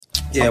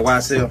Yeah,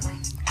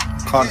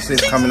 YSL. Carter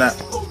City coming out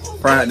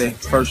Friday,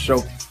 first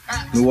show.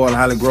 New Orleans,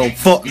 Holly Grove.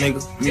 Fuck,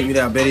 nigga. Meet me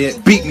there, better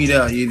yet. Beat me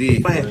there, you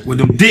did. With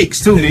them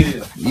dicks, too,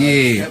 nigga.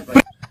 Yeah.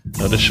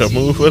 Oh, this your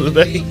move for the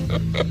day?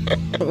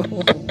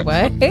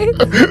 What?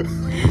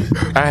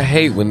 I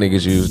hate when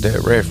niggas use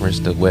that reference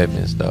to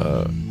weapons,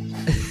 dog.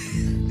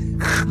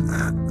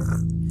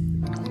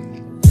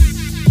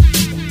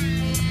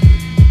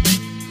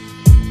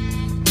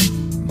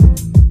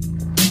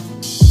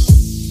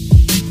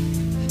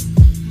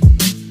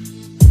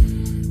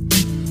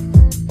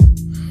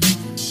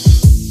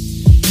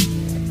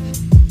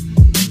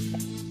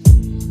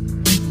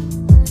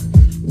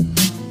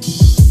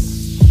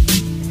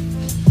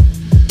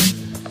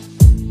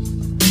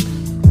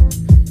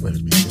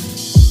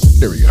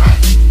 There we go.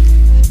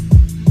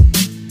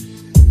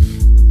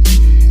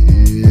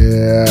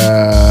 Yeah.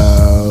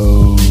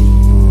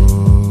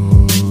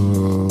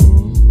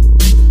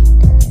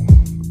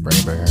 Bring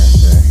it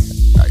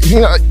back here. You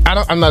know,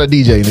 I'm not a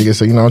DJ, nigga,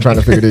 so you know I'm trying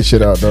to figure this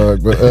shit out,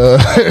 dog. But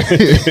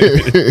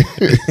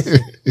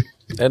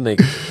That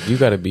nigga, you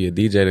gotta be a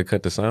DJ to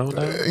cut the sound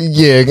out?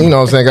 yeah, you know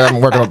what I'm saying?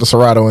 I'm working off the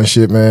Serato and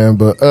shit, man.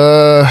 But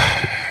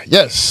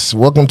yes,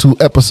 welcome to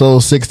episode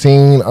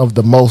 16 of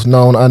the most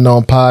known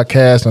unknown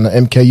podcast on the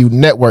MKU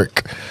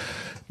network.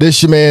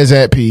 This your man's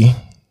Ant P.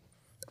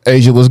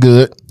 Asia was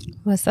good.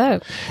 What's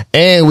up?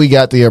 And we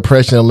got the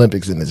Oppression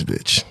Olympics in this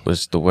bitch.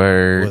 What's the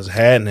word? What's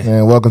happening?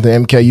 And welcome to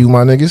MKU,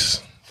 my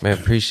niggas. Man,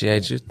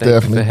 appreciate you.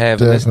 Thank you for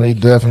having us.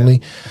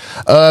 Definitely.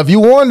 If you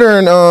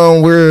wondering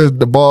where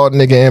the bald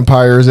nigga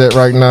empire is at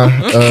right now,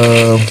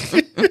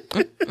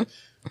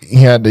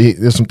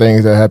 there's some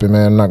things that happened,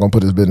 man. I'm not gonna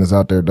put his business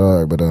out there,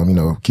 dog. But you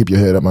know, keep your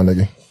head up, my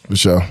nigga, for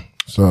sure.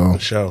 So,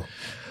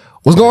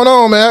 what's going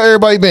on, man? How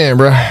everybody been,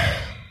 bro?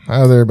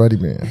 How's everybody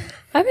been?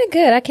 I've been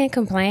good. I can't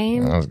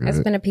complain. That's good. It's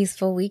been a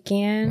peaceful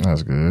weekend.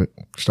 That's good.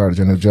 Started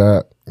your new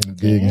job, your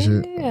gig and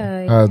shit.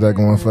 Yeah. How's that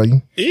going for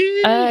you?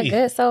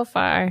 Good so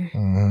far.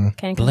 Mm-hmm.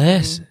 Can't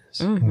Blessings.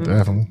 Mm-hmm.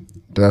 Definitely.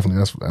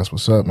 That's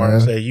what's up, Mark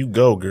man. say you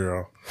go,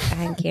 girl.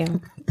 Thank you.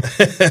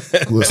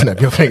 We'll snap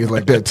your fingers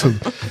like that too.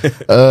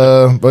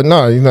 But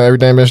no, you know,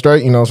 everything been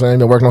straight. You know what I'm saying?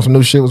 Been working on some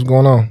new shit. What's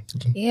going on?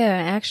 Yeah,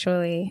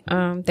 actually,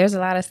 there's a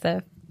lot of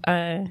stuff.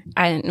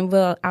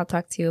 I'll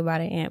talk to you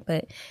about it, Ant,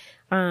 but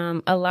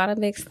a lot of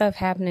big stuff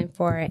happening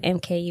for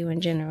MKU in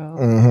general.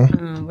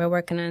 Mm-hmm. We're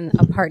working on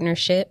a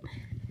partnership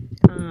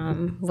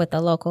with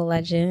a local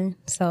legend,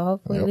 so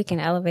hopefully we can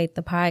elevate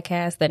the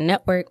podcast, the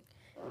network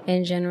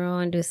in general,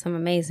 and do some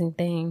amazing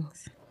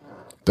things.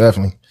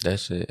 Definitely. That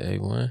shit,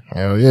 A1.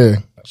 Hell yeah.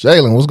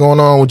 Jalen, what's going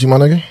on with you, my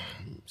nigga?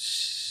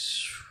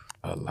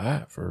 A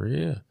lot, for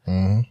real.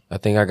 Mm-hmm. I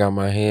think I got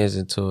my hands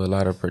into a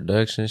lot of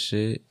production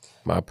shit.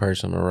 My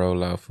personal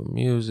rollout for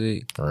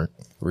music. Right.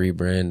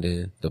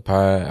 Rebranding the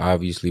pod,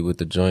 obviously with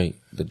the joint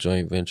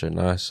venture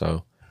now.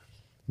 So,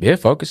 yeah,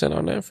 focusing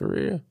on that for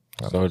real.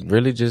 So,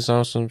 really just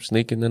on some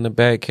sneaking in the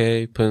back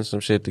cave, putting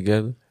some shit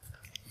together.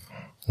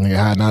 Nigga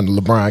hiding out in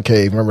the LeBron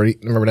cave. Remember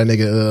that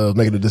nigga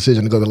making the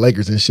decision to go to the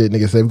Lakers and shit.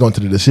 Nigga said we're going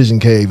to the decision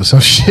cave or some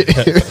shit.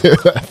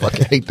 I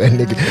fucking hate that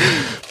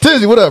nigga.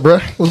 Tizzy, what up, bro?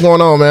 What's going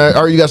on, man?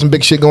 You got some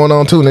big shit going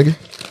on too, nigga.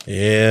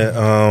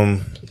 Yeah,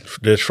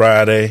 this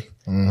Friday,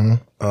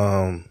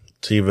 Mm-hmm.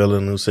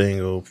 T-Villa new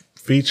single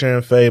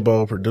featuring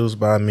Fabo, produced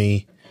by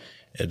me.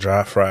 It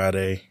dropped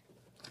Friday.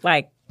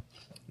 Like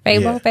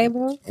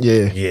Fabo?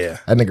 Yeah. Yeah.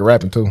 That nigga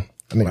rapping too.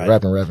 That nigga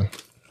Right. rapping.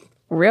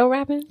 Real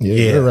rapping?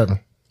 Yeah, real rapping.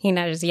 He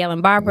not just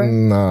yelling Barbara?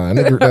 Nah,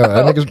 that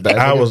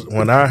nigga's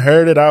When I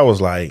heard it, I was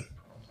like,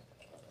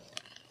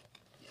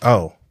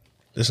 oh,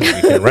 this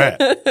nigga can rap.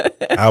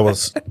 I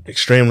was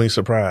extremely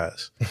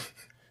surprised.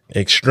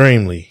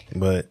 Extremely.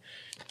 But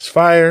it's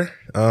fire.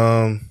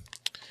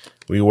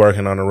 We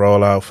working on the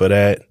rollout for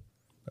that.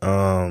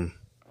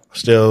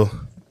 Still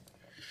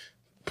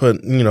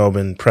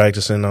been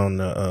practicing on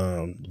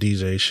the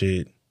DJ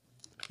shit.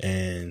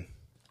 And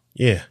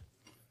yeah.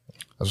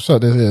 That's what's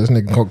up. This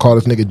nigga call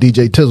this nigga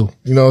DJ Tizzle.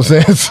 You know what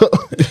I'm saying? So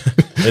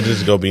It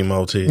just go be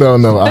Motizzy. No,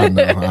 I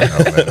know, man.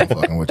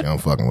 I'm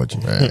fucking with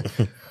you, man.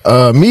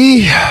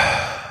 Me,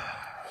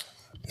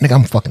 nigga,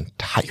 I'm fucking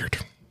tired.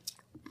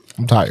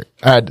 I'm tired.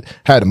 I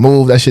had to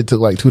move. That shit took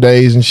like 2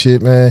 days and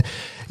shit, man.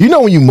 You know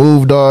when you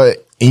move, dog,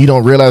 and you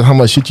don't realize how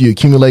much shit you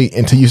accumulate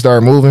until you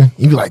start moving?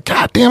 You be like,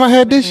 God damn, I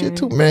had this shit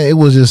too, man. It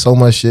was just so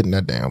much shit in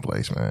that damn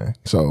place, man.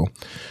 So,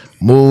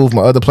 move.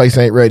 My other place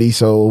ain't ready,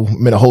 so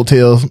I'm in a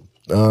hotel.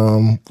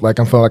 Like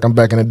I'm feeling like I'm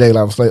back in the day.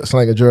 Like I was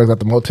slinging drugs at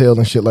the motel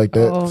and shit like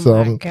that. Oh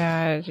so my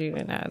God, you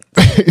and I.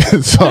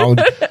 so I'm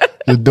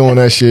just doing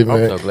that shit,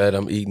 man. I'm so glad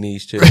I'm eating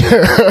these chips.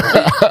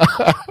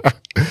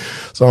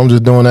 So I'm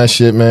just doing that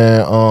shit,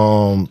 man.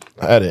 I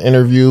had an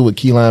interview with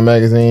Keyline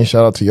Magazine.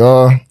 Shout out to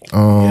y'all.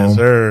 Yes,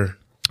 sir.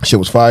 Shit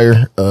was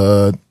fire.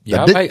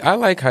 Yeah, I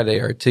like how they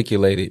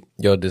articulated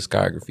your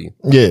discography.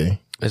 Yeah.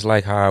 It's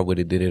like how I would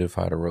have did it if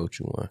I'd have wrote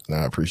you one.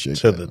 Nah, I appreciate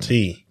To that, the man.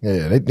 T.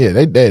 Yeah, they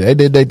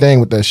did their thing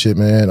with that shit,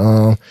 man.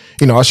 I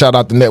shout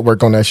out the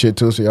network on that shit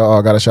too. So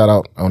y'all got a shout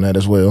out on that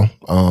as well.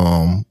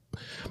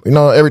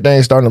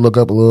 everything's starting to look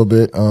up a little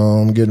bit.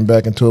 Getting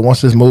back into it.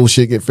 Once this move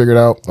shit get figured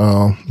out,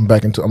 I'm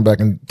back into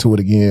it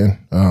again.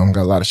 Got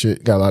a lot of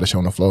shit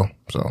on the flow.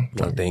 So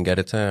One thing at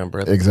a time,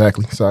 brother.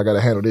 exactly. So I got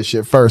to handle this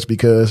shit first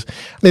because I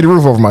need a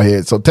roof over my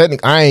head. So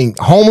technically, I ain't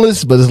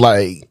homeless, but it's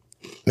like,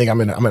 nigga,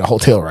 I'm in a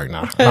hotel right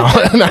now.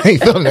 I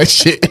ain't feeling that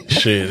shit.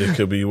 Shit, it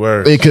could be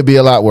worse. It could be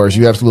a lot worse.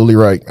 You're absolutely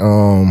right.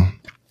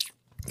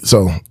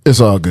 So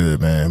it's all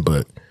good, man.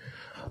 But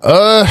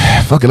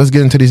fuck it. Let's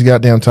get into these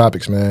goddamn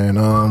topics, man.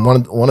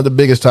 One of the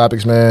biggest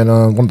topics, man.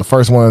 One of the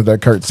first ones that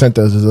Curt sent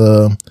us is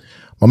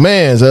my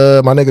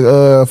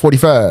nigga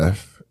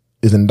 45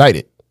 is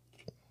indicted.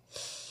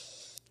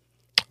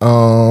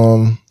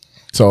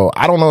 So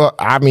I don't know.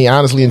 I mean,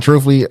 honestly and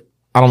truthfully,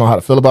 I don't know how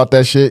to feel about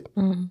that shit.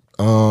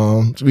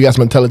 So we got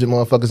some intelligent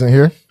motherfuckers in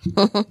here. You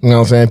know what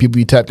I'm saying? People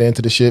be tapped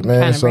into the shit,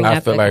 man. So I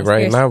feel like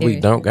right now we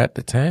don't got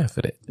the time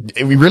for that.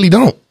 we really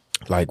don't.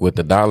 Like with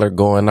the dollar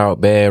going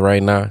out bad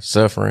right now,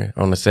 suffering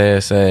on the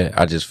sad side,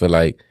 I just feel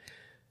like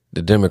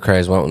the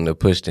Democrats wanting to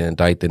push to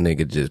indict the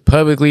nigga just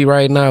publicly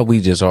right now. We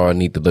just all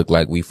need to look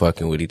like we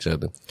fucking with each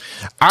other.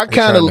 I kind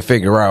Trying to of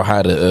figure out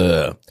how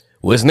to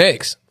what's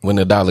next when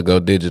the dollar go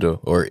digital,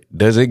 or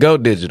does it go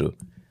digital?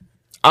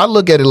 I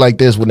look at it like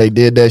this: when they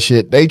did that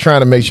shit, they trying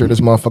to make sure this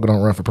motherfucker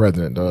don't run for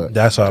president, dog.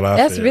 That's all I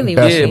That's feel. really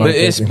That's weird. what I'm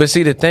Yeah, thinking. but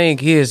see, the thing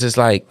is, it's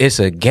like it's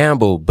a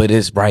gamble, but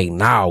it's right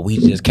now. We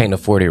just can't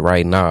afford it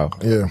right now.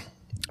 Yeah.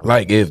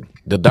 Like if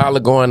the dollar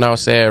going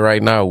outside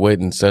right now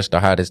wasn't such the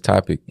hottest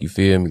topic, you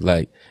feel me?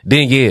 Like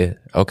then yeah,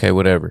 okay,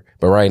 whatever.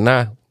 But right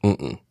now,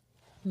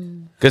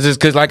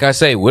 cause like I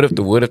say, what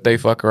if they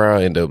fuck around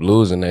and end up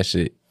losing that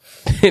shit?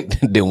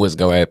 Then what's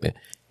gonna happen?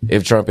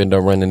 If Trump end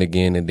up running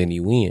again and then he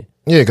win,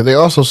 Yeah, because they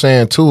also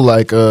saying too,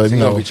 like you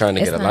know, we trying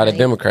to It's get a not lot of like-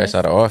 Democrats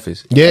out of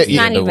office. yeah, It's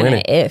not yeah, even winning.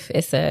 an if.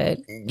 It's a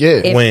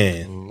yeah. if-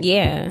 When?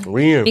 yeah.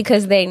 Win.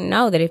 Because they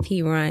know that if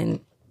he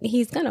run,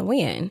 he's gonna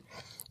win.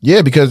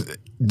 Yeah, because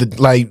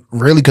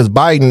because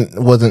Biden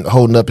wasn't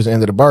holding up his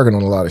end of the bargain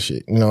on a lot of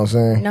shit. You know what I'm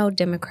saying? No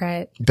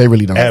Democrat They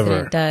really don't. Ever.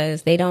 president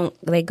does. They don't.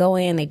 They go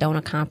in. They don't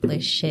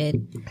accomplish shit.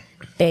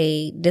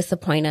 They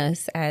disappoint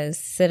us as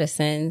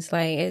citizens.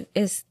 Like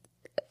it's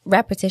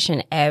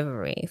repetition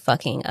every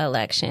fucking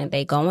election.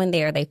 They go in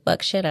there. They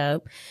fuck shit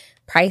up.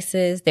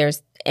 Prices.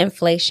 There's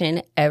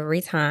inflation every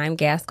time.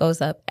 Gas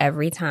goes up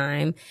every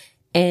time.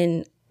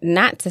 And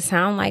not to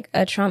sound like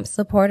a Trump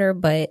supporter,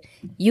 but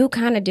you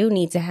kind of do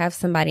need to have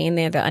somebody in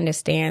there that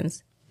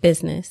understands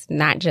business,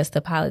 not just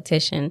a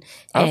politician.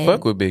 I And-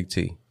 fuck with Big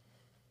T.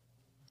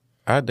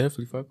 I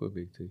definitely fuck with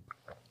Big T.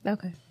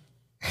 Okay.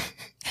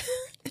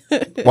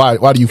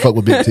 Why do you fuck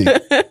with Big T?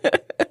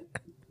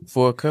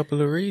 For a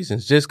couple of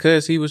reasons. Just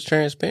cause he was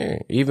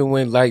transparent. Even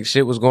when like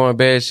shit was going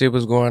bad, shit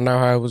was going out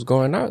how it was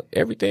going out.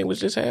 Everything was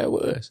just how it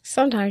was.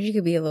 Sometimes you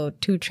could be a little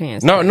too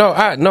transparent.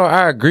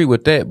 I agree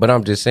with that, but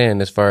I'm just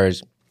saying as far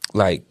as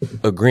like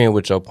agreeing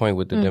with your point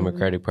with the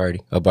Democratic Party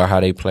about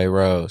how they play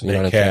roles. You know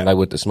what I'm saying? Like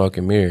with the smoke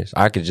and mirrors.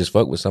 I could just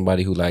fuck with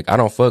somebody who like, I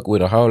don't fuck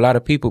with a whole lot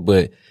of people,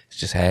 but it's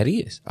just how it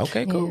is.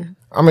 Okay, cool.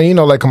 I mean,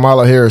 like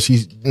Kamala Harris,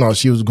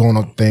 she was going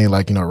on thing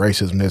like,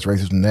 racism this,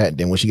 racism that.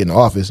 Then when she get in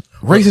office,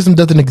 racism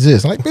doesn't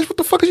exist. I'm like, bitch, what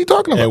the fuck is you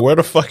talking about? And where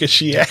the fuck is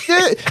she at?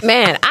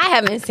 Man, I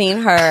haven't seen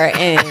her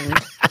in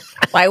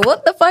like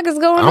what the fuck is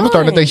going on? I'm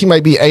starting to think she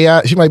might be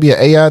AI. She might be an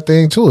AI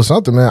thing too or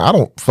something, man. I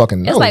don't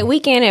fucking know. It's like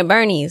Weekend at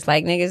Bernie's.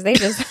 Like niggas, they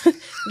just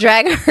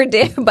drag her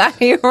dead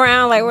body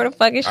around. Like where the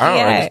fuck is she I don't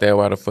at? understand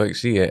why the fuck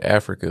she at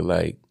Africa,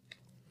 like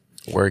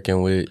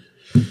working with.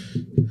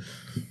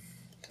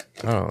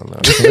 I don't know.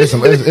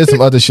 it's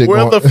some other shit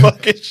Where going. the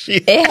fuck is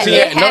she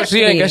at?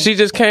 She ain't. She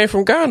just came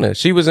from Ghana.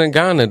 She was in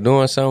Ghana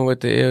doing something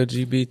with the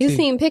LGBT. You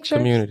seen pictures?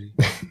 community.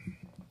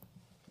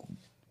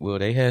 Well,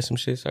 they had some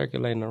shit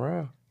circulating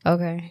around.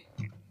 Okay.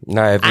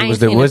 Nah, if I it ain't was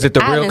the seen was a- it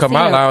the I real haven't seen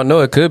Kamala? a- I don't know.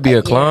 It could be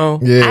a clone.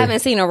 Yeah. I haven't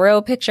seen a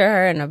real picture of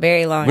her in a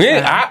very long time.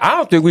 Yeah, I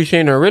don't think we've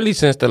seen her really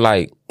since the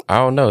like. I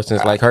don't know,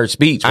 since like her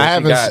speech when I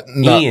she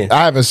haven't, got in.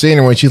 I haven't seen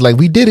her when she's like,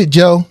 "We did it,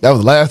 Joe." That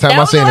was the last time That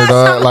I was seen the her, last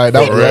dog. time Like that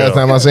was the For last real.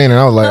 time I seen her.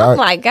 I was like, I'm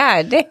like,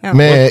 God damn.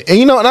 man,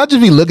 and and I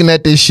just be looking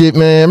at this shit,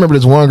 man. I remember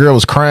this one girl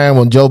was crying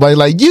when Joe Biden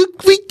like, you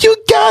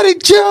got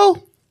it, Joe.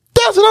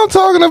 That's what I'm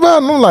talking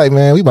about. And I'm like,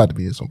 man, we about to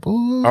be in some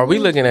bull. Are we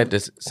looking at the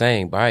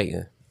same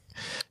Biden?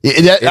 Yeah,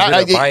 Is it a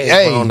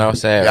Biden clone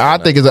outside? I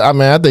think it's a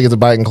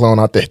Biden clone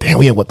out there.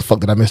 Damn, what the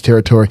fuck did I miss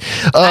territory?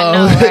 I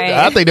know, right?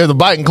 I think there's a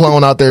Biden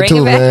clone out there Bring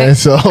too, it back. man.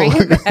 So Bring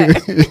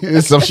it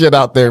there's some shit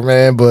out there,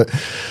 man. But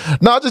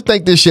no, I just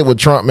think this shit with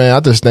Trump, man. I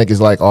just think it's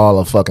like all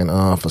a fucking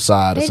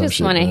facade or They some just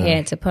shit. went man.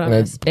 ahead to put on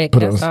And a spick. put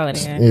That's on- all it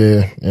is.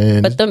 Yeah,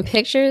 and But them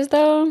pictures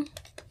though,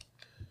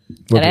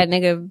 that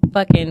nigga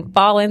fucking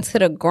falling to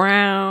the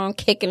ground,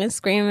 kicking and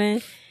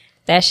screaming,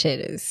 that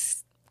shit is.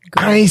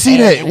 I ain't see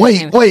that.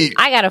 Wait.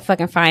 I gotta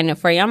fucking find it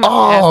for you.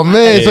 Oh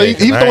man, so Yeah,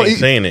 he was I throwing, ain't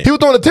seen it. he was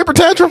throwing a temper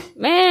tantrum.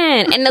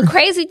 Man, and the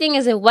crazy thing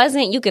is, it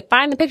wasn't. You could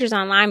find the pictures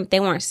online, but they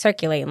weren't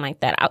circulating like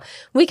that.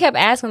 We kept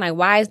asking, like,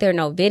 why is there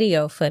no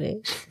video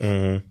footage?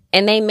 Mm-hmm.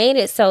 And they made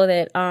it so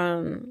that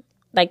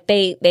like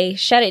they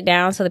shut it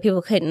down so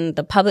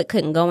the public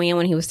couldn't go in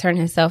when he was turning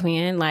himself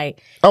in.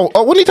 Like, oh,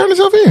 when did he turn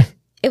himself in?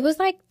 it was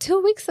like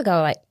 2 weeks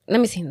ago. Like, let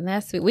me see,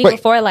 week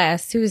before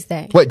last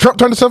Tuesday. Wait, Trump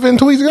turned himself in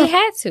 2 weeks ago? He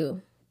had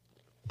to.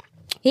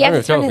 He had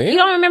to turn you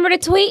don't remember the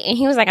tweet? And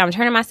he was like, I'm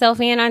turning myself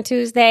in on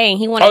Tuesday, and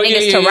he wanted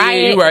niggas to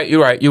riot.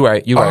 You're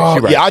right.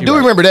 Yeah, I do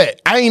remember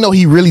that. I didn't know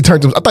he really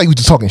turned himself. I thought he was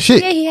just talking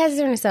shit. Yeah, he has to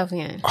turn himself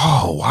in.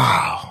 Oh,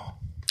 wow.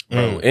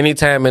 Bro,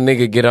 anytime a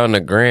nigga get on the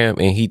gram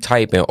and he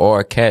type in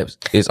all caps,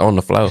 it's on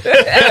the floor.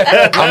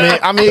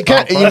 I mean, it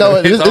can't, you know,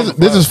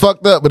 this is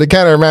fucked up, but it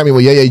kind of remind me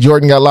when Yaya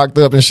Jordan got locked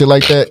up and shit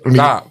like that. I mean,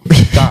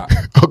 Stop.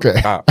 Okay.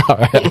 Stop. All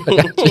right.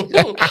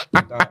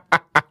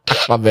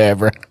 My bad,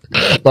 bro.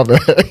 My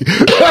bad.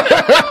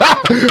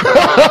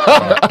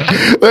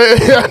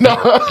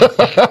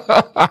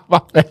 My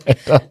bad.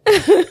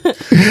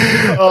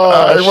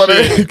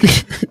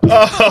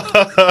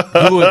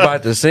 You was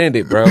about to send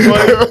it, bro.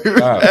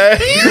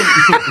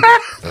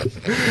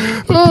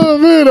 Oh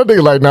man, I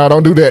think like, nah,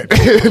 don't do that.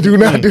 Do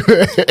not do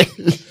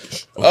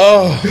that.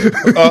 Oh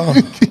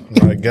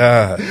my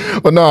God.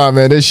 But nah,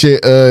 man, this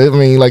shit, I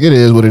mean, like, it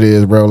is what it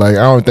is, bro. Like,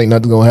 I don't think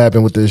nothing's gonna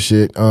happen with this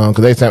shit. Cause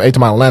they time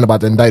Atlanta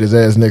about to indict his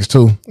ass next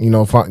too.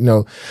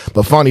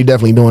 But Fonny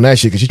definitely doing that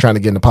shit cause she's trying to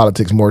get into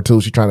politics more too.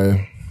 She's trying to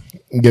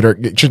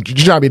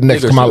she's trying to be the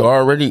next Kamala.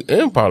 Already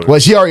in politics. Well,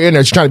 she already in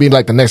there. She's trying to be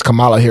like the next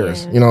Kamala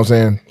Harris. You know what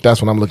I'm saying?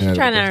 That's what I'm looking at.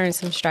 Trying to earn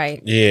some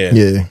stripes. Yeah.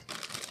 Yeah.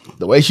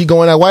 The way she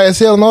going at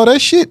YSL and all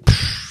that shit.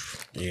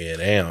 Yeah,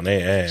 they on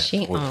their ass.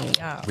 She on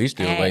y'all. We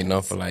still waiting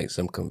on for like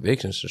some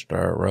convictions to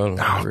start rolling.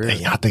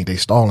 I think they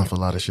stalling for a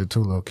lot of shit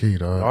too, low key,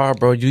 dog. Oh,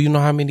 bro, you know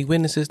how many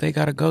witnesses they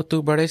got to go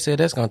through, bro? They said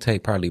that's going to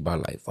take probably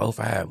about like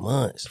 4-5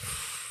 months.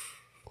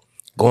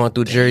 Going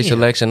through jury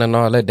selection and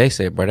all that. They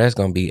said, bro, that's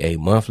going to be a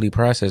monthly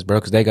process, bro,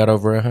 because they got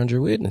over 100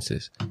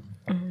 witnesses.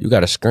 You got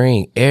to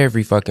screen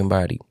every fucking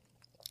body.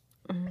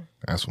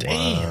 That's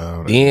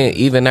wild. Then,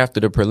 even after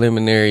the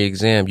preliminary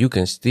exam, you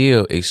can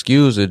still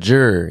excuse a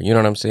juror. You know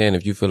what I'm saying?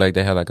 If you feel like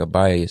they had like a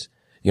bias,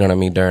 you know what I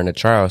mean, during the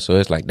trial. So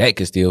it's like that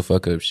could still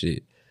fuck up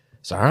shit.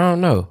 So I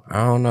don't know.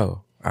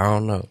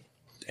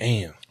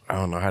 Damn. I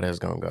don't know how that's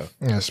gonna go.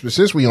 Yeah,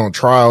 since we on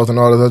trials and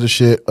all this other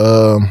shit,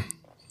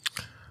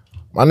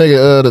 my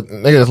nigga, the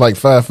nigga that's like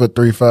 5'3",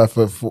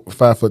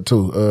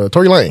 5'2",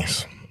 Tory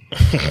Lanez,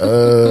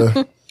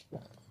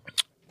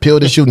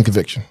 peeled his shooting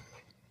conviction.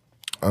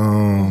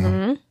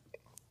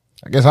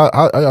 I guess how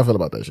y'all feel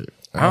about that shit?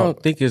 I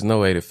don't think there's no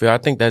way to feel. I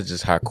think that's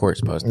just how court's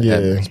supposed to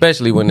happen.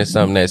 Especially when it's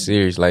something that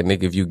serious. Like,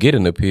 nigga, if you get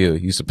an appeal,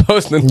 you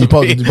supposed to do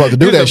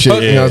that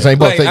shit. You know what I'm saying?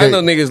 Like, I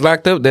know niggas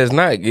locked up that's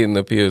not getting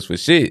appeals for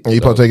shit. You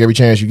supposed to take every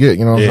chance you get.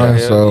 You know what I'm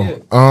saying?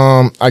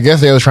 So, I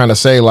guess they was trying to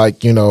say,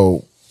 like, you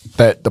know,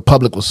 that the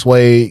public was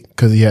swayed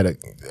because he had a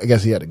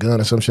gun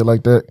or some shit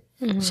like that.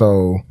 Mm-hmm.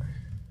 So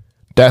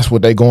that's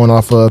what they going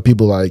off of.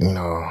 People like, you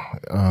know,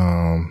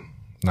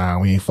 nah,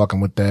 we ain't fucking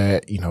with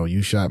that. You know,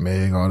 you shot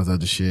Meg, all this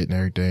other shit and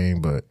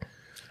everything. But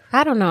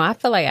I don't know. I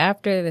feel like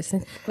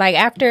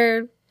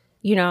after,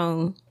 you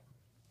know,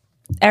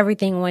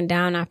 everything went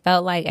down, I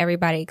felt like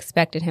everybody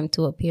expected him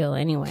to appeal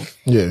anyway.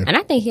 Yeah. And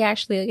I think he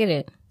actually will get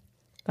it.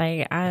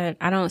 Like, I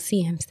don't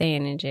see him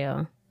staying in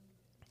jail.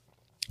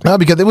 No,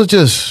 because it was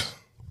just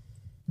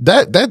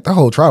the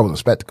whole trial was a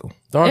spectacle.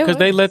 No, because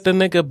they let the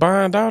nigga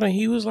bond out and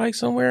he was like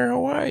somewhere in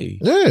Hawaii.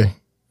 Yeah.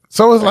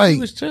 So it's like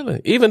he was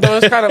chilling. Even though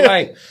it's kind of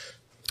like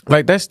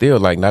that's still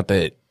like not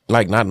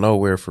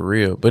nowhere for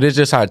real. But it's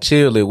just how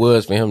chill it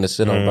was for him to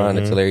sit on bond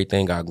until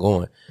everything got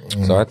going.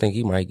 So I think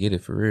he might get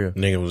it for real.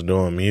 Nigga was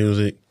doing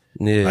music.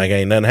 Yeah. Like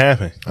ain't nothing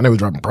happened. I know he was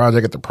dropping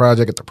project after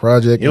project after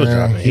project. He was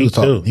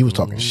dropping He was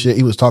talking shit.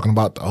 He was talking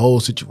about the whole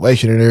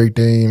situation and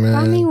everything, man.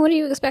 I mean, what do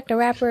you expect a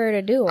rapper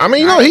to do? I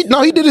mean,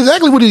 he did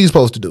exactly what he was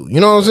supposed to do.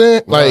 You know what I'm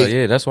saying? Like,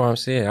 yeah, that's what I'm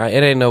saying.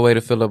 It ain't no way to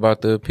feel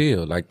about the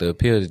appeal. Like the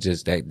appeal is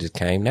just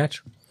came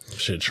natural.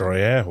 Shit,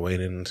 Troy Ave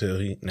waited until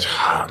he.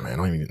 Man,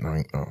 don't even.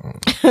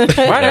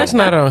 Why that's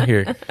not on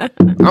here? I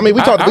mean,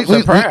 we talked about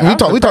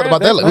that. We talked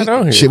about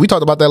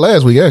that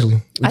last week.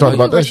 Actually, we talked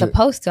about that shit.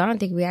 Supposed to. I don't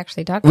think we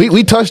actually talked.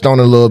 We touched on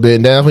it a little bit,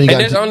 and that's when you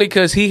got. And that's only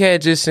because he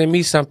had just sent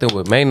me something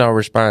with Maino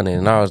responding,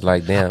 and I was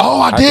like, damn.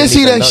 Oh, I did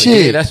see that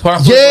shit. Yeah, that's why.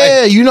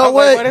 You know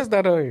what? Why that's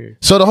not on here?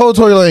 So the whole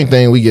Tory Lanez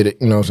thing, we get it.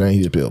 You know what I'm saying?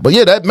 He's appealed. But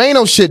yeah, that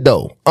Maino shit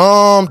though.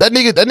 That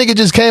nigga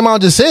just came out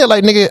and just said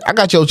like, nigga, I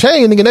got your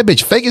chain, nigga. That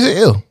bitch fake as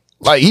hell.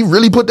 Like, he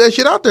really put that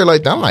shit out there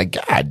like that. I'm like,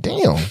 God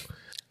damn.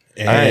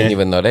 I didn't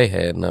even know they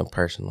had nothing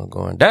personal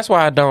going. That's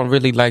why I don't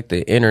really like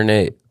the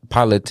internet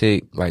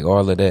politic, like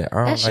all of that.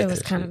 That shit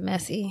was kind of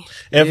messy.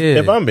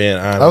 If I'm being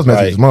honest, that was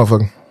messy as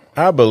motherfucker.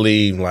 I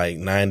believe like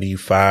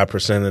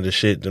 95% of the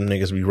shit them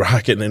niggas be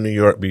rocking in New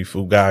York be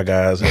Fugaga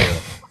as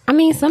hell. I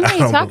mean, somebody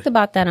talked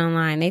about that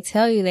online. They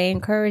tell you they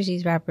encourage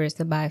these rappers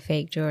to buy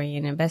fake jewelry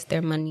and invest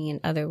their money in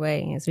other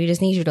ways. We just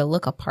need you to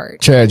look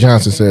apart. Chad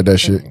Johnson said that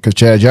shit because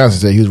Chad Johnson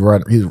said he was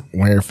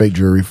wearing fake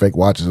jewelry, fake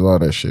watches, all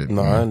that shit.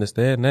 No, I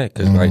understand that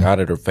because like out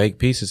of the fake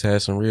pieces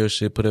had some real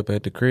shit put up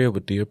at the crib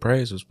with the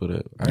appraisals put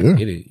up. I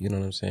get it. You know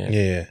what I'm saying?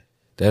 Yeah,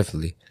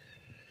 definitely.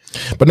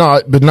 But no,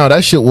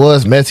 that shit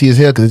was messy as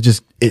hell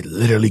because it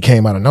literally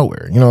came out of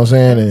nowhere. You know what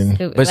I'm saying?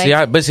 And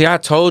But see, I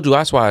told you.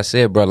 That's why I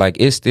said, bro. Like,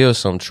 it's still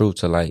some truth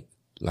to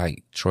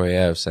like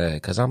Troy Ave said,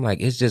 because I'm like,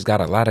 it's just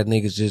got a lot of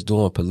niggas just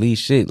doing police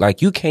shit.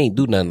 Like, you can't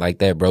do nothing like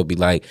that, bro. Be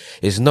like,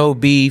 it's no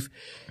beef.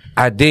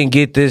 I didn't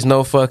get this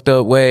no fucked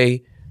up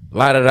way.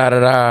 La da da da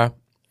da.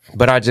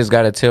 But I just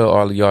gotta tell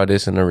all of y'all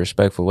this in a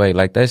respectful way.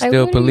 Like, that's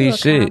still police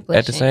shit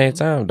at the same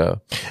time,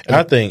 though.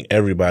 I think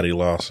everybody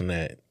lost in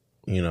that,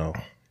 you know,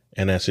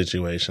 in that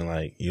situation.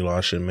 Like, you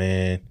lost your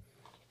man,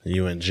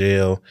 you in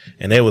jail,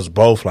 and they was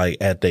both like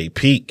at their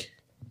peak.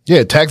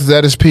 Yeah, Texas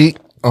at his peak.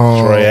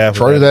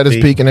 Troy's at his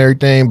peak and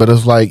everything, but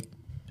it's like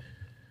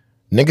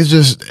niggas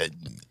just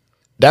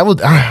that was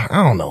I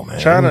don't know, man.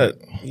 Trying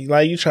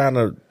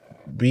to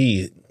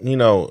be, you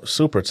know,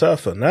 super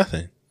tough for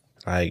nothing.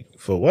 Like,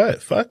 for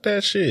what? Fuck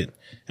that shit.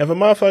 If a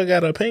motherfucker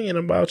got an opinion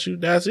about you,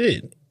 that's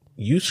it.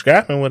 You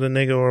scrapping with a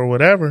nigga or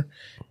whatever,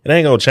 it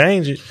ain't gonna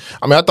change it.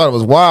 I mean, I thought it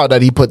was wild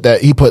that he put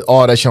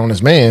all that shit on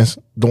his man's,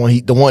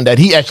 the one that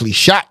he actually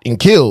shot and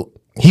killed.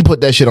 He put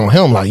that shit on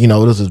him, like, you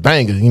know, this is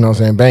Banger. You know what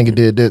I'm saying? Banger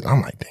did this.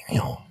 I'm like,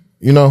 damn.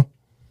 You know?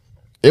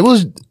 It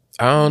was.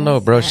 I don't know,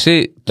 bro.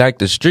 Shit, like,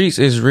 the streets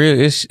is real.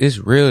 It's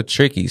real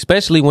tricky,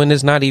 especially when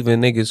it's not even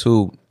niggas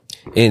who,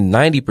 in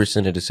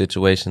 90% of the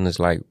situation, is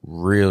like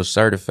real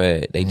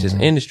certified. They just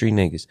industry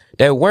niggas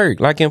that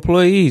work like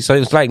employees. So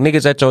it's like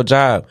niggas at your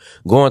job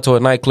going to a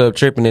nightclub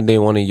tripping and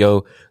then one of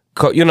your,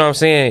 you know what I'm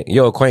saying,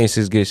 your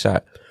acquaintances get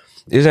shot.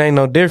 This ain't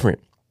no different.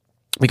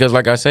 Because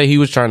like I say, he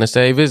was trying to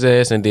save his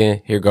ass, and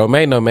then here go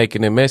Maino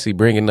making it messy,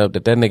 bringing up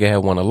that nigga had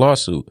won a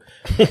lawsuit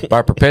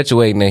by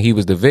perpetuating that he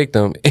was the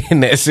victim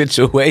in that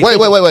situation. Wait.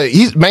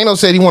 Maino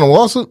said he won a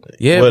lawsuit?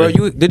 Yeah, What?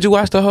 bro. Did you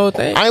watch the whole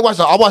thing? I watched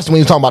it when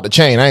he was talking about the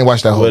chain. I ain't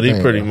watched that whole What thing.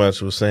 he pretty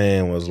much was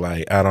saying was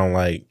like, I don't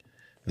like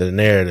the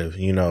narrative,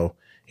 you know.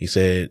 He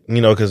said,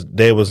 you know, because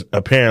they was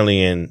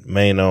apparently in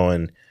Maino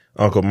and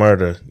Uncle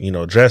Murder, you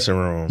know, dressing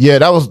room. Yeah,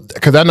 that was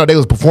because I know they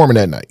was performing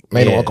that night.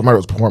 Maino and Uncle Murder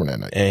was performing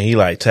that night. And he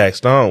like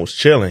taxed on, was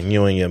chilling.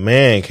 You and your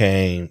man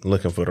came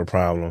looking for the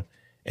problem,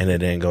 and it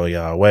didn't go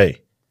y'all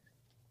way.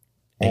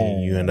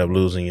 And you end up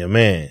losing your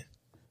man.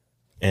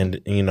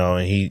 And, you know,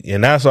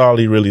 and that's all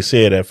he really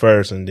said at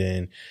first. And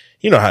then,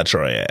 you know how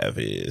Troy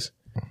Ave is.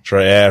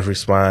 Troy Ave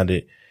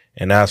responded,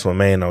 and that's when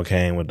Maino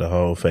came with the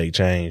whole fake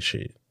chain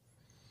shit.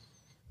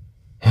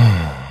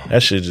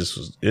 That shit just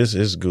was,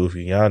 it's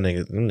goofy. Y'all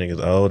niggas, them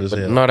niggas old as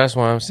hell. No, that's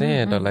what I'm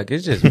saying, though. Like,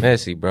 it's just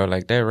messy, bro.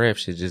 Like, that rap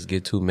shit just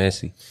get too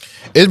messy.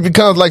 It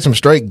becomes like some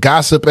straight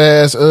gossip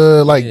ass,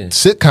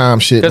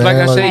 sitcom shit. Because, like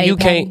I man. said, you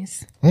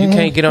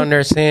can't get on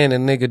there saying a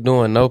nigga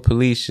doing no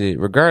police shit,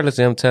 regardless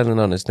of him telling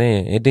on the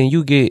stand. And then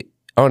you get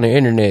on the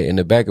internet in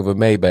the back of a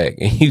Maybach,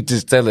 and you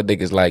just tell the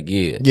niggas like,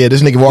 yeah,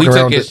 this nigga walking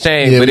around. We took his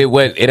chain, but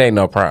it ain't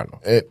no problem.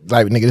 This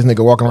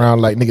nigga walking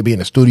around like nigga be in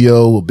the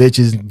studio with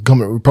bitches,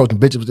 coming approaching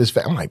bitches with this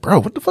fat. I'm like, bro,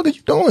 what the fuck are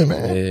you doing,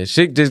 man? Yeah,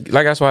 shit just,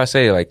 like, that's why I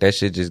say, like, that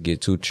shit just get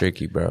too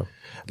tricky, bro.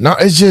 No,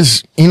 it's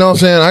just, you know what I'm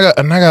saying? I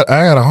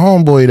got a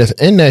homeboy that's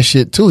in that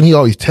shit too, and he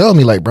always tell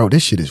me like, bro,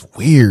 this shit is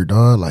weird,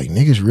 dog. Like,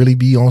 niggas really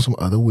be on some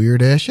other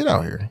weird ass shit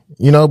out here.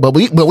 You know, but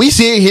we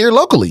see it here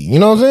locally, you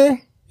know what I'm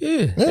saying?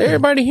 Yeah,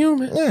 everybody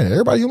human. Yeah,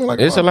 everybody human. Like,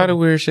 it's a lot of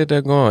weird shit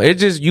that going on. It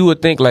just, you would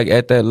think like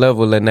at that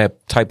level and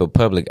that type of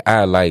public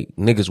eye, like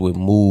niggas would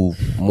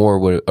move more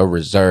with a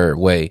reserved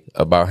way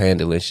about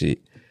handling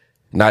shit.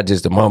 Not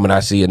just the moment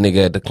I see a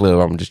nigga at the club,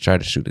 I'm just trying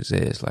to shoot his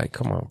ass. Like,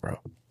 come on, bro.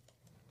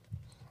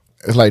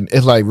 It's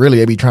like really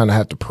they be trying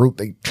to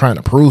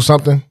prove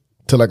something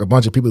to like a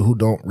bunch of people who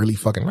don't really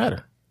fucking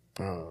matter.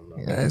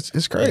 Yeah,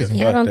 it's crazy.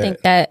 Yeah, I don't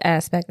think that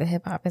aspect of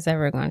hip hop is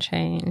ever going to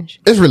change.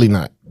 It's really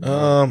not.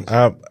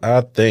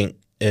 I think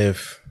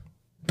if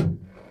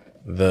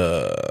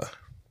the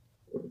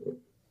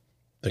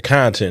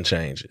content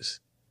changes,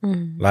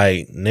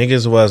 like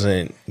niggas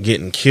wasn't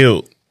getting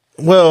killed.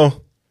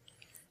 Well,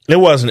 it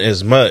wasn't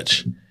as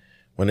much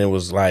when it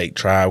was like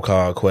Tribe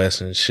Called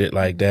Quest and shit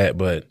like that,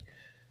 but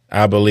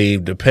I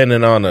believe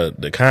depending on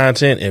the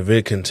content, if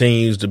it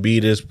continues to be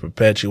this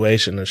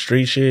perpetuation of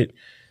street shit,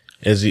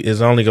 it's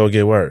only gonna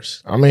get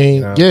worse. I mean,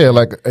 you know? yeah,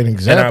 like an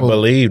example. And I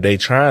believe they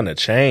trying to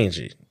change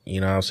it.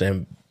 You know what I'm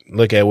saying?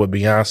 Look at what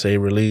Beyonce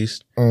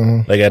released.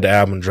 Look at the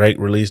album Drake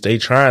released. They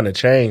trying to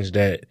change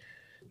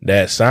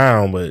that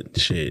sound, but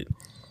shit,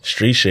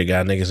 street shit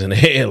got niggas in the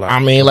head. Like, I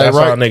mean, like, that's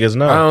right, all niggas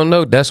know. I don't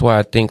know. That's why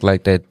I think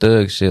like that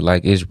thug shit,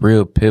 like, it's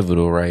real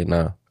pivotal right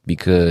now.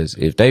 Because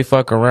if they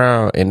fuck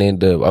around and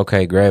end up,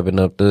 grabbing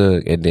up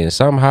Thug and then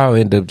somehow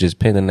end up just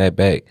pinning that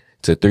back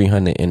to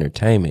 300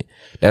 Entertainment,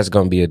 that's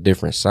going to be a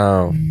different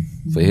sound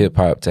for hip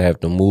hop to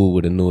have to move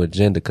with a new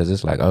agenda. Cause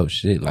it's like, oh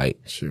shit, like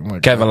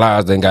Kevin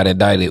Lyles then got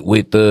indicted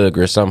with Thug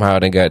or somehow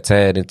then got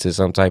tied into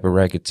some type of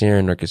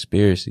racketeering or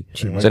conspiracy.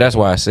 So that's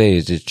why I say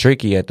it's just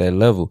tricky at that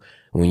level.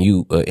 When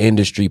you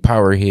industry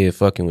power head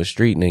fucking with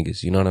street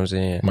niggas, you know what I'm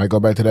saying? Might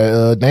go back to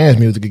that dance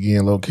music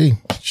again, low key.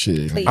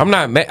 Shit. Please. I'm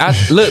not mad.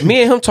 Look,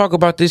 me and him talk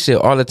about this shit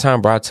all the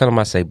time, bro. I tell him,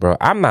 I say, bro,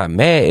 I'm not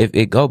mad if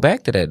it go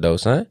back to that though,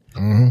 son.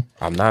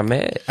 I'm not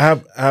mad.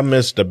 I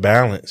miss the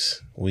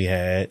balance we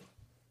had.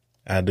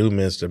 I do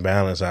miss the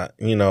balance. I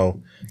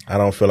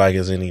don't feel like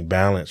there's any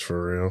balance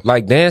for real.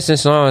 Like dancing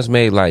songs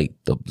made like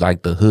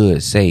the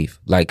hood safe.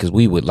 Like, cause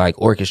we would like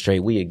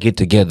orchestrate, we would get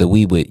together,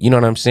 we would, you know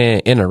what I'm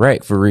saying?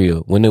 Interact for real.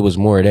 When there was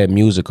more of that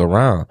music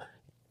around.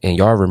 And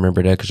y'all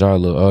remember that cause y'all a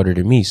little older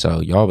than me. So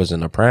y'all was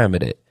in the prime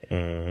of that.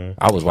 Mm-hmm.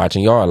 I was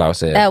watching y'all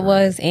outside. That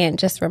was, and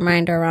just a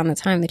reminder around the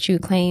time that you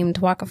claimed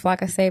Waka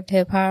Flocka saved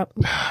hip hop.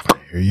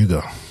 Here you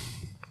go.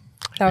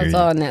 That was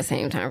all in that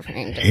same time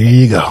frame. Here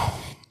you go.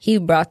 He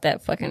brought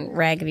that fucking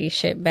raggedy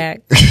shit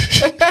back.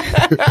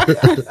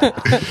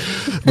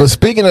 But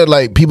speaking of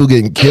like people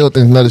getting killed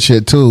and another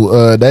shit too,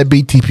 that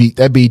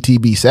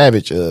BTB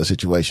Savage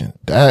situation.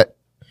 That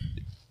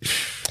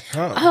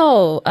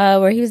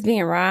where he was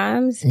being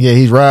robbed. yeah,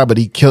 he's robbed, but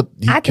he killed.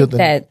 I think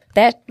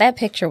that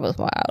picture was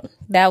wild.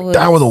 That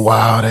was a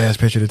wild ass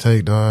picture to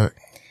take, dog.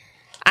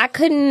 I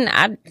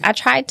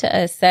tried to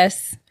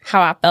assess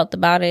how I felt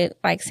about it,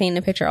 like seeing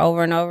the picture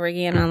over and over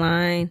again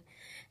online,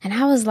 and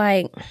I was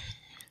like,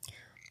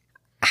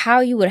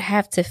 how you would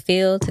have to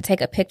feel to take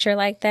a picture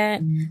like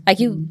that. Like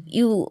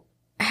you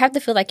have to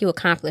feel like you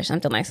accomplished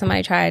something. Like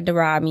somebody tried to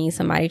rob me,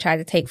 somebody tried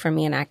to take from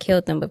me, and I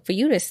killed them. But for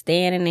you to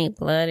stand in their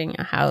blood in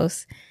your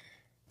house,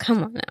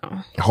 come on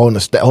now. Holding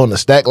a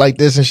stack like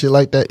this and shit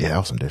like that. Yeah, that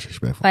was some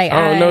disrespectful. Like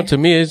I don't know. To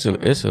me, it's a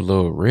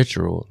little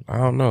ritual. I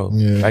don't know.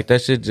 Yeah. Like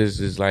that shit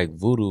just is like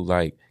voodoo.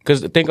 Like,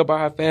 cause think about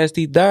how fast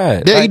he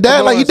died. Yeah, he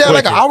died like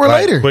an hour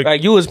later.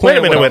 Like you was Wait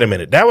playing. a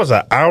minute. That was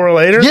an hour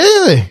later?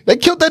 Yeah, they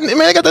killed that man.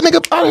 They got that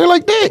nigga out of here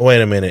like that.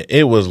 Wait a minute.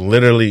 It was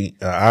literally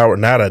an hour,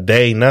 not a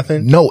day,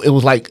 nothing? No, it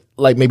was like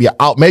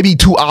maybe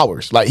 2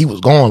 hours. Like he was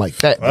gone like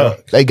that. Bro.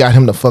 They got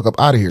him the fuck up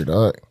out of here,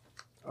 dog.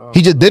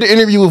 He just did an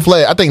interview with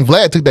Vlad. I think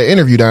Vlad took that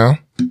interview down.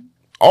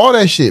 All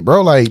that shit,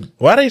 bro. Like,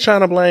 why they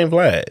trying to blame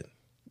Vlad?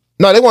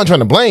 No, they weren't trying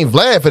to blame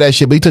Vlad for that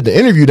shit, but he took the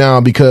interview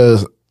down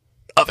because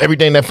of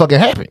everything that fucking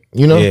happened.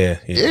 You know? Yeah.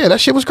 Yeah, that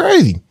shit was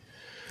crazy.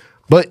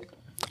 But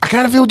I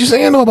kind of feel what you're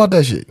saying though about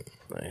that shit.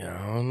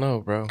 I don't know,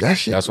 bro. That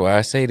shit. That's why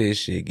I say this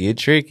shit get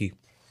tricky.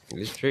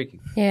 It's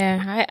tricky.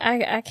 Yeah,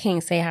 I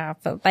can't say how I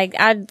felt. Like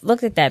I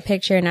looked at that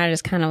picture and I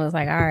just kind of was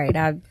like, all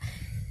right,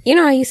 you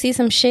know how you see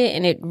some shit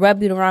and it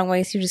rub you the wrong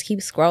way, so you just keep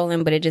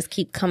scrolling, but it just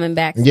keep coming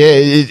back. Yeah,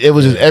 it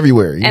was just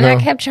everywhere. You know? I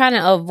kept trying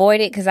to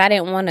avoid it because I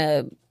didn't want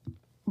to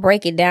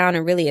break it down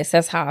and really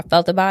assess how I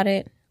felt about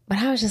it. But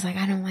I was just like,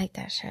 I don't like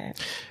that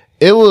shit.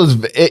 He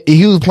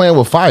was playing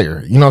with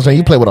fire. You know what I'm saying?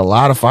 You play with a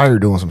lot of fire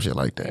doing some shit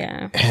like that.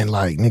 Yeah. And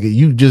like, nigga,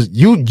 you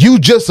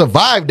just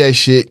survived that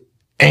shit,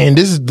 and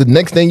this is the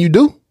next thing you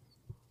do?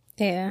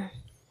 Yeah.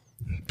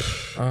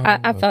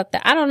 I felt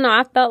that. I don't know.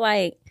 I felt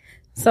like,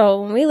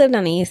 so when we lived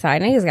on the east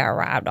side, niggas got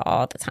robbed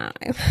all the time.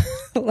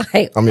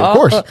 Like, I mean, of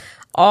course.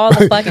 All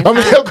the fucking time.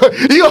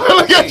 You gonna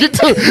look at you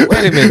too.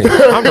 Wait a minute.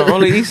 I'm the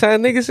only East Side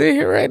nigga sitting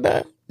here right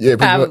now. Yeah,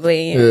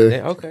 probably.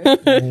 Yeah.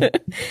 Okay.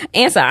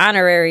 Ant's an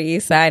honorary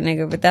east side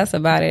nigga, but that's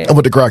about it. I'm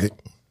with the Crockett.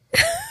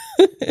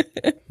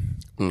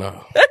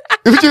 No.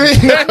 What you mean?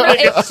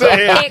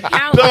 It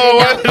counts, No, but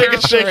why it don't nigga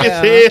count shake for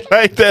his real. head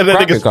like that? That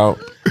Crockett nigga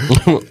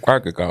count.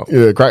 Crockett count.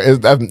 Yeah, it's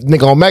that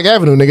nigga on Mac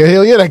Avenue, nigga.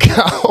 Hell yeah, that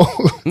count.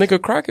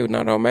 Nigga Crockett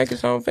not on Mac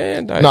his own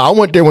fan. No, I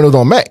went there when it was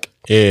on Mac.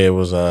 Yeah, it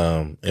was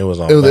on. It was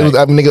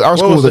nigga, our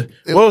school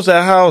what was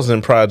that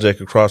housing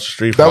project across the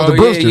street that from?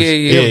 was the Brewsters.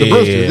 yeah. It was the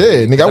Brewsters.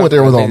 Yeah, nigga, I went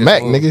there when it was on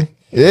Mac, nigga.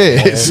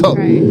 Yeah, so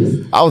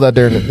I was out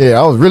there.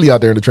 I was really out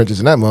there in the trenches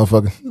in that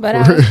motherfucker. But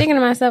I was thinking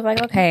to myself,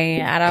 like,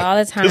 okay, out of all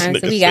the times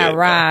nigga we got said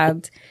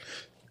robbed,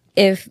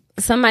 if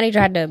somebody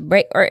tried to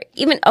break, or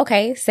even,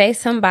 okay, say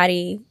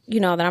somebody, you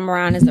know, that I'm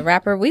around as a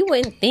rapper, we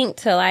wouldn't think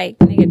to, like,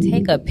 nigga,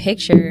 take a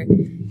picture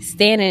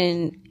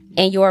standing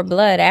in your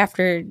blood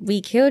after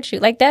we killed you.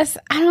 Like, that's,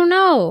 I don't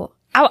know.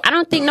 I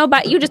don't think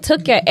nobody, you just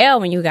took your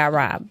L when you got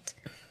robbed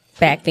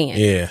back then.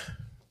 Yeah.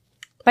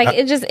 Like,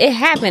 it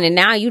happened, and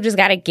now you just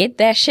got to get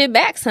that shit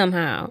back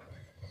somehow.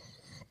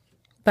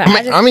 But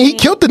I mean, he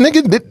killed the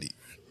nigga.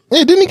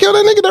 Didn't he kill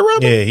that nigga that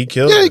robbed him? Yeah, he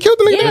killed Yeah, him. he killed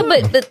the nigga. yeah, that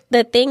robbed him. but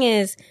the thing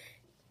is,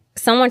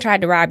 someone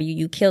tried to rob you,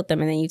 you killed them,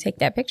 and then you take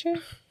that picture?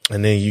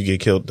 And then you get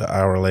killed an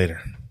hour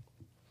later.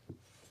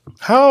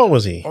 How old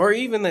was he? Or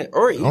even that.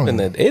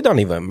 It don't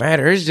even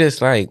matter. It's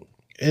just like,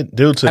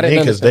 Due to I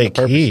didn't niggas, they understand the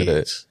purpose of that.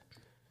 kids.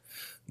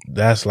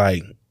 That's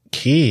like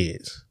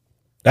kids.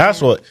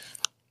 That's what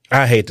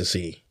I hate to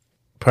see.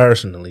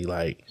 Personally,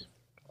 like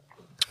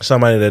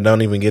somebody that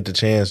don't even get the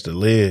chance to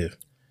live,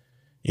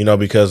 you know,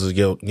 because of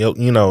your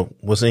you know,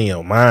 what's in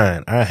your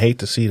mind. I hate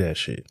to see that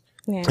shit.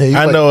 Yeah. Yeah,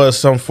 I know it's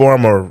some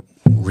form of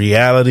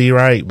reality,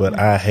 right? But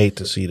I hate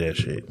to see that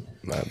shit.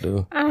 I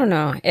do. I don't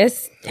know.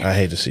 I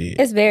hate to see it.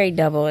 It's very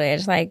double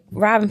edged. Like,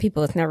 robbing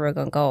people is never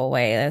gonna go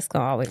away. That's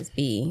gonna always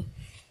be.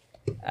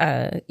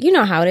 You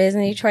know how it is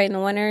in Detroit in the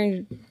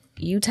winter.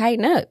 You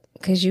tighten up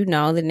because you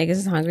know the niggas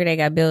is hungry. They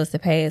got bills to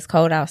pay. It's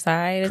cold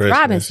outside. It's Christmas.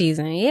 robbing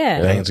season.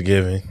 Yeah.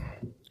 Thanksgiving.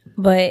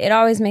 But it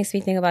always makes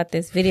me think about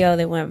this video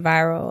that went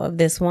viral of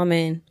this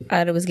woman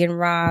that was getting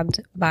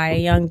robbed by a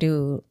young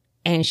dude.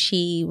 And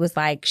she was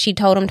like, she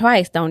told him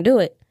twice, don't do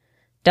it.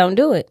 Don't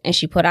do it. And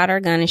she put out her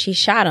gun and she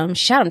shot him.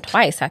 Shot him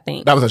twice, I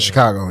think. That was in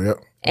Chicago. Yep.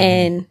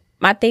 And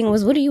my thing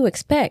was, what do you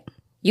expect?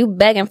 You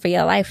begging for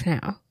your life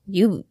now.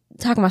 You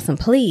talking about some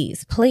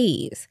please.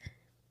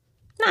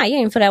 Nah, you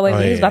ain't feel that way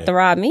when you was about to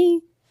rob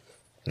me.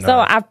 No.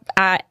 So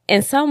I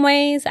in some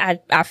ways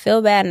I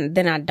feel bad and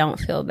then I don't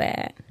feel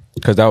bad.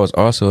 Cause I was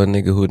also a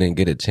nigga who didn't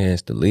get a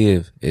chance to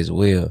live as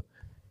well.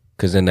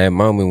 Cause in that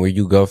moment where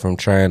you go from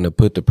trying to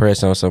put the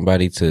press on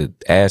somebody to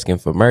asking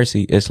for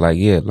mercy, it's like,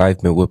 yeah,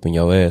 life been whooping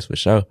your ass for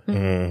sure.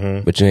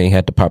 Mm-hmm. But you ain't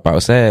had to pop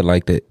outside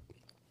like that.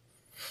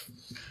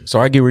 So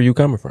I get where you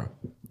coming from.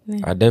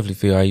 Yeah. I definitely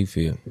feel how you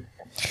feel.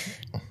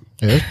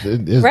 Yeah,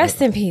 rest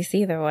in peace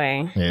either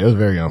way. Yeah, it was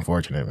very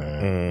unfortunate,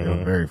 man. It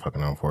was very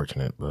fucking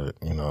unfortunate. But,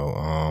 you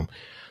know,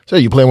 so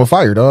you playing with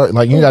fire, dog.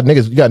 Like, you got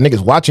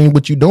niggas watching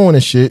what you doing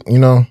and shit, you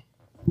know.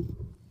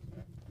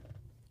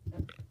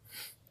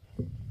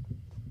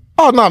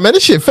 Oh, no, man,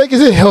 this shit fake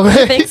as hell, man.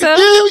 You think so? Hell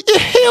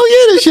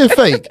yeah, this shit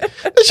fake.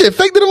 This shit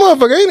fake to the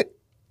motherfucker, ain't it?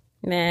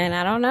 Man,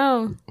 I don't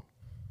know.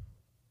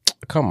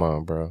 Come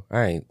on, bro.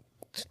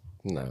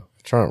 No.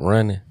 Trump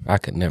running, I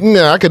could never.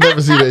 Nah, I could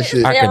never see that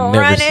shit. I could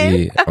never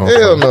see it.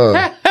 Hell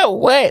no.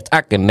 What?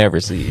 I could never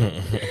see it.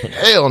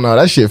 Hell no,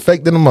 that shit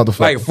fake than a motherfucker.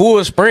 Like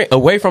full sprint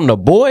away from the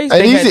boys.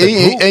 And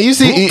you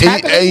see how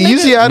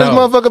this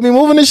motherfucker be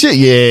moving this shit?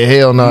 Yeah,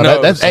 hell no.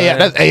 That's AI.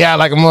 That's AI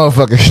like a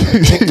motherfucker.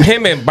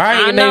 Him and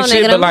Biden and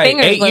shit, but like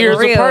 8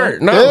 years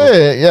apart. No.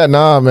 Yeah,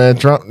 nah, man.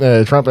 Trump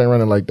ain't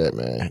running like that,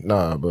 man.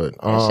 Nah, but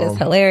it's just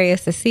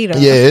hilarious to see though.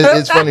 Yeah,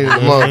 it's funny to the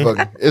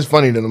motherfucker. It's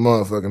funny to the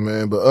motherfucker,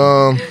 man.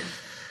 But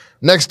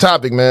next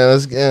topic, man.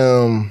 Let's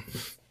Beyoncé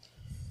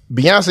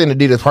and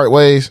Adidas part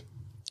ways.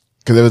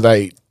 Cause it was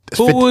like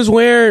who was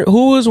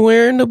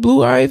wearing the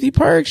Blue Ivy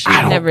Park shit?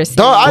 I've never seen.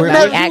 I've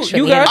never I'm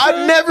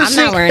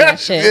not wearing that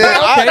shit.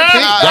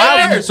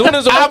 I've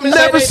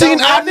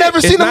never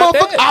seen a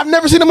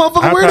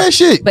motherfucker wear that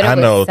shit. But it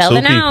was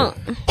selling out.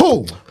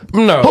 Who?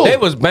 No, they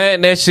was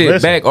buying that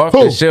shit back off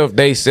the shelf.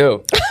 They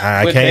sell.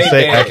 I can't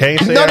say.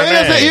 No,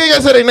 you ain't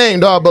gotta say their name,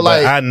 dog. But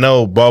like, I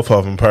know both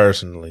of them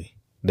personally.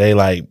 They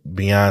like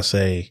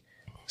Beyonce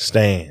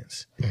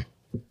stans.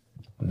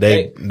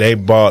 They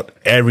bought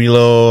every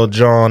little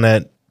John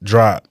that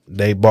dropped.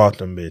 They bought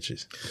them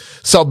bitches.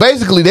 So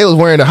basically, they was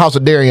wearing the House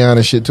of Darion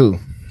and shit too.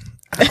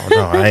 I don't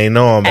know. I ain't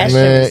know him. That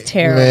shit was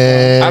terrible.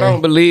 Man. I don't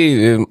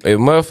believe if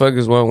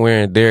motherfuckers weren't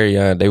wearing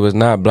Darion, they was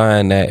not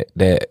buying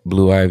that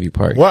Blue Ivy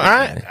Park.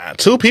 Well,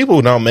 two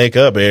people don't make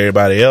up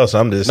everybody else.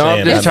 I'm just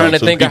saying. I'm just trying to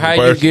think of how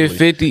you get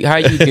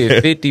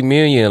 50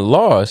 million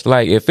lost.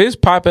 Like if it's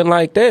popping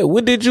like that,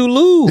 what did you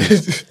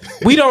lose?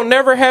 We don't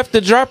never have to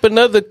drop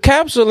another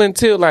capsule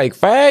until like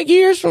 5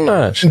 years from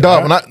now. I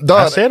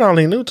said I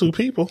only knew two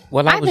people.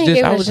 Well, I'm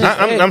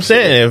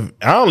saying if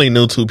I only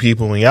knew two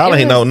people and y'all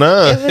ain't know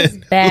none. It was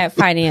bad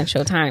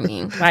financial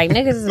timing. Like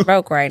niggas is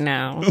broke right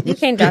now. You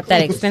can't drop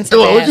that expensive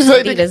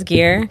Adidas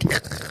gear.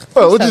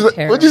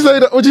 What'd you say,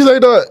 dog? What'd you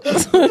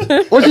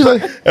say?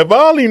 If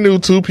I only knew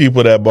two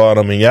people that bought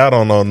them and y'all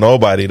don't know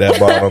nobody that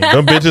bought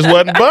them bitches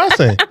wasn't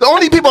busting. The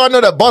only people I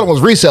know that bought them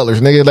was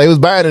resellers, nigga. They was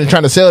buying it and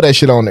trying to sell that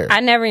shit on there. I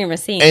never even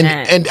seen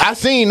that. And I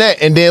seen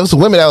that, and then it was some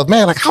women that was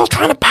mad, like, I was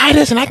trying to buy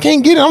this and I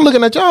can't get it. I'm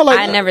looking at y'all like,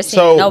 I never seen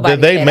so nobody.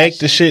 Did they make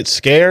the shit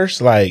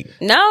scarce? Like,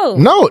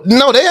 no,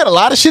 they had a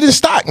lot of shit in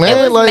stock, man.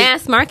 It was like,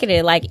 mass marketed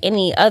like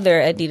any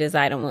other Adidas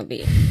item would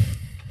be.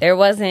 They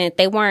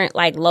weren't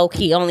like low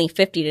key only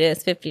 50 to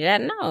this, 50 to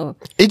that. No,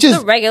 it's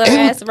a regular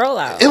ass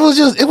rollout.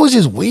 It was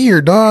just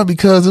weird, dog,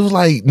 because it was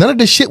like none of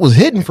this shit was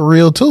hidden for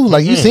real too.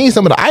 Like you seen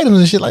some of the items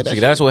and shit like that. See,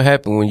 that's what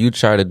happened when you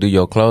try to do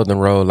your clothing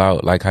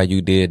rollout, like how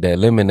you did that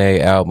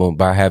Lemonade album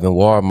by having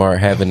Walmart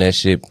having that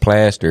shit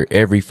plastered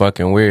every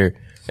fucking where.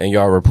 And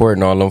y'all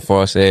reporting all them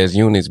false ass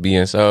units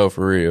being sold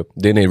for real.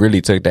 Then it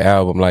really took the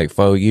album like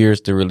 4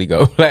 years to really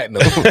go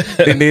platinum.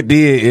 Then it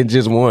did in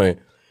just one.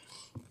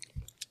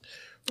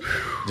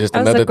 Just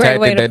another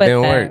tactic that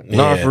didn't work. Yeah.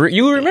 No, for real.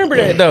 You remember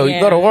that though. Yeah.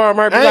 You go to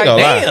Walmart, be like,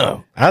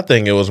 damn. I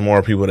think it was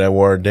more people that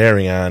wore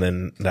Darion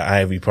in the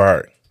Ivy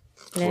Park.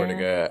 Swear to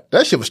God.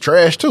 That shit was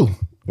trash too.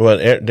 What,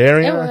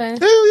 Darion?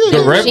 Hell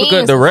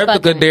yeah. The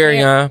replica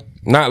Darion.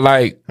 Not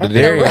like the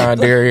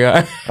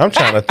Darion. I'm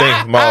trying to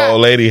think if my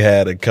old lady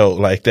had a coat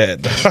like that.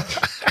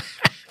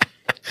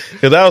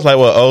 Cause that was like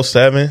what,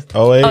 07, 08?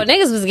 Oh,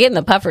 niggas was getting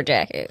the puffer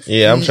jackets.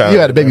 Yeah, I'm trying. You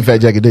had a baby fat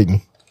jacket, didn't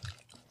you?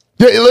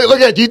 Yeah,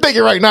 look at you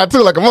thinking right now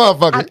too, like a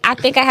motherfucker. I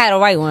think I had a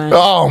white one.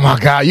 Oh my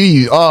God,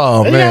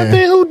 man. I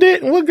think who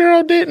didn't? What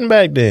girl didn't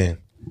back then?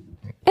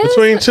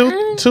 Between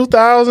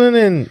 2000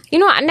 and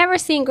I never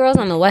seen girls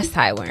on the west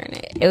side wearing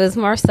it. It was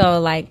more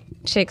so like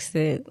chicks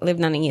that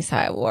lived on the east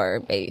side wore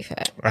baby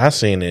fat. I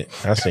seen it.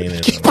 I'm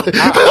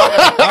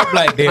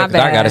like, damn,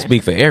 I gotta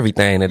speak for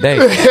everything today.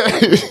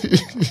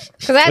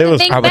 Because I had to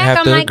think back,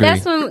 I'm like,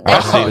 that's when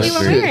we were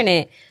wearing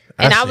it.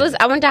 And I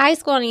went to high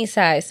school on the east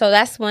side, so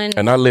that's when.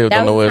 And I lived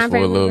on the west for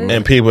a little bit.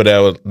 And people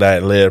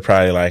that lived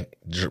probably like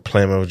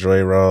Plymouth,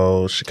 Joy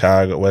Road,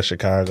 Chicago, West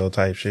Chicago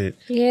type shit.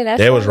 Yeah,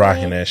 they was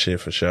rocking that shit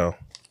for sure.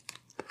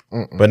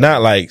 But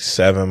not like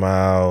 7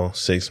 Mile,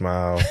 6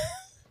 Mile.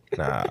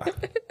 Nah.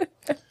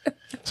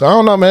 So I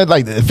don't know, man.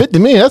 Like 50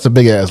 million, that's a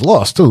big ass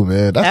loss too,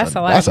 man. That's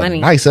a lot of money.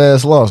 Nice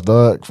ass loss,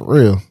 dog. For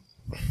real.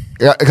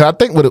 Yeah, cause I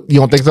think you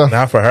don't think so?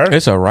 Not for her.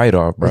 It's a write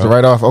off, bro. It's a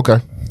write off. Okay.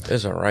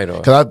 It's a write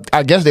off. Cause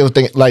I guess they was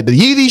thinking like the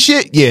Yeezy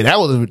shit. Yeah,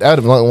 that'd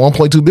have been like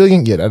 1.2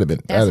 billion. Yeah, that'd have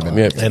been.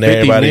 Yeah, and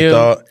everybody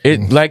thought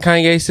it. Like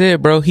Kanye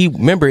said, bro.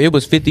 Remember it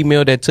was 50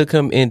 mil that took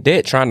him in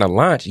debt trying to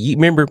launch. You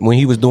remember when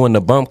he was doing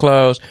the bump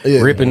clause,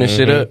 ripping the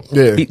shit up?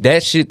 Yeah,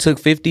 that shit took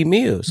 50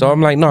 mil. So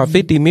I'm like, no,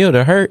 50 mil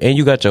to hurt, and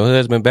you got your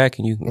husband back,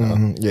 and you.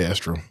 Yeah, that's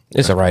true.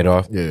 It's a write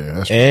off. Yeah,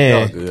 that's true.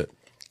 and Good.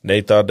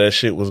 they thought that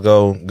shit was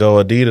go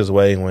Adidas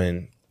way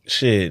when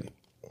shit.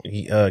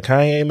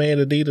 Kanye made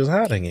Adidas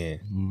hot again.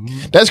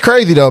 That's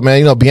crazy though, man.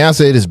 You know,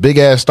 Beyonce this big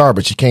ass star,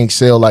 but she can't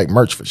sell like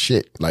merch for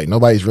shit. Like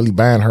nobody's really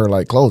buying her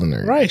like clothing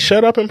there. Right,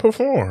 shut up and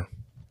perform.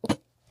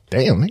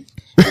 Damn, man.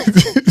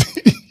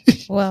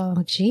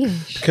 Well,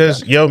 geez.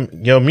 Because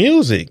your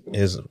music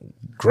is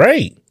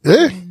great.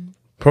 Yeah,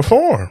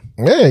 Perform.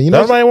 yeah. You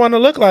know, Nobody want to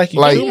look like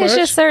you Like- too It's much.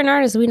 just certain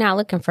artists we not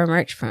looking for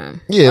merch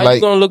from. yeah, How like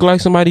you gonna look like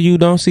somebody you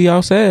don't see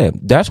outside?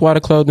 That's why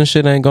the clothing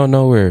shit ain't going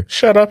nowhere.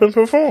 Shut up and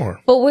perform.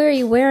 But where are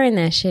you wearing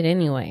that shit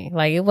anyway?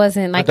 Like it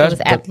wasn't like it was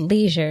at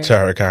leisure.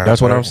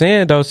 That's what I'm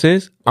saying, though,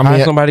 sis. I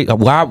mean,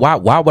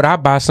 Why would I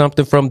buy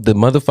something from the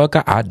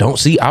motherfucker I don't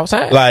see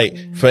outside?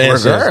 Like, for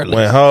instance, Regardless.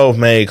 when Hove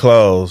made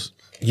clothes,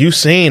 you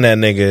seen that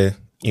nigga,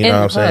 you know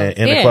what I'm saying,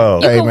 in the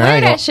clothes. You Hey, can man, I wear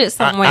ain't that gonna- shit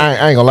somewhere. I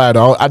ain't gonna lie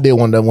though. I did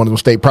one of them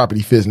state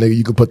property fits, nigga.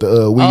 You could put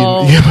the weed,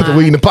 you can put the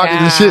weed in the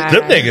pockets and shit. God.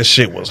 Them niggas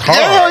shit was hard.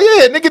 Hell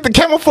yeah, nigga, get the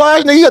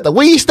camouflage, nigga. You got the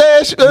weed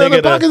stash in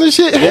the pockets and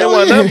shit. It Hell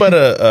wasn't yeah. nothing but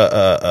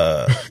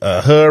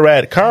a hood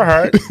rat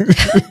Carhartt.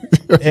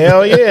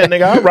 Hell yeah,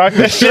 nigga, I rock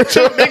that shit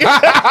too, nigga.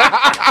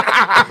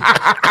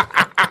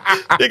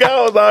 Nigga,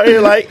 I was out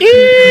here like, got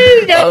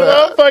the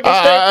motherfucking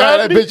I state had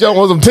that property. bitch on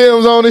with some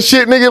Timbs on and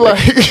shit, nigga. Like,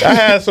 I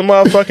had some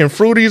motherfucking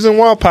fruities in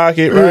one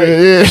pocket, right?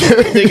 yeah.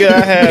 Nigga,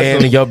 I had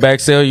and some. your back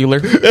cellular.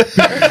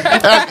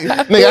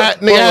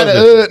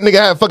 Nigga,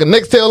 I had fucking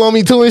Nextel on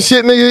me too and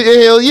shit,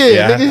 nigga. Hell yeah,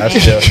 Yeah,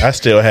 nigga. I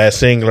still had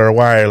singular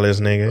wireless,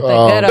 nigga. The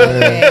good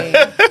old days.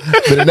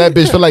 But then that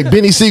bitch feel like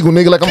Benny Siegel,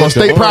 nigga. Like I'm on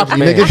state property,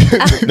 man. nigga.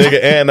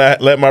 Nigga, and I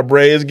let my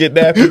braids get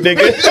nappy,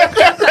 nigga.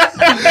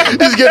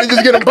 just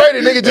get them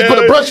braided, nigga. Just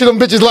put a brush in them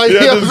bitches like, Yeah,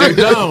 you know just, what I'm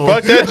saying?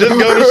 fuck that, just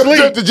go to Jump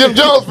sleep. to Jim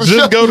Jones for sure.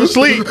 Just go to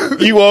sleep.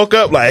 You woke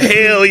up like,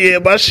 hell yeah,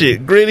 my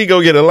shit gritty,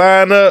 go get a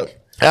line up.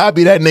 I'll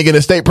be that nigga in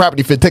the state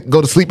property fit, go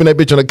to sleep in that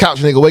bitch on the couch,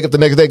 nigga. Wake up the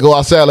next day, go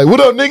outside like,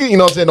 what up, nigga? You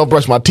know what I'm saying? Don't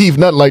brush my teeth,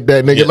 nothing like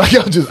that, nigga. Yeah. Like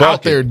I'm just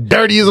out there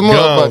dirty as a Gums,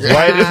 motherfucker.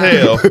 white as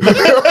hell.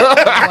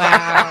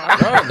 Wow.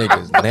 Y'all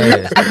niggas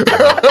nasty.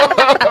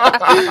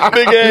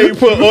 Nigga ain't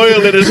put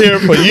oil in his hair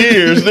for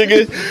years,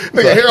 nigga.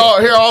 Nigga,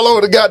 hair all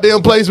over the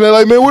goddamn place, man.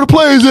 Like, man, where the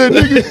players at,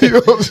 nigga? You know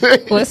what I'm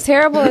saying? What's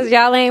terrible is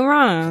y'all ain't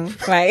wrong.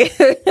 Like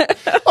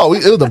Oh,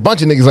 it was a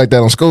bunch of niggas like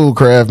that on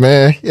Schoolcraft,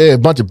 man. Yeah, a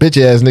bunch of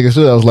bitch ass niggas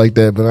too. I was like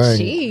that, but I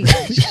ain't.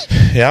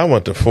 jeez. Yeah, I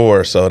went to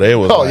 4, so they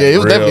was Oh, like yeah, it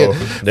was real,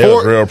 definitely they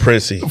was real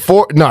prissy.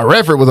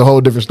 Redford was a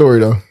whole different story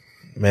though.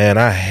 Man,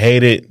 I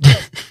hated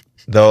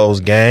those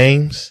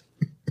games.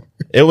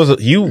 It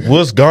was you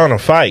was gonna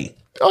fight.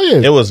 Oh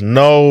yeah, It was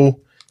not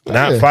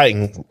yeah.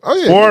 fighting. Oh,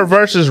 yeah. 4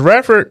 versus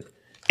Redford,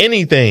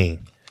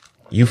 anything.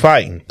 You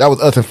fighting. that was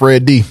us and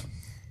Fred D.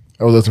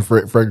 That was us and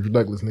Frederick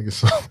Douglass, niggas.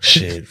 So.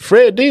 Shit.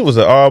 Fred D was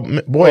an all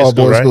boys All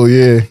school, boys right? school,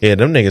 yeah. Yeah,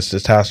 them niggas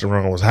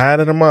testosterone was higher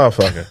than a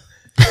motherfucker.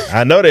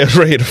 I know they was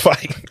ready to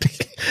fight.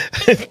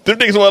 Them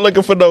niggas weren't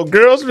looking for no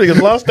girls. Them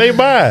niggas lost their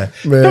mind.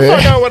 Man. The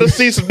fuck I want to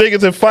see some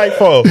niggas and fight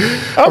for?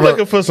 I'm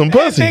looking for some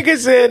pussy. Nigga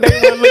said they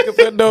weren't looking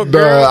for no Dog,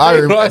 girls. I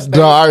They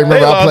remember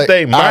They lost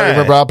they I mind.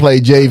 remember I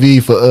played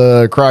JV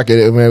for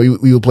Crockett. Man,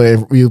 we were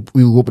playing. We were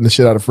whooping the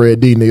shit out of Fred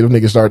D. Nigga, them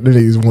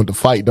niggas wanted to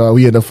fight. Dog,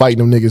 we ended up fighting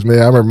them niggas. Man,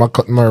 I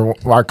remember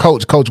our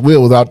coach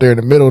Will was out there in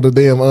the middle of the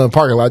damn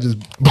parking lot, just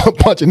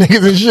punching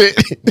niggas and shit.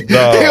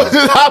 He was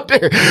just out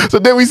there. So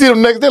then we see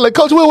them next day, like,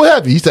 Coach Will, what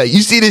happened? He said,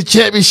 "You see this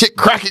championship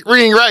Crockett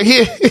ring right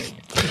here?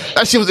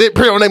 That shit was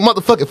printed on their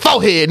motherfucking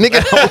forehead,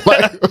 nigga." I was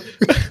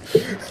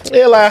like,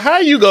 Yeah, like how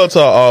you go to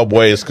an all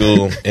boys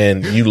school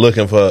and you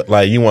looking for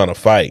like you want to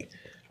fight?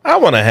 I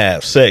want to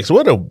have sex.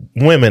 Where the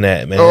women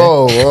at, man?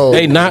 oh.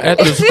 They not at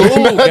the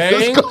school, Not at the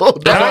gang. school,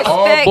 dog. That's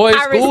all boys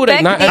I school.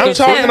 They not respect at I'm the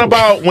talking school.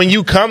 about when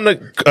you come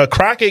to a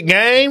Crockett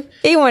game.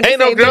 He wanted to Ain't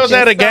no say girls bitches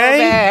at a so game?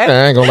 bad.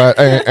 I ain't gonna lie.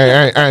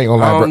 I ain't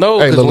gonna lie, I bro. don't know,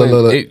 Hey, 'cause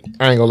look. when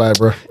I ain't gonna lie,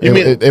 bro.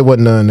 It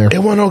wasn't none there.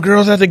 There wasn't no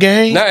girls at the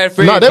game. Not at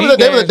Fred No, they D was at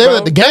games, the bro.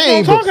 game. What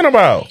I'm but talking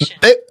about.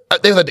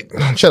 They was at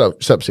the shut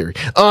up, Siri.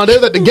 They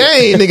was at the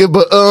game, nigga,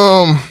 but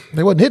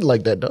they wasn't hitting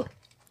like that though.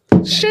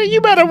 Shit, you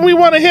better. We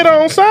want to hit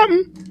on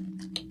something.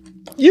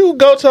 You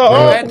go to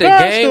all At the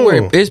game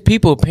where it's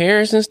people,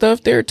 parents and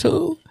stuff there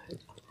too.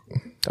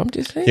 I'm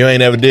just saying. You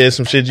ain't ever did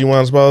some shit you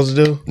weren't supposed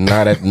to do.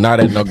 Not at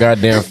no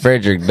goddamn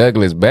Frederick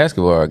Douglass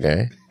basketball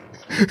game.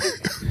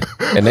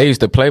 And they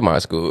used to play my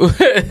school.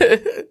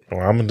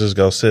 Well, I'm gonna just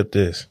go sip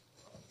this.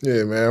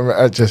 Yeah, man.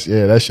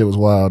 That shit was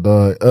wild,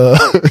 dog.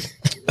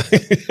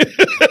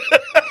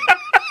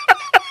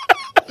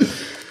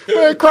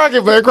 Man,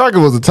 Crockett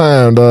was a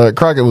time, dog.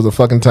 Crockett was a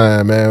fucking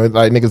time, man.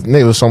 Like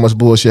niggas was so much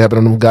bullshit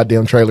happening on them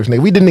goddamn trailers, nigga.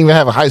 We didn't even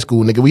have a high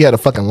school, nigga. We had a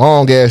fucking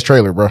long ass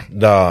trailer, bro.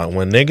 Dog,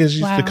 when niggas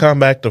used to come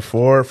back to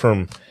Ford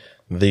from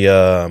the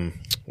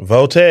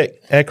Votech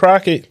at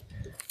Crockett,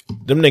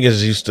 them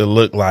niggas used to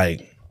look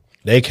like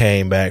they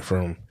came back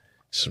from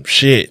some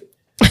shit.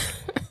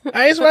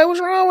 I used to like,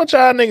 what's wrong with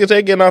y'all niggas?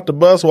 They getting off the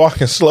bus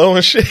walking slow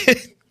and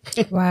shit.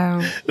 Wow.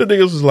 The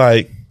niggas was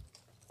like,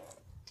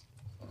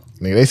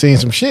 nigga, they seen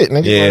some shit,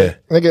 nigga. Yeah.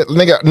 Like,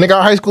 nigga,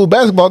 our high school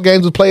basketball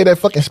games was played at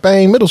fucking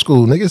Spain Middle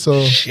School, nigga.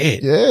 So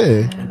shit.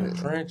 Yeah.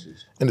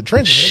 Trenches. In the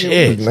trenches,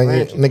 Shit.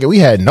 nigga, we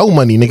had no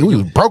money, nigga. We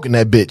was broke in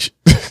that bitch.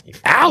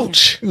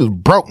 Ouch. We was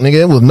broke,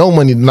 nigga. It was no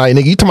money tonight,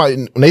 nigga. You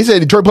talking about when they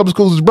said Detroit public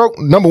schools was broke?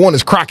 Number one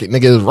is Crockett,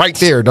 nigga. It was right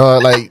there,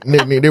 dog. Like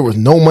nigga, there was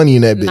no money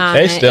in that bitch. Nah,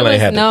 They man, still it ain't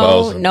was had to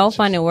close them. no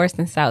funding worse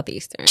than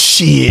Southeastern.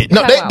 Shit,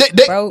 no, Talking about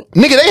they broke.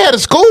 nigga, they had a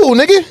school,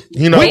 nigga.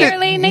 You know,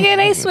 Barely, nigga,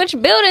 they switch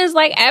buildings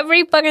like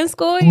every fucking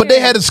school year. But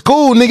they had a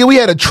school, nigga. We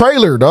had a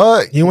trailer,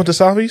 dog. you went to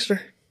Southeastern?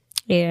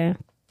 Yeah.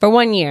 For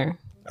 1 year.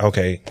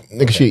 Okay.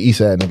 Nigga, she East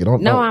Side, nigga.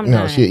 Don't No, I'm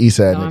not. she East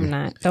Side, No, nigga. I'm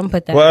not. Don't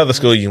put that. What other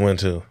school you went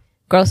to?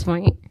 Grosse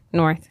Point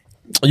North.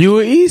 You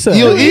were East Side.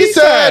 You East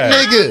Side,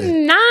 Side.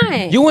 nigga.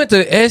 Not. You went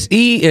to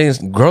SE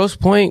and Grosse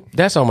Point.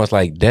 That's almost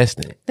like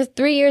Destin. It's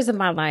 3 years of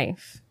my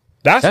life.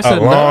 That's That's a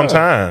long enough.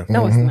 time.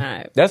 No, it's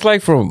not. That's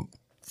like from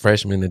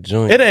freshman to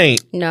junior. It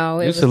ain't. No,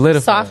 it You was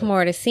solidified.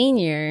 sophomore to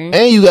senior.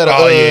 And you got a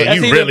Oh, yeah. That's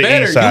You even really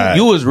better. East Side.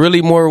 You was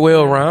really more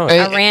well rounded.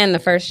 I ran the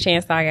first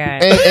chance I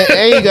got.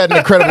 and you got an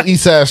incredible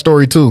East Side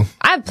story too.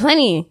 I have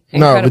plenty.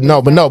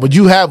 But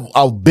you have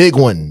a big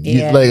one. You,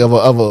 Yeah. like of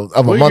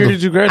a What mother. year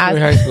did you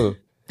graduate high school?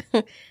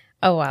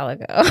 A while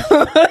ago.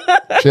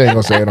 She ain't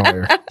gonna say it on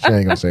air. She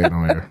ain't gonna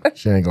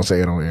say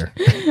it on air.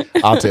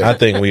 I'll tell you. I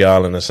think we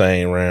all in the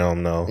same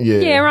realm though.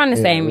 Yeah, around the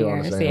same we all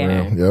in years, the same yeah.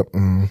 realm.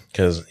 Yep.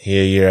 Cause he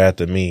a year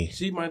after me.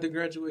 She might have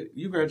graduated.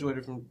 You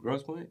graduated from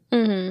Grosse Point?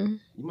 Mm-hmm.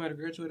 You might have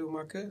graduated with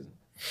my cousin.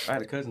 I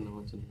had a cousin that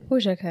went to there.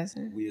 Who's your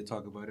cousin? We'll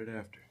talk about it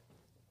after.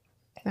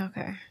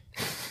 Okay.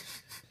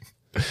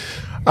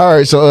 All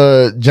right.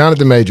 So,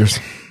 Jonathan Majors,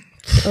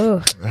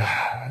 Ooh.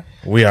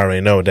 We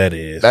already know what that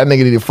is. that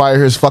nigga need to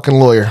fire his fucking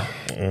lawyer.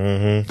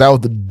 That was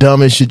the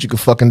dumbest shit you could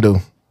fucking do.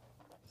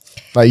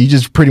 Like you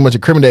just pretty much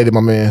incriminated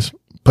my man's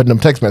putting them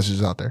text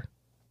messages out there.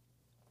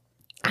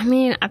 I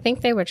mean, I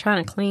think they were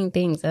trying to clean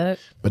things up.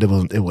 But it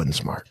wasn't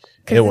smart. It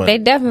Because wasn't. they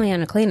definitely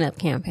on a cleanup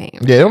campaign.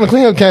 Yeah, they're on the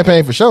cleanup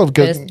campaign for sure. But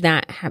Because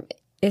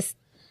it's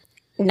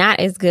not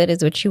as good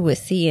as what you would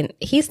see. And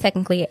he's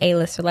technically an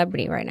A-list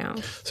celebrity right now.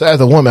 so as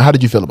a woman, how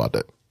did you feel about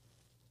that?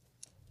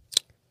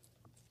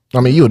 I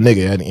mean, you a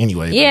nigga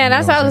anyway. Yeah,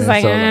 that's what what I was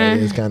I'm saying? like,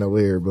 So, it's kind of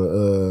weird,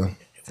 but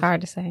It's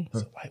hard to say.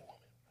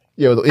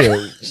 yeah, it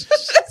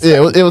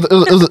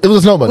was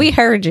a snow bunny. We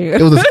heard you.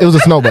 It was a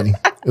snow bunny.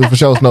 It was for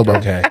sure a snow bunny.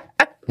 Okay.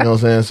 You know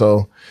what I'm saying?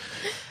 So,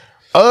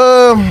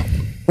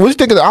 what you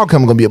think of the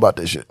outcome gonna be about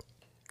this shit?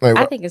 Like,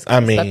 I think it's I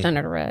going to mean, swept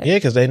under the rug. Yeah,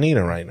 because they need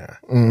him right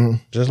now.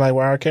 Just like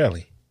with R.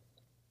 Kelly.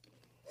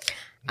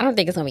 I don't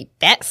think it's going to be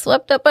that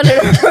swept up under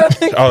the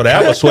rug. Oh,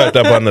 that was swept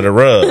up under the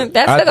rug.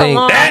 That I took a think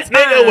long That time.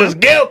 nigga was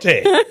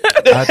guilty.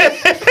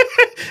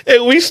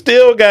 And we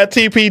still got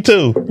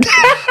TP2.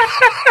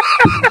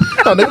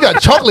 no, they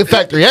got Chocolate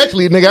Factory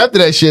actually, nigga. After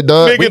that shit,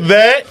 dog. Nigga,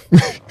 that.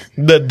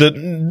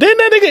 Didn't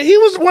that nigga, he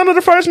was one of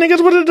the first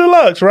niggas with the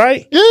deluxe,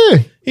 right? Yeah.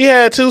 He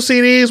had 2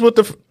 CDs with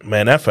the,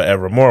 man, that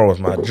Forevermore was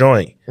my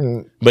joint.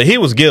 But he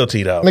was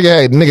guilty though.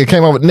 Nigga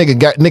came up with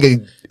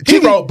nigga. He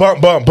wrote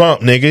bump, bump,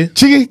 bump, nigga.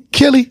 Chicken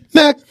Kelly,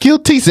 not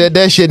guilty. Said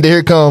that shit. And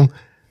here come.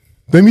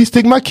 Let me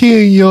stick my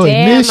key in your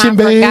Damn, ignition, I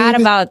baby.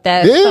 forgot about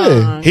that Yeah.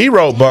 song. He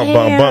wrote bump,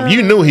 bump, bump.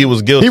 You knew he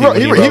was guilty He wrote,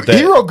 when he, he wrote that.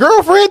 he wrote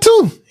Girlfriend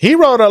too. He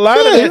wrote a lot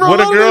Yeah, of he it. wrote What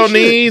a all girl that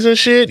shit. needs and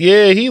shit.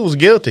 Yeah, he was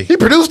guilty. He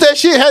produced that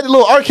shit. Had the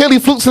little R. Kelly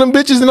flutes and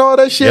them bitches and all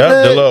that shit. Yep,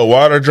 man. the little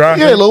water drop.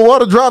 Yeah, little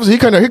water drops. He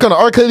kind of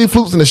R. Kelly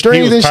flutes and the He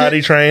strings was and potty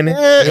shit. training.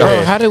 Yeah.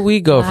 Oh, how did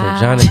we go from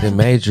Jonathan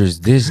Majors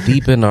this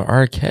deep into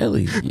R.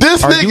 Kelly?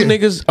 This Are nigga. you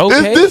niggas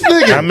okay? This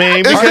nigga. I mean,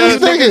 It's because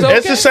this nigga.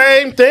 it's the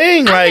same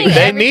thing. I Like think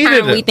they every needed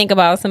time we it. think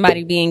about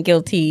somebody being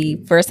guilty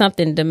for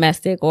something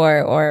domestic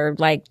or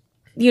like,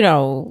 you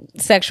know,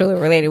 sexually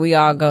related, we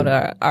all go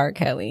to R.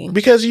 Kelly.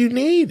 Because they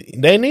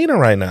need him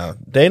right now.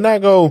 They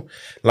not go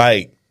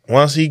like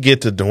once he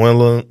get to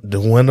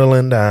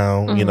dwindling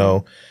down, you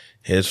know,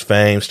 his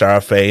fame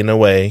start fading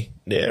away.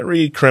 They'll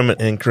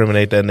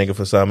incriminate that nigga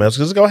for something else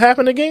because it's gonna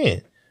happen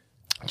again.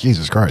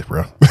 Jesus Christ,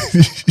 bro.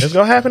 It's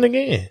gonna happen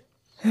again.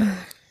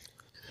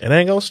 It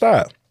ain't gonna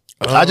stop.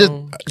 Go ahead,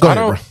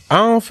 bro.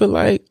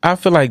 I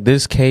feel like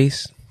this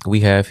case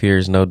we have here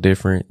is no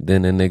different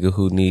than a nigga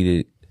who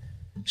needed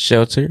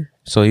shelter.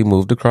 So he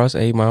moved across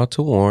 8 Mile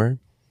to Warren,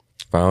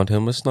 found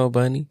him a snow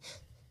bunny,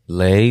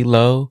 laid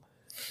low.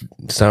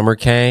 Summer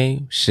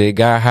came, shit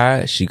got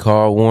hot. She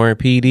called Warren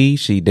PD.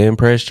 She didn't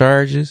press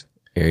charges.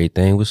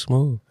 Everything was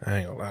smooth. I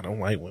ain't gonna lie, them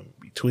white women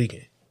be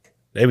tweaking.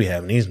 They be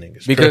having these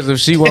niggas. Because if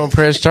she won't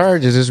press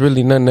charges, there's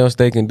really nothing else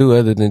they can do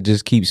other than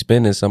just keep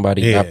spending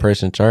somebody not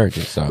pressing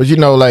charges. So. But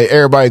like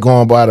everybody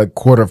going by the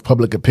court of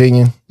public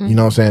opinion, you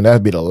know what I'm saying?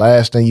 That'd be the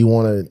last thing you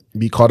want to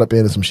be caught up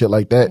in some shit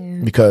like that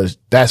because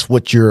that's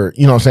what you're,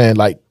 you know what I'm saying?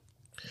 Like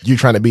you're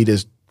trying to be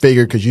this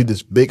figure because you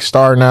this big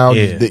star now.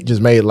 You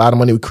just made a lot of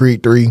money with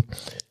Creed 3. You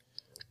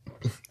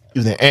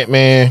was an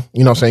Ant-Man,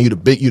 you know what I'm saying?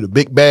 You the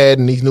big bad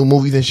in these new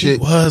movies and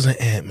shit. He was an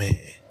Ant-Man.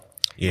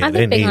 Yeah, I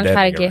think they're going to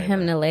try to get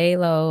him to lay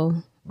low.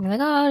 Like,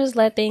 oh, just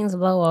let things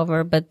blow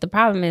over. But the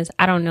problem is,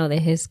 I don't know that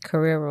his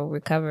career will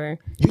recover.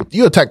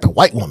 You attacked a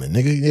white woman,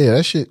 nigga. Yeah,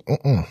 that shit.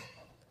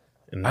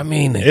 I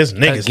mean, it's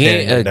niggas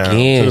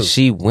again,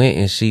 she went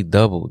and she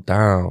doubled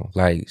down.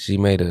 Like, she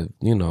made a,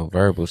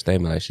 verbal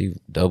statement. Like, she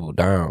doubled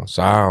down.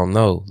 So, I don't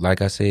know.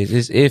 Like I said,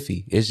 it's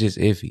iffy. It's just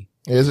iffy.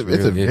 It's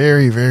a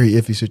very, very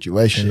iffy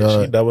situation.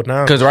 She doubled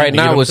down. Because right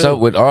now, what's up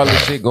with all the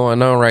shit going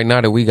on right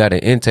now that we got an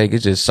intake,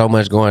 it's just so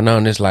much going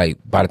on. It's like,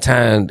 by the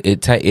time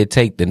it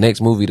take the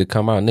next movie to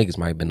come out, niggas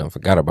might have been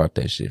forgot about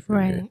that shit.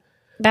 Right.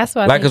 That's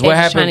why I like, think what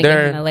they're just trying happened to get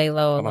there, him to lay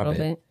low a little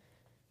bit.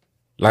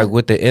 Like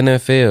with the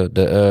NFL,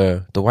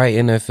 the white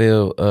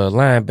NFL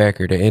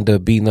linebacker that ended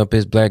up beating up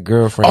his black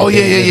girlfriend. Oh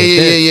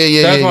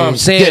yeah. That's what I'm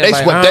saying. Yeah, they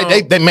like,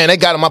 swept. They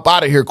got him up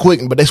out of here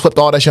quick, but they swept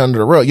all that shit under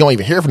the rug. You don't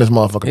even hear from this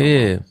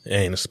motherfucker. Yeah,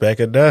 ain't a speck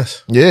of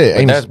dust.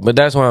 Yeah, but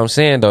that's what I'm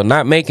saying though.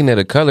 Not making it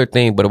a color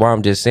thing, but what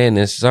I'm just saying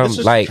is some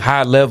like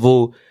high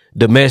level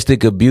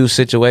domestic abuse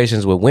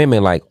situations with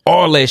women, like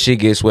all that shit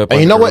gets swept.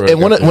 And you know what? And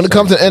when it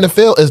comes to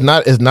NFL,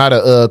 it's not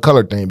a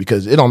color thing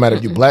because it don't matter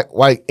if you black,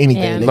 white,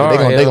 anything.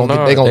 Yeah. They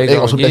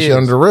gonna sweep that shit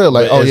under the rug.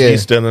 Like, is he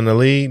still in the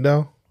league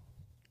though?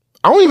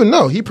 I don't even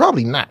know. He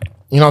probably not.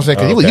 You know what I'm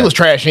saying? Because he was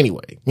trash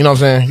anyway. You know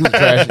what I'm saying? He was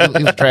trash.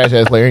 He was a trash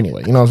ass player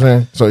anyway. You know what I'm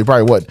saying? So he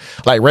probably wasn't.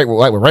 Like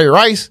with Ray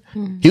Rice,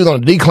 he was on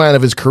the decline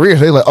of his career.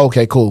 So they're like,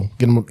 okay, cool.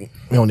 We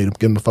don't need to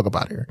get him the fuck up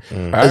out of here.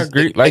 I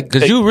agree. Like,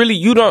 cause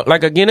you don't,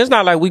 like, again, it's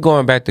not like we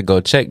going back to go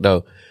check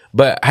though.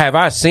 But have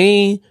I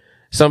seen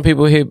some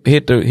people hit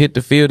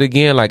the field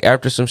again, like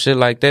after some shit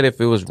like that, if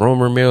it was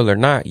rumor mill or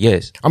not?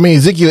 Yes. I mean,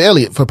 Ezekiel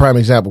Elliott, for prime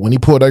example, when he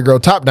pulled that girl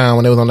top down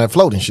when they was on that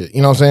float and shit,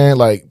 you know what I'm saying?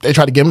 Like, they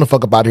tried to get him the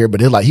fuck up out of here, but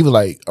he was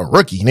like a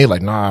rookie. And they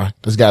like, nah,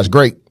 this guy's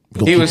great.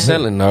 He was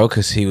selling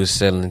cause he was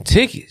selling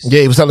tickets.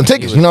 Yeah, he was selling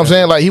tickets. You know what I'm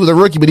saying? Like, he was a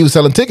rookie, but he was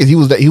selling tickets. He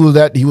was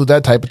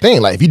that type of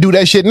thing. Like, if you do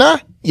that shit now,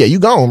 yeah, you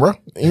gone, bro.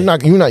 You're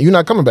not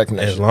coming back from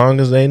that as shit. Long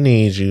as they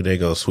need you, they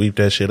go sweep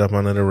that shit up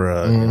under the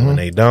rug. And when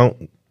they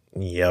don't,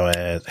 yo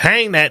ass,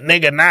 hang that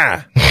nigga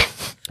now.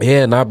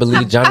 Yeah, and I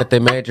believe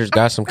Jonathan Majors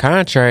got some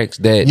contracts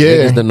that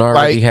niggas done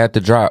already had to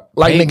drop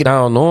nigga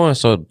down on.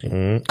 So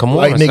come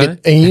on,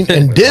 nigga, son.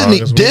 and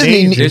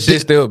Disney, this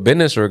shit still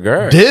business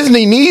regard.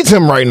 Disney needs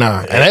him right now,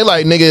 and they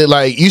like nigga,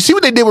 like you see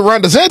what they did with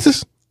Ron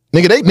DeSantis.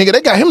 Nigga,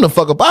 they got him the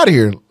fuck up out of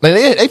here.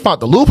 Like, they found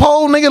the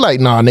loophole, nigga. Like,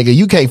 nah, nigga,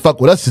 you can't fuck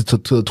with us to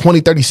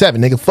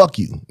 2037, nigga. Fuck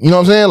you. You know what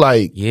I'm saying?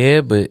 Like, yeah,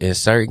 but in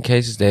certain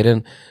cases, they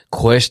didn't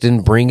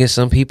question bringing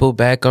some people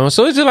back on.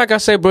 So it's just like I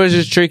say, bro, it's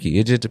just tricky.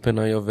 It just depends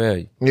on your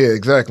value. Yeah,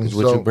 exactly. It's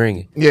what you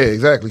bringing. Yeah,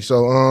 exactly.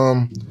 So,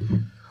 I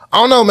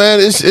don't know,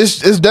 man. It's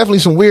definitely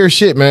some weird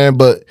shit, man.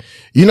 But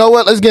you know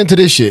what? Let's get into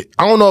this shit.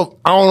 I don't know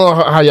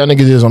how y'all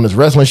niggas is on this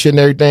wrestling shit and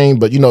everything,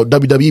 but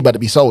WWE about to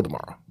be sold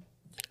tomorrow.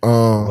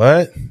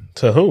 What?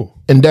 To who?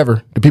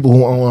 Endeavor, the people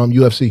who own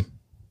UFC.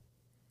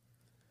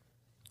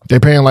 They're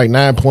paying like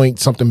 9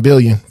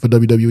 billion for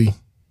WWE.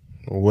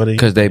 What?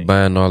 Because they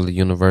buying all the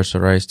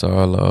universal rights to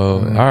all the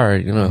all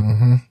right, you know.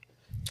 Mm-hmm.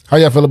 How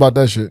y'all feel about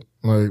that shit?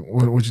 Like,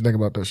 what you think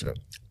about that shit?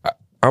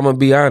 I'm gonna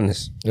be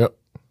honest. Yep.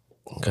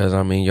 Because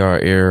I'm in your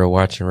era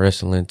watching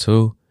wrestling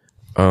too.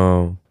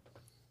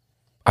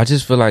 I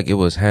just feel like it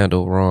was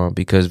handled wrong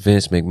because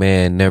Vince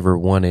McMahon never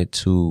wanted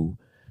to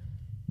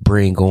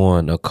bring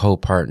on a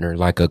co-partner,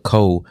 like you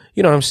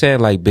know what I'm saying,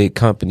 like big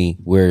company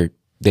where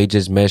they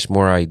just mesh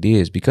more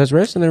ideas, because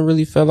wrestling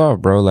really fell off,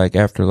 bro. Like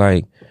after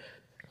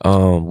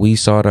we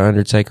saw the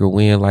Undertaker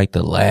win like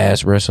the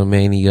last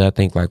WrestleMania, I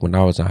think like when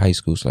I was in high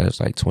school, so that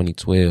was like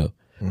 2012.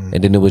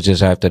 And then it was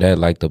just after that,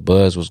 like the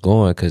buzz was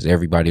going because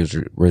everybody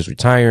was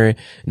retiring,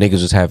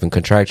 niggas was having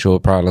contractual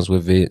problems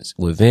with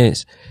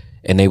Vince.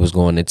 And they was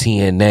going to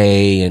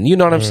TNA, and you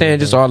know what I'm saying?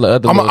 Just all the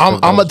other. I'm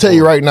gonna tell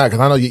you right now, because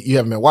I know you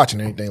haven't been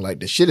watching anything. Like,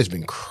 the shit has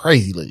been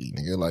crazy lately,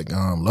 nigga. Like,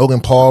 Logan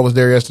Paul was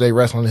there yesterday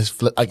wrestling his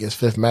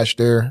fifth match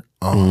there.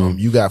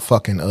 You got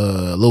fucking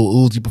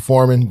Lil Uzi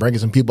performing, bringing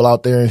some people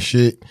out there and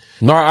shit.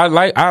 No, I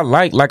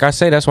like I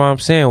say, that's why I'm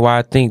saying why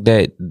I think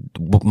that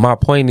my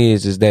point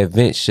is that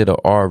Vince should have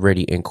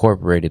already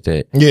incorporated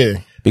that.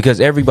 Yeah.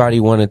 Because everybody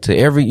wanted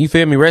to, you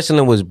feel me?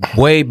 Wrestling was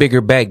way bigger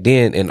back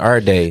then in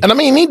our day. And I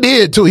mean, he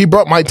did too. He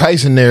brought Mike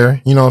Tyson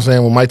there, you know what I'm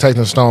saying? When Mike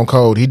Tyson Stone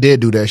Cold, he did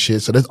do that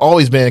shit. So there's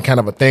always been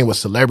kind of a thing with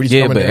celebrities.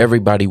 Yeah, but there.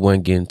 everybody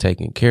wasn't getting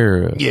taken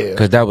care of. Yeah.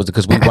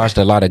 Because we watched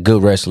a lot of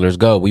good wrestlers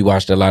go. We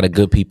watched a lot of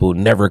good people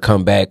never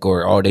come back,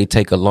 or they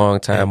take a long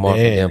time off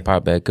and then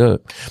pop back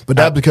up. But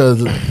that's because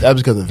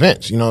of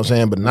Vince, you know what I'm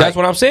saying? But that's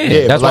what I'm saying.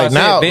 Yeah, that's why like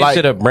I said Vince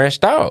should have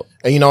branched out.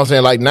 And you know what I'm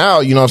saying? Like now,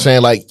 you know what I'm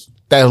saying? Like,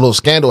 that little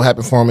scandal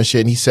happened for him and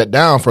shit, and he sat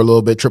down for a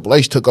little bit. Triple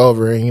H took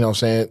over, and you know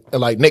what I'm saying?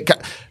 And like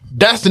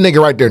that's the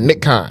nigga right there,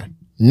 Nick Khan.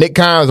 Nick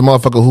Khan is a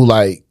motherfucker who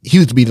like, he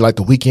used to be like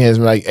the Weeknd's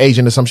like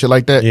agent or some shit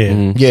like that.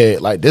 Yeah. Yeah,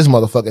 like this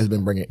motherfucker has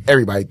been bringing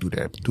everybody through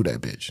that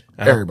bitch.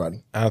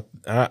 Everybody. I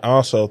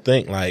also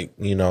think like,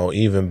 you know,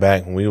 even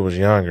back when we was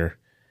younger,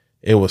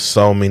 it was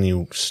so many,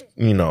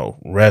 you know,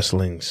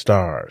 wrestling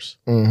stars.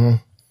 Mm-hmm.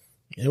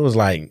 It was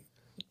like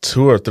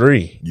 2 or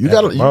 3. You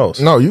got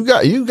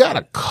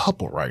a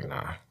couple right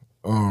now.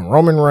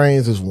 Roman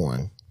Reigns is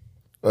one.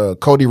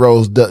 Cody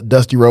Rhodes,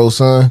 Dusty Rhodes'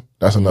 son.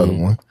 That's another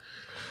one.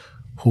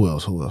 Who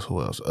else?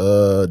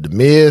 The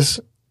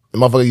Miz, the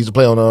motherfucker used to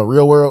play on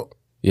Real World.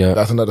 Yeah.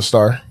 That's another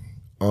star.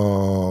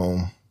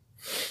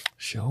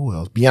 Shit, who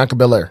else? Bianca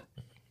Belair.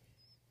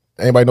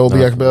 Anybody know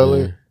Bianca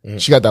Belair?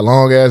 She got that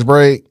long ass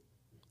braid.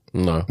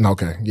 No.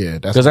 Okay, yeah,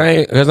 that's because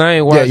I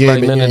ain't watched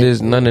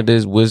none of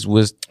this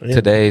was Yeah.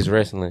 today's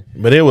wrestling.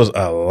 But it was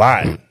a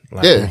lot.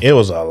 Like, Yeah. It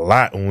was a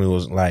lot when we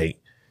was like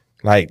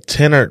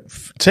 10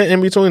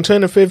 in between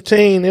 10 and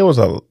 15. It was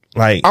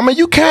like, I mean,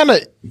 you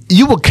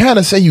would kind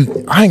of say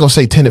I ain't gonna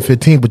say 10 to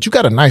 15, but you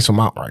got a nice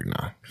amount right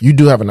now. You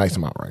do have a nice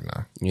amount right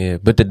now. Yeah,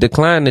 but the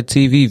decline in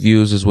TV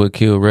views is what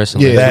killed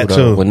wrestling. Yeah, that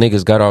too. When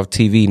niggas got off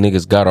TV,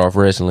 niggas got off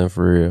wrestling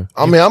for real.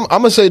 I mean, I'm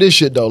gonna say this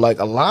shit though. Like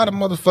a lot of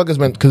motherfuckers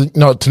been, cause you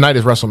know, tonight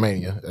is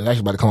WrestleMania. It's actually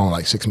about to come on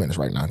like 6 minutes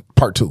right now.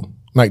 Part 2,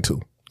 night 2. You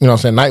know what I'm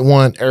saying? Night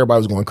 1, everybody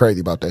was going crazy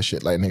about that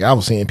shit. Like, nigga, I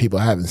was seeing people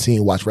I haven't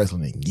watch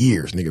wrestling in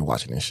years, nigga,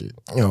 watching this shit.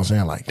 You know what I'm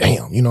saying? Like,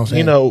 damn, you know what I'm saying?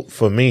 you know,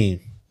 for me,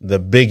 the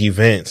big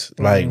events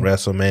like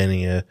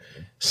WrestleMania,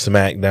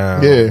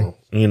 SmackDown,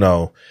 you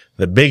know,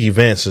 the big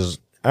events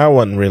I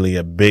wasn't really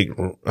a big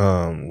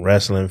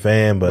wrestling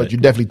fan, but you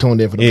definitely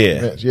tuned in for the big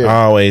events. Yeah.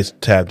 I always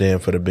tapped in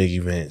for the big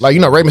events. Like, you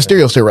know, Rey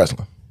Mysterio's still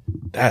wrestling.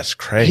 That's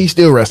crazy. He's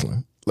still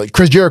wrestling. Like,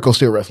 Chris Jericho's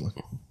still wrestling.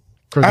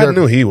 I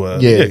knew he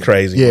was. Yeah. He a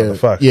crazy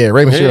motherfucker. Yeah,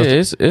 Rey Mysterio.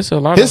 Yeah, it's a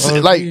lot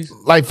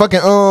of like fucking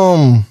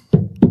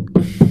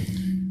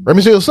Rey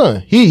Mysterio's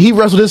son. He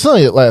wrestled his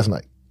son last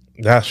night.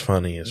 That's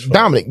funny as fuck.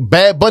 Dominic,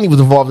 Bad Bunny was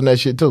involved in that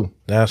shit too.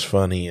 That's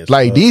funny as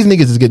Like fuck. these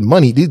niggas is getting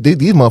money. These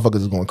motherfuckers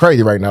is going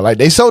crazy right now. Like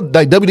they sold,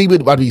 like WWE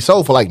about to be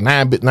sold for like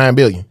 9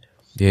 billion.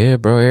 Yeah,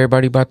 bro.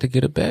 Everybody about to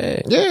get a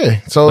bag. Yeah.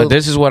 So But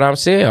this is what I'm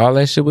saying. All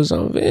that shit was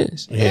on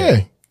Vince.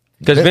 yeah.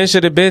 Because Vince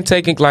should have been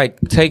taking care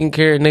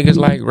of niggas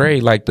like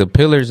Ray, like the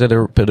pillars of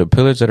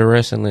the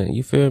wrestling.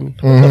 You feel me?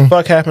 What the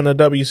fuck happened to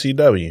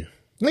WCW?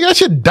 Nigga, that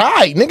shit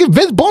died. Nigga,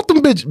 Vince bought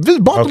them them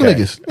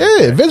niggas.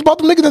 Yeah, Vince bought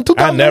them niggas in 2000.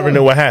 I never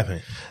knew what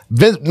happened.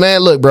 Vince, man,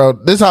 look, bro,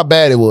 this is how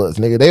bad it was,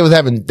 nigga. They was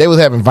having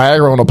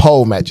Viagra on the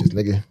pole matches,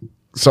 nigga.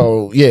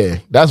 So yeah,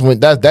 that's when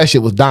that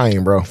shit was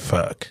dying, bro.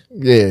 Fuck.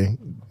 Yeah,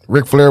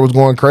 Ric Flair was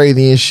going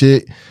crazy and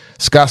shit.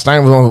 Scott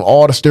Steiner was on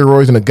all the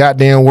steroids in the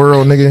goddamn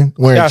world, nigga.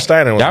 Scott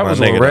Steiner was That my was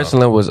nigga, when though.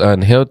 wrestling was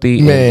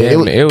unhealthy.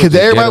 Man, because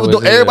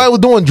everybody was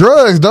doing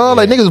drugs, dog.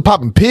 Like niggas was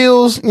popping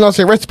pills. You know what I'm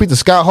saying? Rest in peace to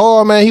Scott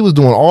Hall, man. He was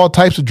doing all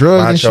types of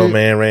drugs and Macho shit.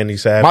 Man Randy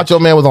Savage. Macho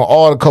Man was on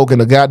all the coke in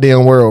the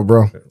goddamn world,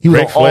 bro. He was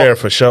Ric on all- Flair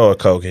for sure a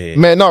cokehead.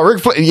 Man, no,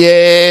 Ric Flair.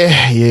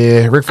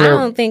 Yeah, Ric I Flair.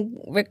 don't think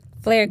Ric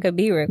Flair could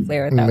be Ric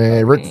Flair without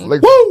Man, cocaine.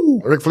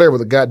 Ric Flair was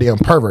a goddamn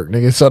pervert,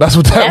 nigga. So that's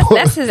what that was.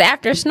 That's his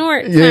after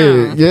snort.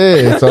 Yeah,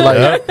 yeah. So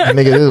like,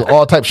 nigga, it was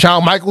all type.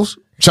 Shawn Michaels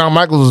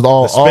was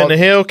all. Spin the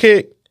heel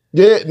kick.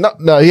 Yeah,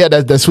 no, he had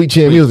that sweet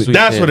chin music.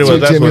 That's what it was. Sweet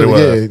That's chin what it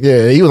music. was.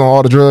 Yeah, he was on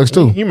all the drugs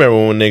too. You remember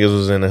when niggas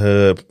was in the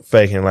hood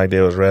faking like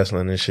they was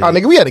wrestling and shit? Oh,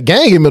 nigga, we had a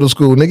gang in middle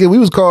school, nigga. We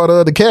was called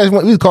the Cash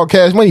Money. We was called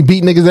Cash Money,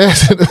 beat niggas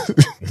ass,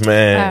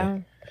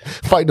 Man,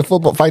 fighting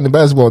the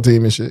basketball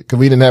team and shit. Because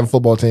we didn't have a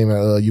football team at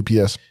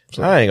UPS.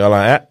 So, I ain't gonna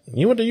lie.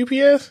 You went to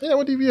UPS? yeah, I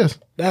went to UPS.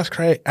 That's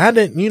crazy. I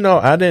didn't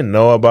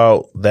know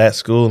about that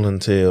school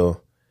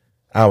until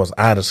I was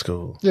out of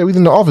school. Yeah, we was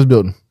in the office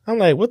building. I'm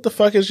like, what the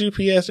fuck is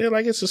UPS? They're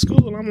like, it's a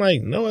school. I'm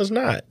like, no, it's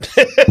not.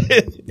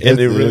 And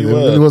it really was. It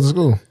really was a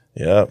school.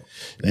 Yep.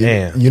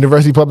 Damn.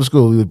 University Public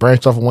School. We was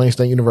branched off of Wayne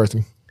State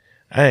University.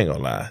 I ain't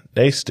gonna lie.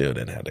 They still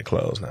didn't have to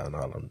close now in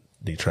all them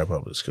Detroit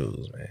public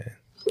schools, man.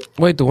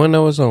 Wait, the one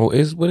that was on what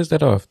is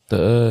that off?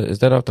 Is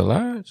that off the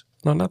Lodge?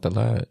 No, not the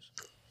Lodge.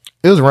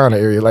 It was around the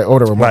area, like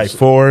older. Like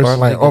fours.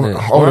 Like over.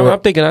 I'm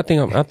thinking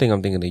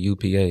the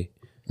UPA,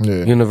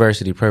 Yeah.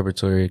 University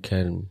Preparatory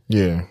Academy.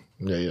 Yeah.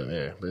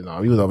 But no,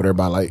 he was over there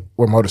by like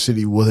where Motor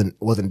City wasn't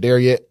there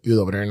yet. He was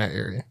over there in that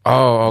area.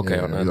 Oh, okay.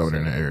 Yeah, he was over there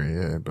in that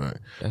area. Yeah, but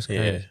That's Yeah.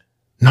 crazy.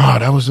 no,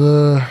 that was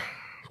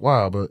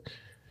wow. But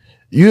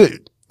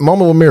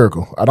moment of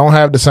miracle. I don't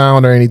have the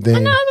sound or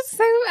anything.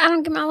 I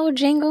don't get my little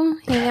jingle.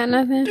 You ain't got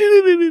nothing.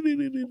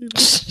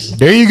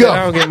 There you I go.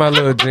 don't get my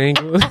little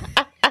jingle.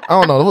 I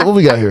don't know what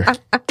we got here.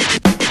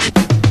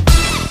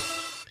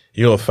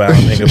 You're a foul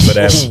nigga for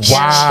that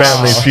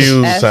Family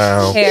Feud That's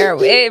sound.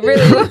 terrible. It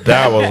really was.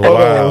 That was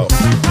wild.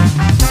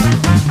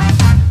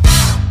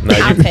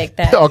 Now I'll take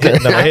that. Okay.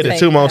 No, hit it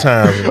 2 more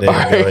times and then go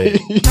ahead.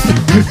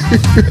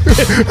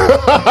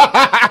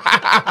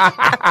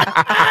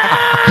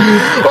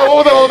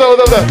 Hold on.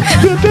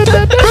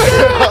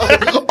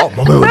 Oh,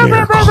 moment of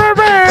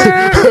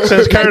miracle.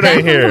 because Curt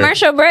ain't here.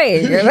 Commercial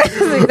break. That's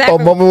exactly A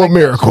moment with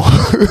miracle.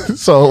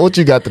 So what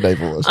you got today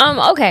for us?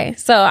 Okay,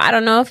 so I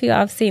don't know if you all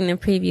have seen the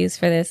previews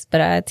for this, but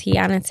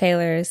Tiana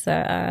Taylor's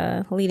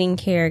leading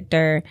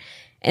character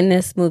in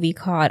this movie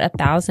called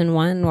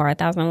 1001 or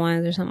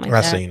 1001 or something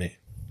like that. I seen it.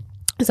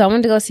 So I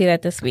wanted to go see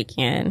that this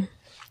weekend.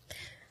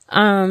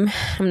 I'm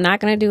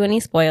not gonna do any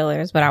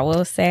spoilers, but I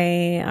will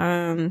say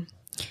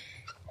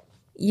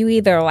you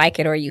either like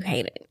it or you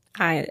hate it.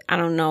 I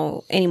don't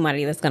know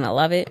anybody that's gonna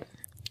love it.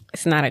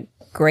 It's not a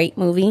great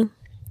movie.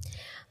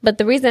 But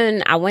the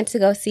reason I went to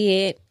go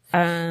see it,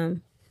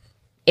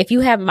 if you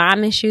have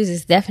mom issues,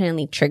 it's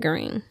definitely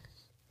triggering.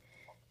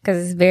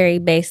 Because it's very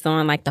based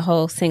on like the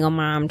whole single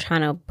mom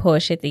trying to pull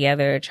shit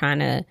together, trying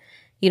to,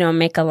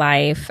 make a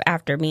life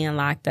after being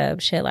locked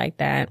up, shit like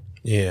that.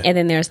 Yeah. And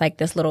then there's like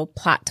this little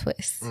plot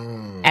twist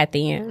at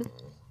the end.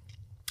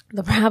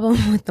 The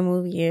problem with the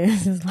movie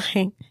is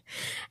like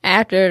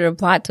after the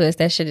plot twist,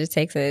 that shit just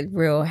takes a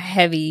real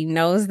heavy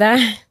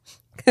nosedive.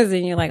 Because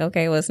then you're like,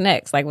 okay, what's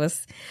next? Like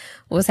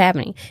what's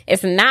happening?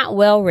 It's not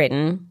well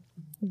written,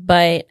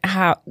 but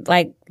how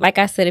like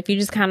I said, if you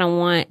just kind of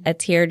want a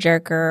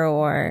tearjerker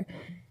or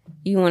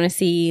you want to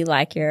see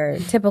like your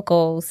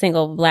typical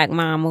single black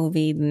mom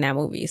movie, then that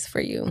movie is for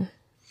you.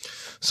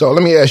 So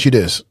let me ask you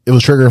this. It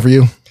was triggering for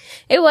you?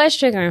 It was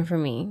triggering for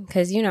me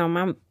because,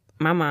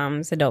 my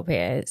mom's a dope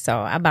head, so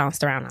I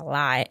bounced around a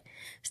lot.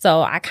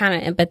 So I kind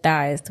of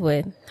empathized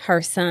with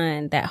her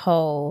son, that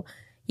whole,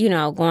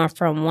 going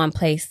from one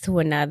place to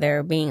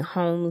another, being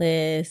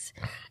homeless,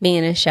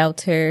 being in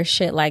shelter,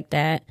 shit like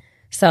that.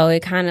 So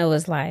it kind of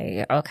was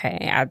like,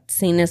 okay, I've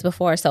seen this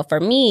before. So for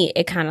me,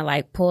 it kind of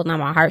like pulled on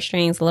my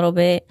heartstrings a little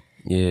bit.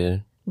 Yeah.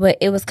 But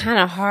it was kind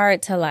of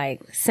hard to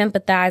like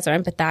sympathize or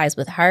empathize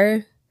with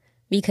her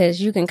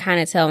because you can kind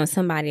of tell when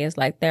somebody is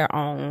like their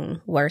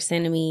own worst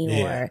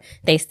enemy or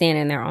they stand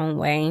in their own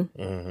way.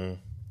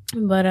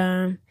 Mm-hmm. But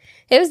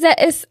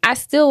I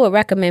still would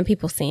recommend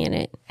people seeing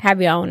it.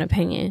 Have your own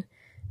opinion.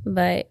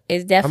 But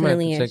it's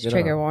definitely a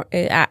trigger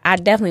warning. I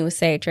definitely would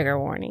say trigger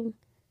warning.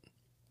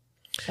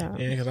 So.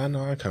 Yeah, because I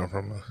know I come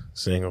from a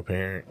single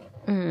parent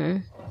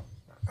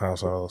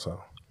household,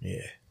 so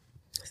yeah.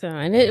 So,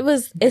 and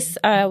it's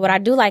what I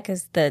do like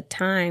is the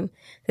time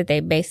that they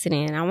base it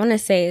in. I want to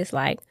say it's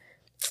like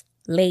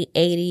late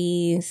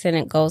 80s and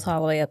it goes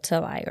all the way up to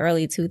like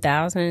early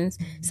 2000s.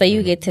 So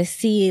you get to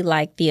see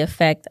like the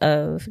effect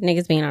of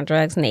niggas being on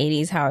drugs in the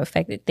 80s, how it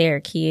affected their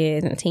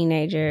kids and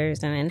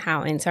teenagers, and then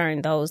how in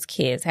turn those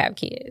kids have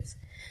kids.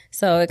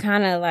 So it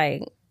kind of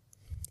like,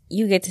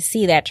 you get to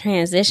see that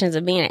transitions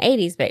of being an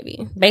 80s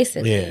baby,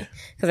 basically. Yeah.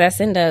 Because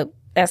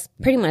that's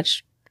pretty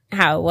much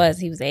how it was.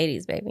 He was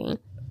 80s baby.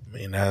 I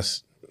mean,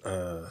 that's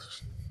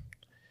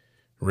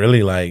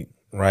really like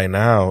right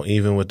now,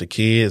 even with the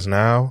kids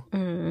now,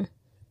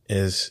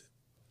 is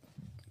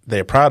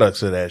they're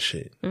products of that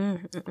shit.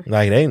 Mm-hmm.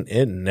 Like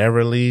it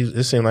never leaves.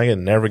 It seems like it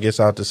never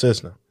gets out the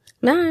system.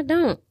 No, I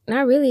don't.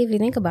 Not really if you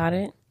think about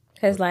it.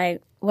 Because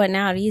like what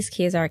now these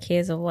kids are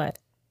kids of what?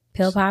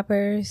 Pill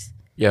poppers?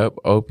 Yep,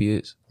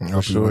 opiates.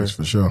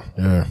 For sure.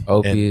 Yeah.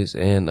 Opiates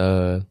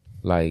and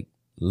like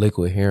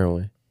liquid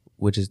heroin,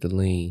 which is the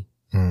lean.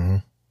 Mm-hmm.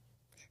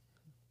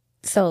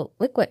 So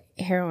liquid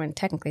heroin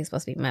technically is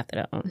supposed to be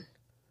methadone.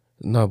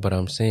 No, but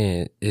I'm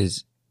saying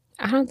is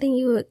I don't think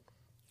you would.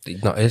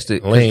 No, it's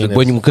the lean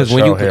because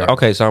when you heroin.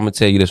 okay, so I'm gonna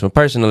tell you this from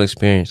personal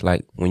experience.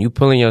 Like when you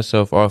pulling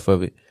yourself off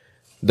of it,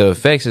 the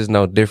effects is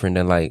no different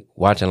than like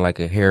watching like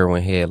a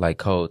heroin head like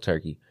cold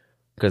turkey.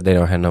 Because they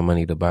don't have no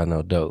money to buy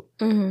no dope.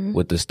 Mm-hmm.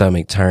 With the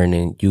stomach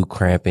turning, you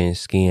cramping,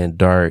 skin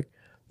dark,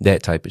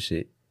 that type of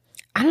shit.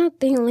 I don't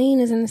think lean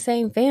is in the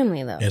same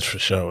family though. It's for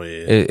sure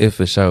is. It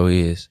for sure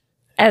is.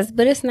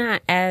 But it's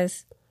not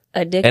as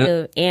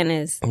addictive and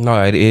as.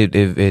 No,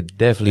 it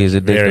definitely is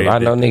addictive. I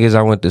know niggas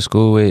I went to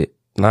school with,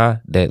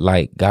 that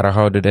like got a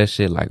hold of that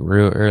shit like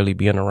real early,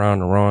 being around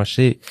the wrong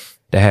shit,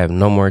 that have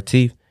no more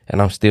teeth,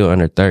 and I'm still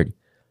under 30.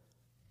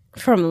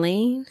 From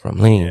lean? From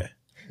lean. Yeah.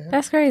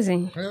 That's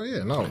crazy. Hell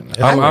yeah, no.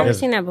 I've never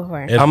seen that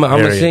before. I'm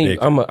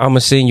gonna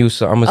send you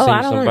some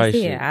I don't want to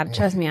see shit. it.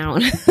 Trust me, I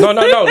don't. No,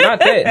 not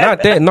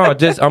that. No,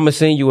 just I'm gonna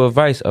send you a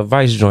vice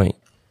joint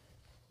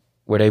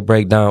where they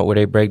break down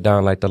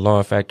like the law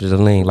and factors of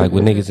lean, like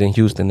with niggas in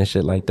Houston and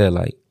shit like that.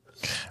 Like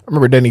I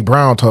remember Danny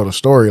Brown told a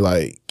story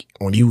like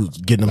when he was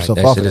getting himself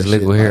that off shit of that is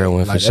liquid shit.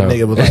 heroin Like for that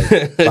sure. nigga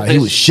was like he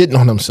was shitting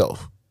on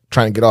himself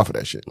trying to get off of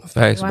that shit.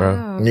 Facts, bro.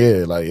 Wow.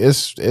 Yeah, like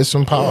it's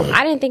some power.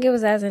 I didn't think it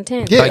was as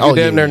intense. Yeah. Like you Oh,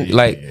 damn yeah, near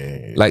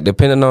yeah, like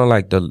depending on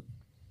like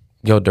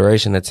your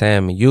duration of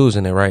time and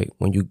using it right,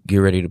 when you get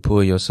ready to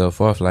pull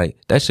yourself off, like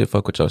that shit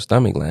fuck with your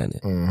stomach lining.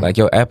 Mm-hmm. Like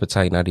your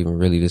appetite not even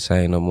really the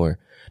same no more.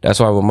 That's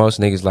why when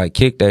most niggas like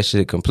kick that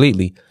shit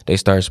completely, they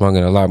start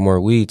smoking a lot more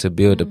weed to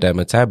build up that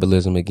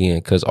metabolism again,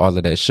 because all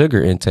of that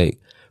sugar intake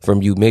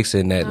from you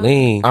mixing that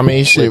lean, I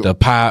mean, shit. with the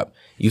pop.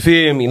 You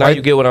feel me? Now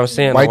you get what I'm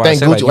saying. Why think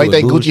Gucci? Why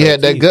think Gucci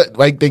had that gut?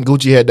 Why think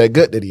Gucci had that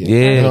gut that he had?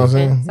 Yeah. You know what I'm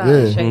saying?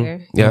 Solid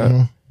sugar.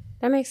 Yeah.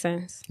 That makes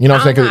sense. You know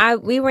what I'm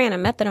saying? We ran a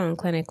methadone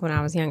clinic when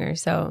I was younger.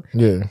 So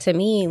Yeah. to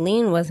me,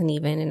 lean wasn't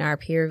even in our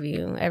peer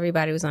review.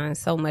 Everybody was on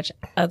so much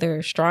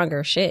other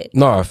stronger shit.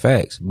 No,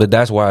 facts. But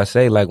that's why I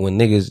say, like, when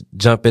niggas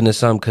jump into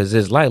something because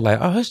it's like,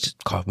 oh, it's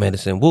just cough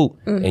medicine, whoop.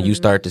 And you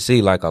start to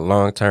see, like, a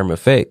long-term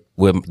effect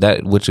with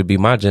that, which would be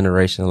my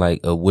generation,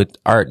 like, with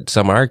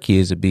some of our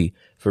kids would be,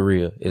 for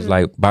real. It's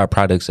like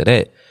byproducts of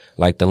that.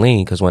 Like the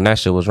lean, because when that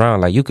shit was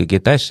around, like, you could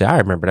get that shit. I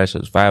remember that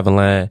shit was 5 a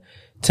line.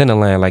 10 a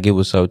line, like it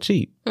was so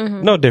cheap.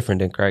 No different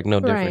than crack, no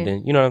different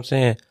than, you know what I'm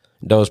saying?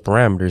 Those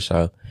parameters.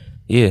 So,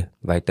 yeah,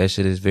 like that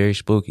shit is very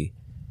spooky.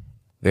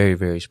 Very,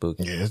 very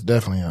spooky. Yeah, it's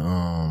definitely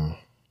I'm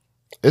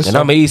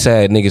an East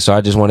Side nigga, so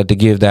I just wanted to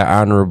give that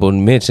honorable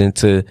mention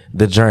to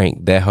the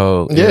drink, that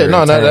whole. Yeah,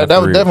 no, that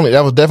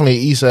was definitely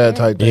an East Side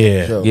type thing.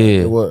 Yeah, for sure.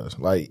 yeah. It was.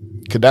 Like,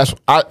 cause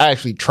I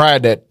actually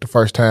tried that the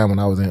first time when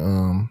I was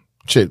in,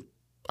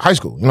 high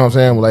school. You know what I'm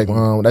saying? Like,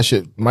 when that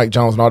shit, Mike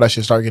Jones and all that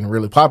shit started getting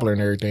really popular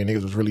and everything.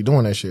 Niggas was really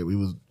doing that shit. We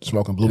was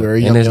smoking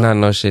blueberry. And there's not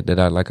no shit that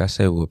I, like I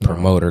said, would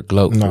promote or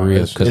gloat for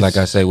real. Cause like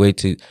I say,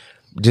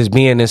 just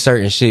being in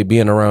certain shit,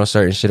 being around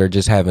certain shit, or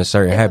just having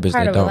certain habits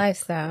Part that of don't. a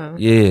lifestyle.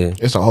 Yeah.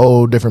 It's a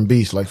whole different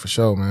beast, like for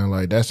sure, man.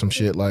 Like that's some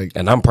shit like.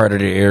 And I'm part of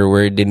the era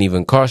where it didn't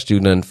even cost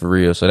you nothing for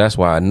real. So that's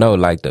why I know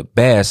like the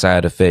bad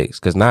side effects.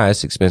 Cause now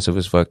it's expensive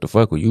as fuck to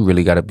fuck with. You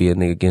really gotta be a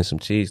nigga getting some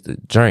cheese to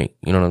drink.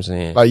 You know what I'm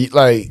saying? Like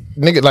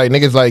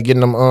niggas like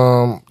getting them,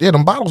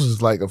 them bottles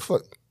is like a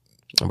fuck.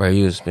 Bro,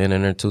 you was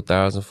spending her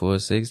 2,000 for a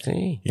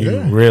 16. You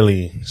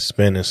really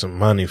spending some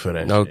money for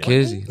that. No shit.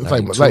 kizzy. It's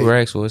Like, like 2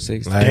 racks for a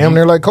 16. Damn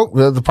near like Coke.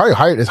 The probably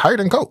higher. It's higher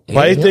than Coke.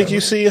 Why you think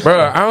you see? Bro,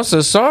 an ounce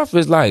of soft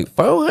is like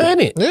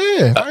 400.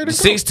 Yeah, higher than Coke.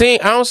 16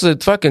 ounce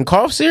of fucking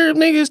cough syrup,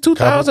 nigga, is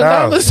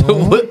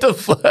 $2,000. What the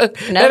fuck?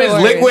 That is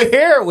words. liquid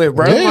heroin,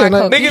 bro. Yeah,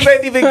 niggas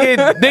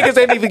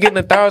ain't even getting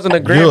 1,000 a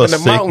gram You're in the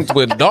sick. mountains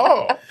with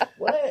dog.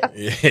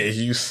 Yeah,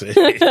 you see.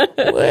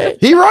 What?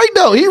 He right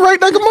though. He right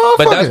like a motherfucker.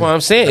 But that's what I'm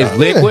saying. It's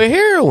liquid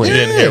heroin. You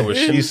didn't hear what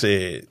she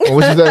said.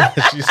 What she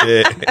say? She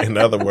said, in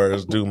other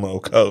words, do more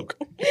coke.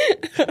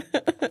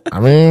 I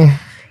mean,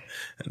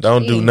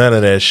 Don't do none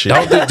of that shit.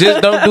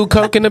 Just don't do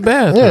coke in the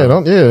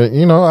bathroom.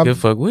 you know, Give a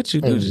fuck what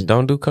you do. Just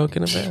don't do coke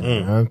in the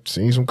bathroom. I've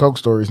seen some Coke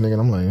stories, nigga.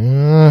 And I'm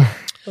like,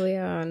 We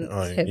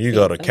on You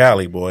go to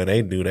Cali, boy,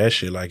 they do that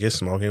shit like it's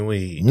smoking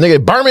weed.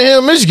 nigga,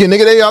 Birmingham, Michigan,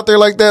 nigga, they out there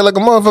like that, like a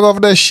motherfucker off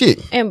of that shit.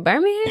 in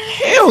Birmingham.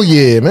 Hell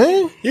yeah,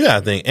 man. You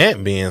gotta think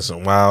Ant being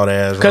some wild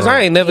ass. Cause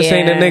I ain't never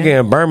seen a Yeah. nigga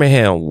in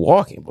Birmingham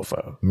walking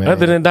before. Man.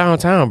 Other than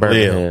downtown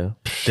Birmingham.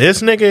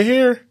 This nigga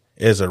here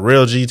is a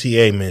real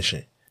GTA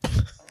mission.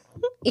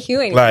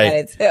 You ain't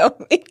Like- gotta tell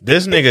me.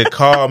 This nigga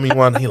called me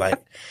one. He like,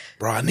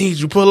 bro, I need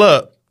you pull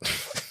up.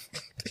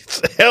 He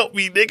said, help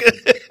me, nigga.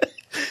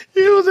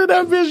 He was in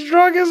that bitch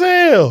drunk as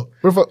hell.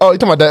 What the fuck? Oh, you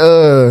talking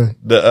about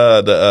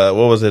that,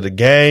 What was it? The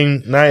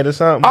gang night or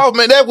something? oh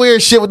man, that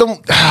weird shit with them.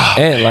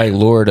 And like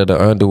Lord of the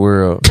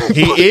Underworld.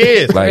 He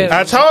is. Like-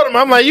 I told him,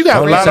 I'm like, you got a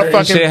Only lot of certain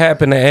fucking. shit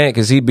happen to Ant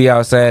because he be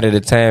outside at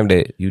the time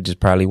that you just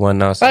probably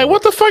wasn't outside. Like,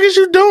 what the fuck is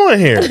you doing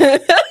here?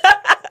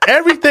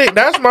 Everything.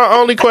 That's my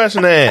only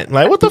question to Ant.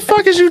 Like, what the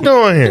fuck is you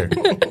doing here?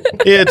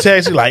 He'll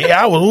text you like,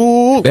 yeah, I was.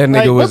 Ooh. That nigga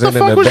like, was what in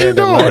the an fuck was you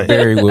abandoned doing?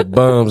 library with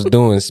bums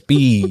doing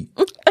speed.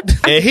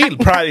 And he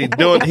probably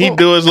he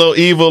do his little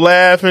evil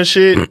laugh and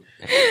shit.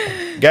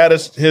 Got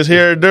his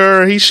hair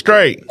done. He's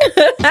straight.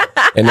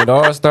 And it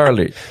all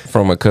started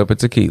from a cup of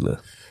tequila.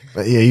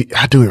 But yeah,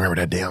 I do remember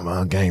that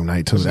damn game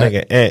night too. This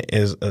nigga Ant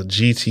is a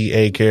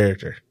GTA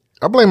character.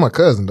 I blame my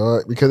cousin,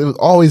 dog, because it was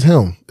always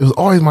him. It was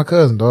always my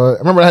cousin, dog. I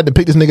remember I had to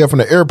pick this nigga up from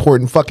the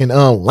airport in fucking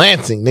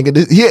Lansing,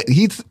 nigga.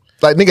 He's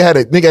like I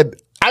didn't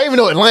even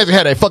know Lansing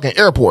had a fucking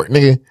airport,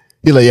 nigga.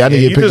 He like, yeah, I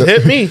need You to pick just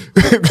up. hit me.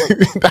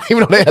 I didn't even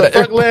know they had What an the fuck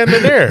airport.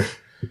 landed there?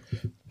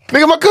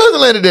 Nigga, my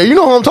cousin landed there. You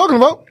know who I'm talking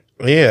about?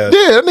 Yeah.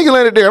 Yeah, that nigga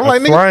landed there. I'm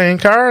like, nigga, Flying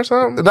car or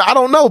something? I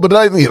don't know, but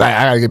I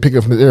gotta get picked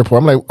up from the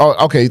airport. I'm like,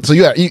 oh, okay, so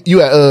you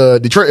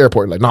at Detroit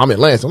airport? Like, no, I'm in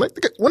Lansing. I'm like,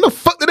 nigga, when the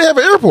fuck did they have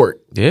an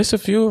airport? Yeah, it's a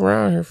few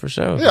around here for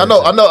sure. Yeah, I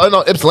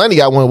know. Ypsilanti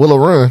got one. Willow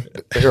Run,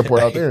 the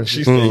airport out there. And She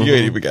shit. said, you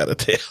ain't even got to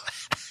tell.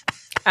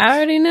 I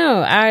already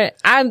know.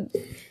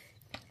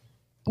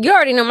 You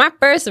already know. My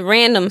first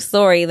random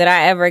story that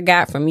I ever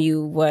got from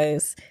you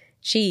was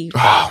Chief.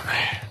 Oh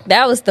man,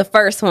 That was the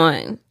first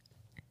one.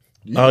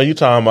 Oh, you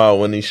talking about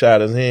when he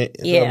shot his hand?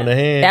 Yeah, In the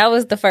hand? that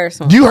was the first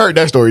one. you heard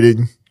that story,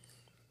 didn't you?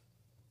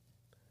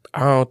 I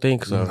don't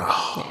think so.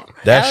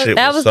 that shit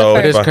that was was the so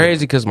first- It's fucking-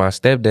 crazy because my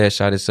stepdad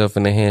shot himself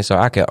in the hand, so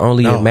I can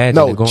only imagine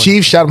No, it going.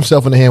 Chief shot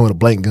himself in the hand with a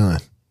blank gun.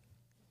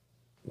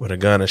 with a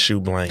gun and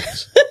shoot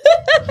blanks.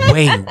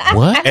 Wait,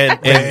 what?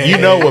 And you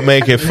know what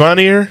make it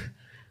funnier?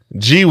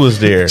 G was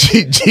there.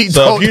 G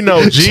So if you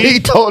know G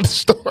told the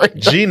story.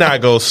 G not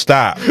gonna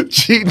stop.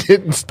 G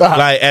didn't stop.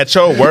 Like at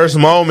your worst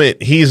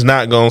moment, he's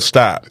not gonna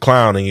stop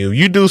clowning you.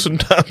 You do some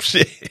dumb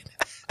shit,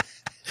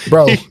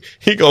 Bro,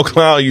 he gonna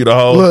clown you the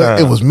whole look, time.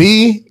 it was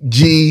me,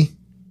 G,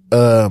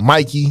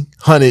 Mikey,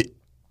 Hunted,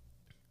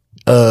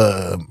 my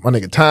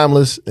nigga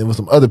Timeless, and with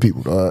some other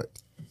people,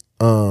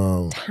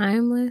 dog.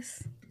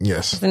 Timeless.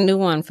 Yes. It's a new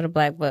one for the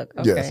Black Book.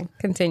 Okay, Yes.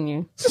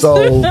 continue.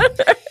 So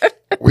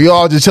we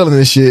all just chilling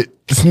this shit.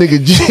 This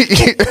nigga G,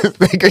 this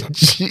nigga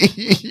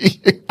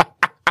G.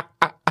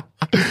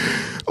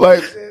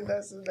 Like,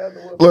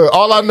 look,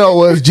 all I know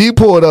was G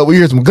pulled up. We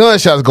hear some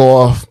gunshots go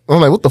off.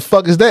 I'm like, what the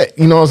fuck is that?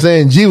 You know what I'm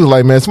saying? G was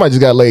like, man, somebody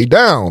just got laid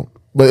down.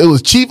 But it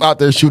was Chief out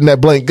there shooting that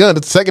blank gun.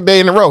 It's the second day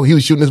in a row he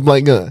was shooting this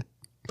blank gun.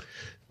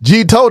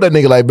 G told that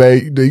nigga, like,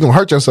 babe, you gonna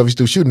hurt yourself if you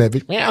still shooting that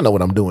bitch. Man, I know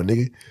what I'm doing,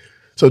 nigga.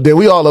 So then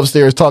we all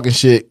upstairs talking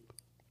shit.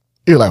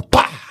 You're like,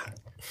 bah!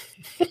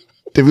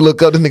 Then we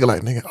look up, this nigga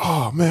like, nigga,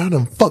 oh man, I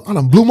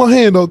done blew my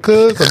hand though,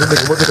 cuz. So this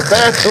nigga went to the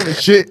bathroom and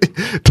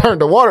shit,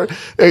 turned the water,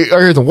 I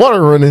heard some water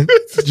running.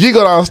 G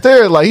go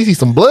downstairs, like, he see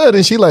some blood,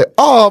 and she like,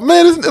 oh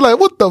man, this like,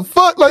 what the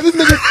fuck? Like, this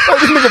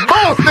nigga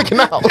balls sticking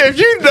out. If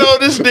you know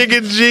this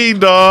nigga G,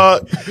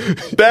 dog,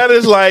 that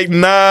is like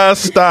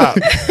non-stop.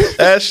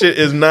 That shit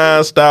is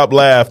non-stop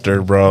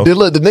laughter, bro. Then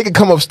look, the nigga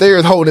come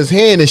upstairs holding his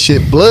hand and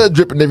shit, blood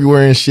dripping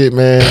everywhere and shit,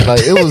 man.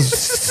 Like, it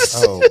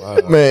was,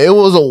 man, it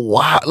was a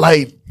wild,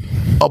 like,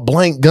 a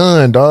blank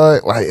gun,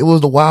 dog. Like, it was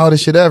the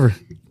wildest shit ever.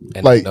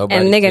 And Like,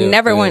 And nigga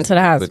never went to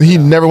the hospital. he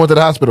never went to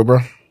the hospital, bro.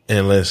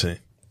 And listen,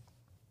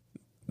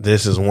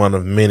 this is one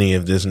of many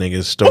of this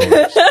nigga's stories.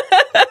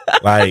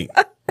 Like,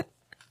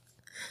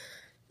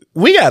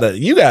 you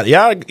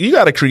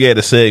gotta create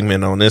a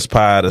segment on this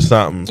pod or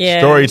something. Yeah.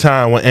 Story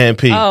time with Ant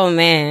P. Oh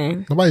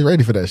man. Nobody's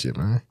ready for that shit,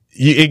 man.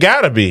 It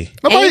gotta be.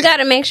 And you got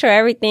to make sure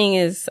everything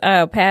is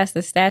past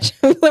the statute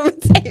of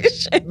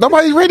limitation.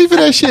 Nobody's ready for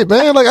that shit,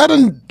 man. Like,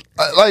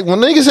 like, when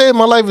niggas say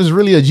my life is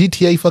really a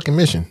GTA fucking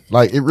mission,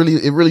 like, it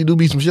really do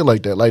be some shit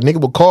like that. Like, nigga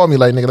will call me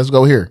like, nigga, let's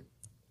go here.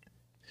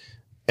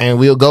 And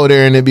we'll go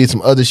there and there be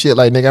some other shit.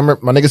 Like, nigga, I remember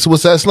my nigga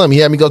Suicide Slim, he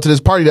had me go to this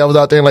party that was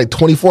out there in like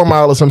 24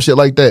 Mile or some shit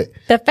like that.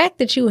 The fact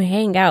that you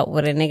hang out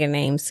with a nigga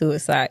named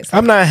Suicide Slim.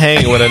 I'm not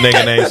hanging with a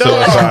nigga named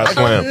Suicide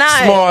Slim.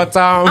 Small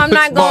time. I'm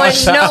not going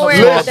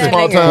nowhere with that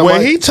Small nigga. time.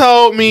 When he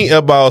told me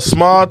about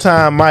Small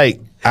Time Mike,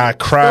 I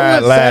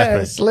cried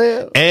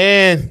laughing.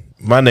 And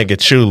my nigga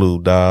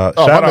Chulu, dog.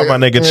 Shout out my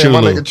nigga Chulu.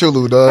 My nigga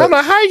Chulu, dog. I'm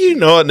like, how you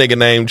know a nigga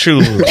named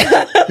Chulu?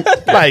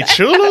 Like,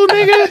 Chulu,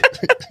 nigga?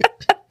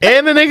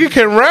 And the nigga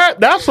can rap.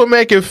 That's what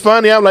make it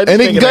funny. I'm like, this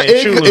And nigga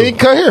named Chulu. he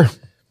cut hair.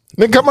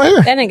 Nigga cut my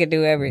hair. That nigga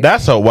do everything.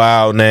 That's a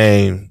wild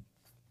name.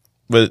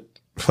 But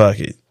fuck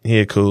it. He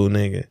a cool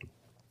nigga.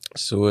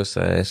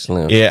 Suicide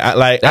Slim. Yeah,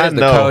 That's I the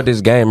know.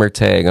 coldest gamer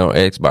tag on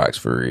Xbox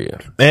for real.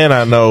 And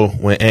I know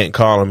when Ant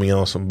calling me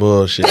on some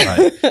bullshit.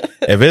 Like,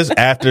 if it's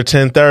after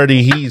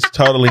 10:30, he's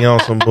totally on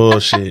some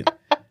bullshit.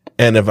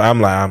 And if I'm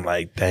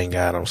like, thank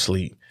God I'm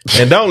asleep.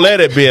 And don't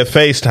let it be a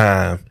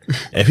FaceTime.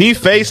 If he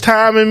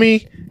FaceTiming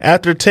me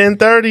after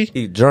 10:30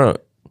 He drunk.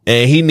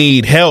 and he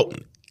need help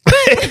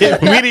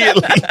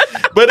immediately,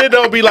 but it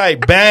don't be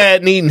like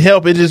bad needing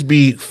help. It just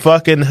be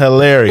fucking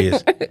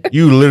hilarious.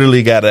 You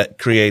literally gotta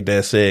create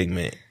that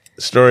segment.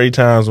 Story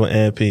times with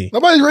Ant P.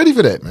 Nobody's ready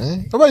for that,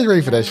 man. Nobody's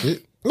ready for that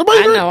shit.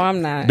 Nobody's I ready. know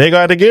I'm not. They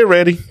got to get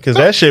ready because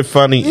that shit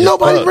funny. as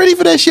Nobody's fuck. ready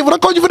for that shit. When I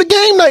called you for the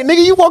game night,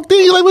 nigga, you walked in,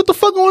 you like, what the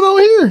fuck going on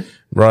here?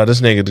 Bro,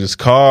 this nigga just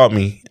called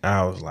me.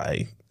 I was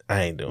like,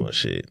 I ain't doing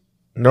shit.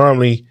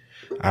 Normally,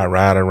 I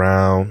ride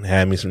around,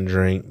 have me some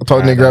drink. I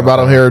told nigga about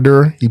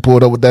Herradura. He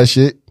pulled up with that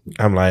shit.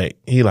 I'm like,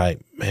 he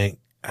like, man,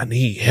 I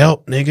need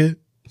help, nigga.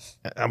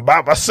 I'm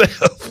by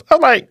myself.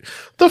 I'm like,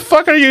 the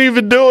fuck are you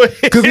even doing?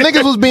 Cause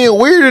niggas was being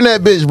weird in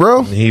that bitch,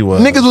 bro. He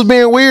was. Niggas was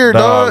being weird,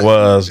 Dog dog.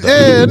 was. Dog.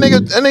 Yeah,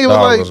 nigga was Dog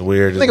like, was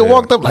weird as nigga hell.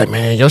 walked up like,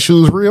 man, your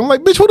shoes real. I'm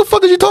like, bitch, who the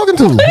fuck is you talking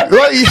to? Like,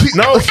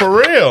 No, for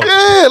real.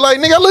 yeah, like,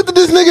 nigga, I looked at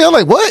this nigga. I'm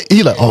like, what?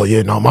 He like, oh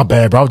yeah, no, my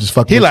bad, bro. I was just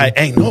fucking. He with like,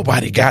 ain't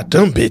nobody got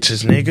them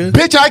bitches, nigga. you.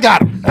 bitch, I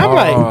got him. I'm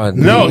like,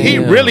 no, he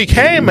damn. really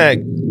came at,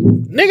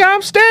 nigga,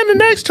 I'm standing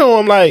next to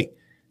him like,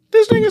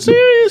 this nigga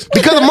serious?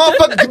 Because the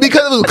motherfucker,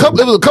 because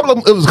it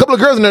was a couple of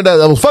girls in there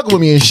that was fucking with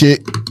me and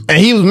shit, and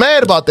he was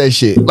mad about that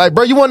shit. Like,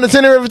 bro, you wasn't the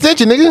center of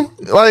attention,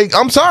 nigga. Like,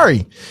 I'm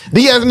sorry.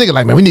 Then he asked the nigga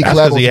like, man, we need to That's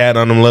collab. because he had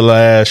on them little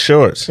ass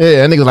shorts.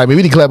 Yeah, that nigga like, man,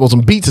 we need to collab on some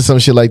beats or some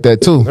shit like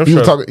that too. I'm He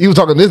was sure.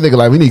 talking to this nigga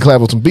like, we need to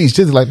collab on some beats.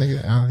 Just like,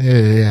 nigga, oh,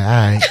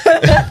 yeah,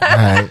 all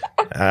right.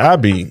 I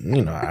be,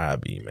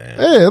 man.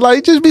 Yeah,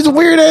 like, just be some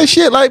weird ass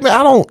shit. Like,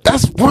 man,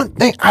 that's one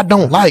thing I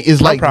don't like is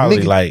I'm like, probably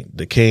nigga, like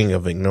the king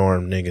of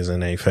ignoring niggas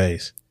in their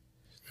face.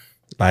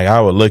 Like,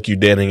 I would look you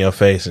dead in your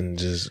face and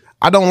just.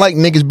 I don't like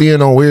niggas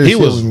being on weird He shit.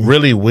 was with me.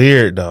 really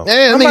weird though.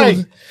 Yeah, I'm like,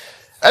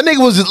 that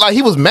nigga was just like,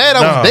 he was mad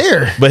I was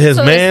there. But his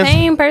So man. the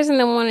same person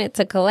that wanted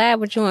to collab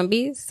with you on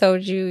beats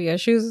told you your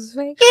shoes was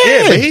fake?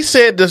 Yeah, but he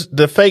said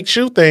the fake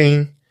shoe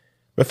thing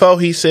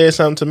before he said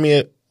something to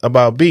me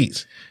about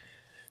beats.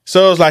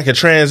 So it was like a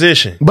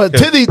transition. But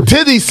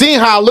Tizzy seen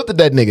how I looked at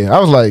that nigga. I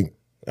was like,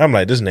 I'm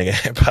like, this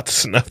nigga ain't about to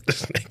snuff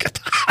this nigga.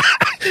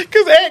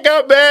 Cause Ant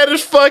got bad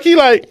as fuck. He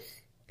like,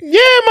 yeah,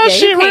 my Yeah,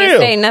 shit you can't real.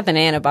 say nothing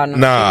and about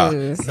no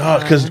shoes. No,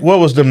 cause what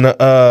was them,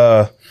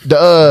 the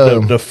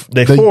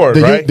Ford,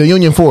 right? The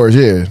Union Fords,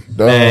 yeah.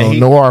 The Man,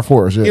 Noir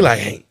Fords, yeah. He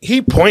like,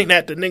 he pointing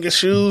at the nigga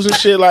shoes and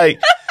shit like,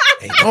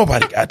 ain't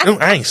nobody got them.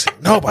 I ain't seen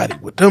nobody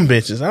with them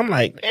bitches. I'm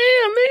like, damn,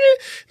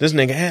 nigga. This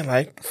nigga had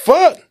like,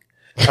 fuck.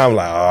 I'm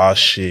like, oh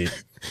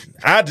shit.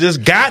 I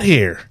just got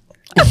here.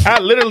 I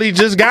literally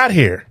just got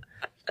here.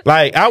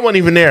 Like, I wasn't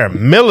even there a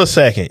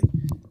millisecond.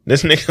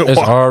 This nigga It's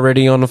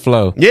already on the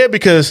floor. Yeah,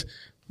 because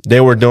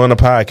they were doing a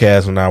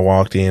podcast when I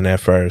walked in at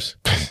first.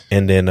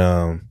 And then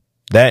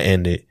that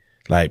ended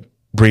like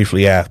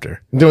briefly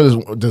after. There was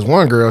this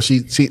one girl,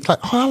 she like,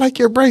 oh, I like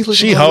your bracelet.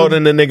 She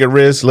holding the nigga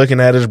wrist, looking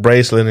at his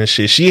bracelet and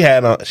shit. She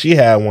had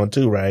one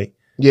too, right?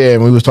 Yeah,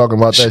 and we was talking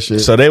about that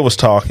shit. So they was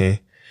talking.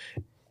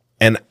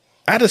 And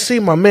I just see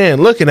my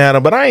man looking at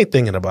him, but I ain't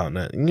thinking about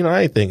nothing. You know,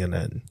 I ain't thinking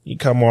nothing. He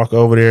come walk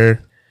over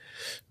there,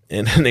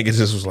 and the nigga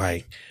just was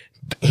like,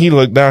 he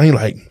looked down, he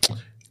like,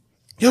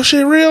 yo,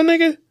 shit real,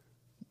 nigga?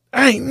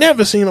 I ain't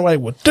never seen nobody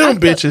with them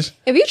bitches.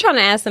 If you're trying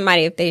to ask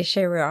somebody if they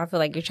shit real, I feel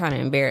like you're trying to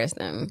embarrass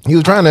them. He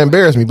was trying to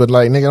embarrass me, but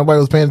like, nigga, nobody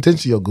was paying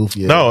attention to your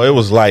goofy ass. No, it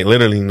was like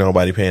literally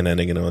nobody paying that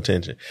nigga no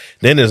attention.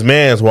 Then this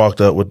man's walked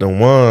up with them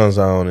ones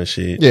on and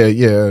shit. Yeah.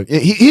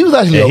 He was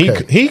actually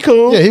okay. He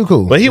cool. Yeah, he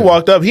cool. But he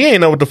walked up, he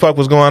ain't know what the fuck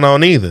was going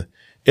on either.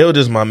 It was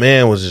just my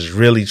man was just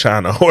really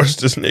trying to horse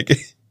this nigga.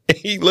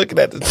 He looking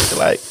at this nigga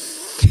like,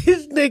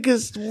 These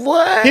niggas,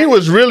 what? he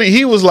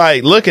was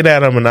like looking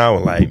at him and I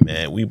was like,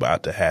 man, we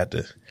about to have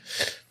to.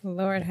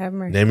 Lord have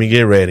mercy. Let me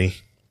get ready.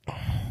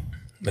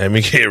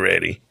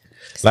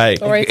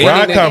 Like,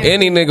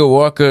 Any nigga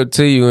walk up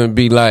to you and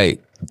be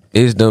like,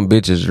 "Is them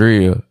bitches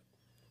real?"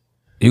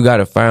 You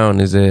gotta found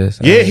his ass.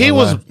 Yeah, he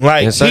was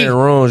like, in certain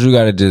rooms. You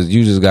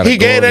just gotta. He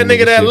gave that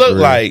nigga that look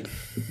like.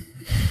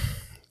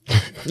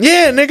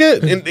 Yeah,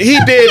 nigga, and he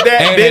did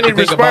that. And then he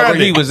think about where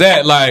responded. he was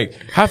at. Like,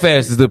 how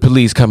fast is the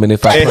police coming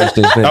if I punch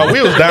this nigga? Oh,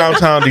 we was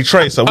downtown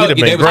Detroit, so we'd have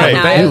been great.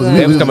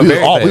 They was coming very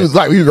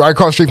fast. We was right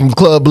across the street from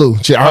Club Blue.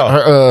 Shit,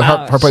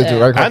 her place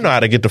shit. right across. I know how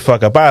to get the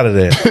fuck up out of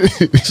there.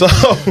 So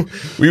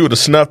we would have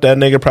snuffed that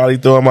nigga, probably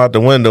threw him out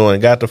the window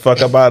and got the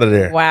fuck up out of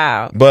there.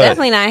 Wow. But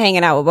definitely not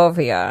hanging out with both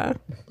of y'all.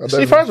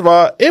 see, first of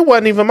all, it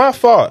wasn't even my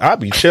fault. I'd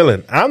be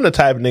chilling. I'm the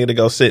type of nigga to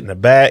go sit in the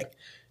back,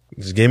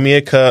 just give me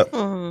a cup.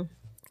 Mm-hmm.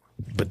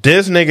 But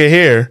this nigga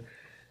here,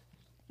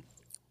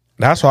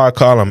 that's why I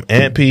call him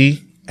Ant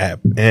P,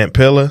 Ant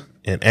Pillar,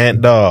 and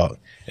Ant Dog.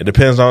 It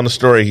depends on the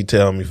story he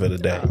tell me for the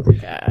day.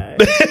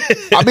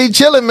 I be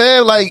chilling,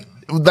 man. Like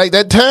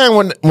that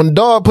time when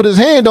Dog put his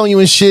hand on you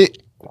and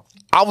shit.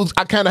 I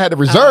kind of had to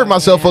reserve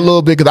myself a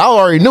little bit because I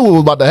already knew what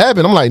was about to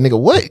happen. I'm like, nigga,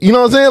 what? You know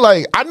what I'm saying?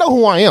 Like, I know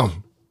who I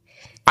am.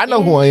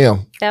 Who I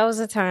am. That was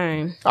a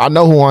time. I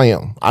know who I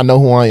am.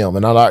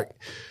 And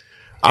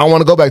I don't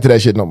want to go back to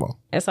that shit no more.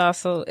 It's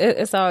also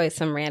it's always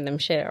some random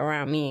shit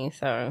around me.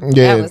 So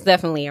Yeah. that was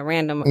definitely a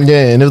random.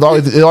 Yeah, and there's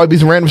always be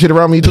some random shit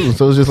around me too.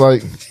 So it's just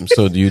like,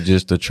 So do you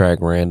just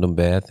attract random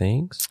bad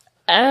things?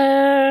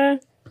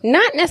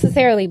 Not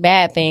necessarily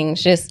bad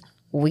things, just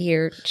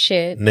weird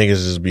shit.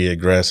 Niggas just be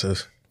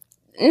aggressive.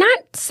 Not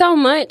so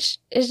much.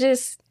 It's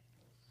just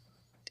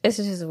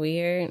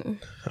weird.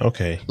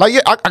 Okay. like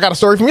yeah, I got a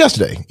story from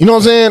yesterday. You know what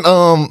I'm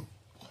saying?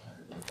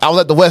 I was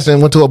at the West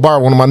End, went to a bar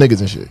with one of my niggas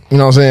and shit. You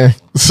know what I'm saying?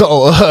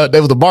 So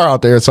there was a bar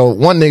out there. So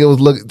one nigga was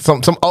looking,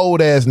 some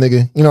old ass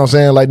nigga. You know what I'm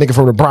saying? Like nigga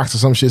from the Bronx or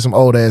some shit, some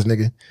old ass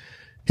nigga.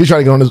 He was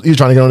trying to get on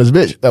this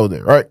bitch. That was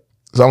it, right?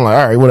 So I'm like,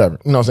 all right, whatever.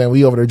 You know what I'm saying?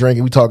 We over there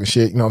drinking, we talking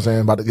shit. You know what I'm saying?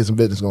 About to get some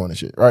business going and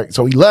shit, right?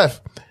 So he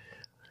left.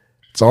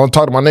 So I'm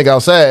talking to my nigga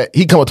outside.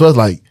 He come up to us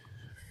like,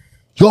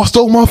 y'all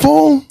stole my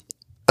phone?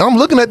 And I'm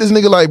looking at this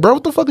nigga like, bro,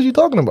 what the fuck is you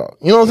talking about?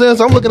 You know what I'm saying?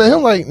 So I'm looking at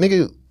him like,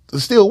 nigga,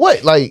 steal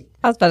what? Like,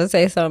 I was about to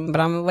say something, but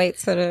I'm gonna wait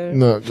till the.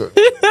 no, good.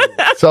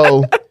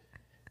 So,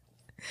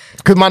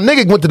 cause my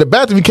nigga went to the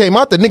bathroom, he came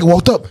out, the nigga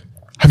walked up.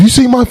 Have you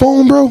seen my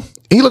phone, bro? And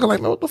he looking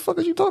like, man, what the fuck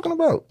is you talking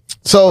about?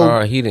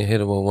 So, He didn't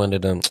hit him with one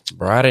of them.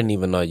 Bro, I didn't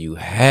even know you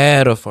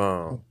had a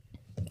phone.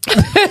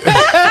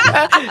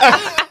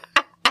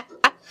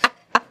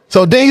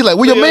 so then he like,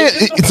 where your man?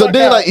 So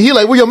then he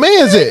like, where your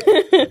man's at?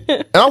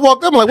 And I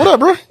walked up, I'm like, what up,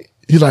 bro?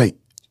 He like,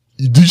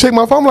 did you take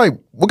my phone? I'm like,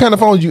 what kind of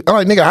phone did you? I'm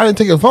like, nigga, I didn't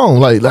take your phone.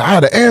 Like I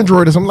had an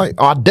Android or something. Like,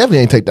 oh, I definitely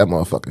ain't take that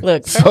motherfucker.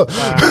 Look, So,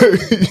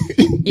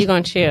 you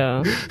gonna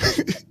chill?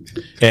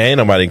 Yeah, ain't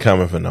nobody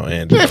coming for no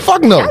Andrew. yeah,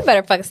 fuck no. I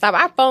better fucking stop.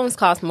 Our phones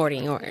cost more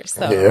than yours,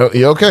 so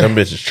Yeah, okay. Them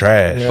bitches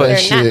trash. But they're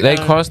shit. not. They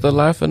cost a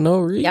lot for no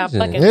reason. Y'all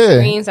fucking Yeah.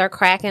 screens are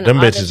cracking. Them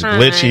all bitches the time.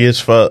 glitchy as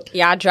fuck.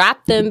 Y'all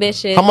drop them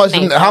bitches. How much?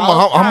 and they How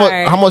fall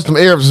apart. much them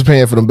Arabs is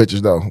paying for them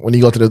bitches though? When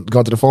you go to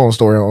the phone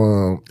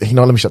store,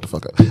 let me shut the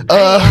fuck up. I ain't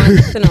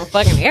going to no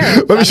fucking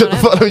error. Let me shut the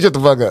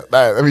fuck up.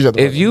 Nah, let me shut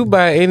the fuck If you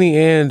buy any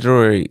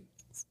Android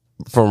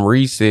from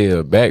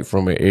resale back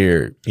from an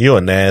Arab, You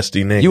a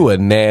nasty nigga. you a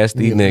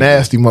nasty up. nigga.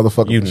 Nasty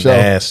motherfucker. You for sure.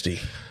 nasty.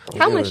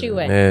 How much you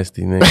weigh?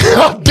 Nasty nigga.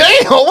 Oh,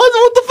 damn!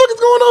 What the fuck is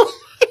going on?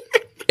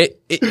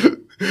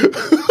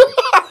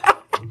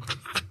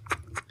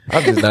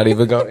 I'm just not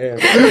even gonna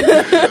answer.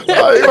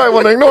 Oh, you might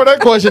want to ignore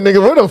that question,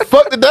 nigga. Where the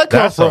fuck did that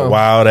come That's from? a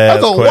wild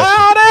ass That's a question.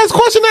 wild ass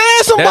question to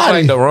ask somebody. That's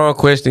like the wrong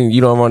question.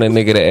 You don't want a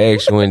nigga to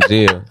ask you in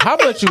jail. How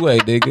much you weigh,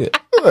 nigga?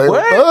 Like,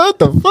 what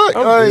the fuck?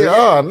 Like,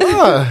 oh,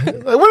 nah. Like,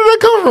 where did that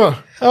come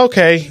from?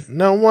 Okay,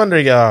 no wonder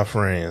y'all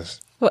friends.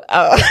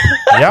 Oh.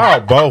 Y'all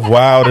both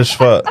wild as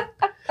fuck.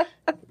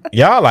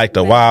 Y'all like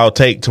the wild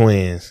take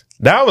twins.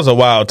 That was a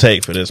wild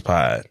take for this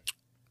pod.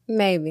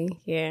 Maybe,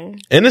 yeah.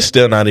 And it's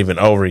still not even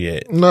over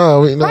yet.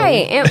 No.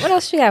 Right, and what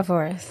else you got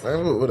for us?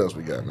 Man, what else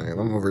we got, man?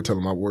 I'm over here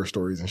telling my war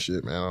stories and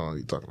shit, man. I don't know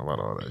you talking about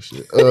all that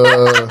shit.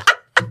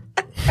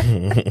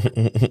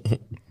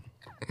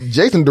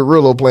 Jason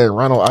Derulo playing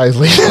Ronald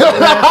Isley.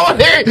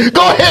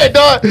 Go ahead,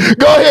 dog.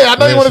 Go ahead. I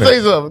know you want to say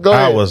something. Go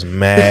ahead. I was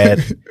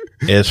mad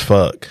as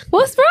fuck.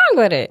 What's wrong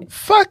with it?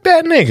 Fuck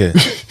that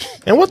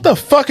nigga. And what the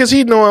fuck is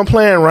he doing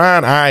playing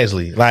Ron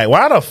Isley? Like,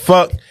 why the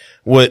fuck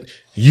would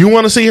you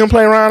want to see him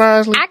play Ron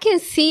Isley? I can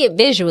see it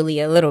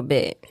visually a little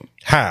bit.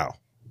 How?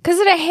 Because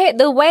of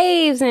the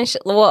waves and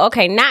shit. Well,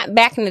 okay, not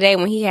back in the day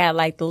when he had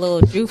like the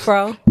little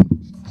Jufro.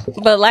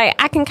 But like,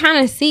 I can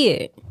kind of see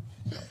it.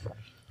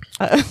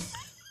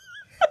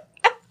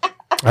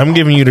 I'm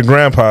giving you the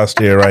grandpa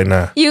stare right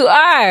now. You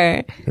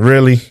are.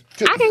 Really?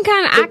 I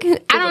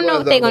don't know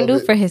what they're going to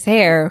do for his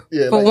hair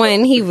for like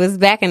when he was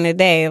back in the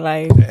day.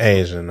 Like,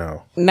 Asia,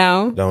 no.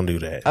 No? Don't do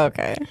that.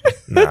 Okay.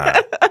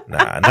 Nah,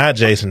 not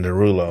Jason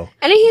Derulo.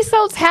 And he's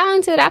so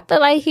talented. I feel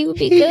like he would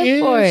be good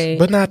for it.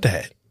 But not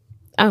that.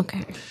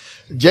 Okay.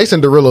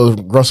 Jason Derulo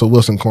is Russell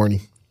Wilson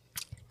corny.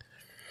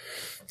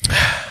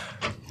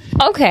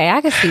 Okay,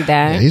 I can see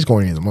that. Yeah, he's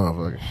corny as a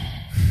motherfucker.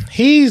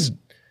 He's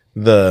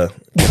the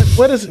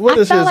what is his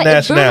like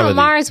nationality? Bruno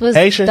Mars was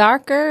Haitian?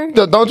 darker.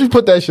 Don't you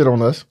put that shit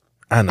on us.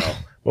 I know.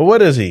 But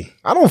what is he?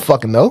 I don't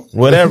fucking know.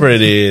 Whatever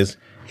it is,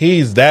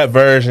 he's that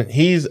version.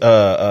 He's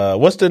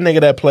what's the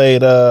nigga that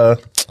played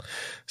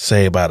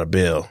Saved by the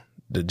Bell?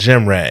 The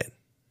gym rat.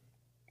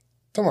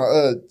 Talking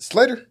about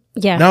Slater?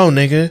 Yeah. No,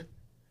 nigga.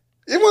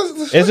 It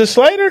was Is it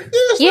Slater?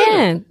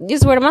 Yeah.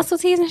 Just where the muscle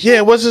tees and shit.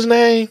 Yeah, what's his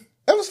name?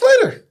 That was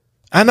Slater.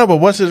 I know, but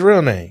what's his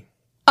real name?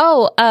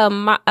 Oh,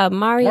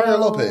 Mario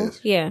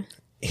Lopez. Yeah.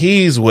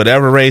 He's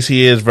whatever race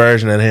he is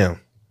version of him.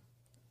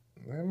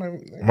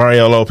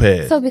 Mario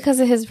Lopez. So because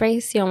of his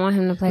race, you don't want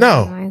him to play?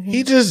 No,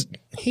 he's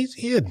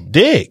a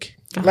dick.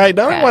 Like,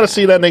 don't want to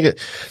see that nigga.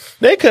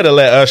 They could have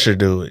let Usher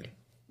do it.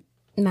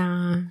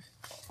 Nah.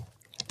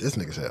 This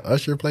nigga said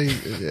Usher played.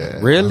 Yeah.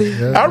 Really?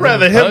 I'd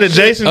rather him than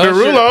Jason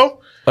Derulo.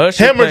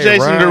 Usher Him or play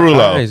Jason Ron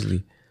Derulo?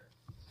 Isley.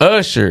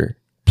 Usher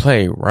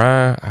play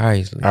Ron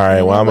Isley. All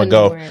right, well, I'm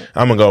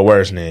gonna go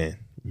worse then.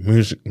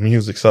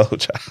 Music Soul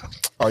Child.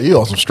 Oh, you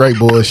on some straight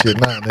bullshit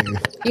now,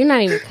 nigga. You're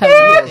not even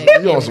covering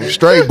it. You on some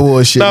straight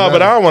bullshit. No, now.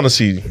 but I don't want to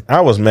see. I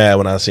was mad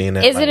when I seen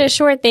that. Is it a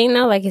short thing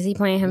though? Like, is he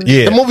playing him?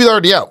 Yeah, The movie's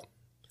already out.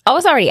 Oh,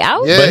 it's already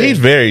out? Yeah. but he's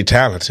very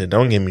talented.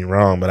 Don't get me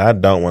wrong, but I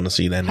don't want to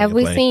see that. Have nigga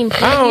we play. seen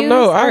previews I don't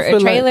know. I or feel a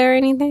trailer or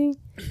anything?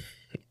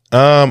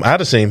 I'd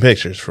have seen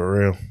pictures for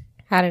real,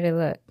 How did it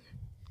look?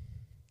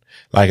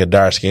 like a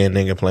dark skinned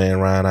nigga playing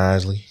Ron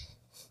Isley.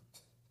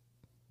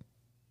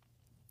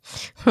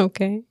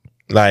 Okay.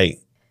 Like,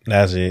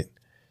 that's it.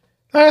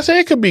 Like I said,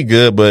 it could be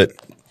good, but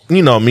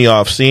you know me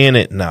off seeing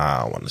it. Nah,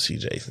 I don't want to see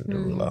Jason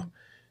Derulo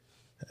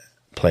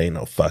play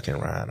no fucking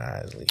Ron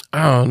Isley.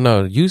 I don't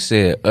know. You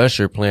said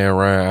Usher playing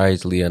Ron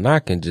Isley, and I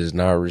can just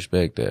not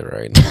respect that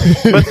right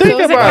now. But think So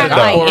is it about kinda it though.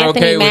 like We're Anthony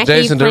okay with Mackie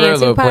Jason playing Derulo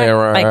Tupac? playing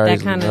Ron Like that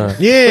Isley. kind of.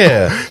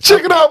 Yeah,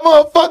 Check it out,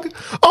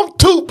 motherfucker. I'm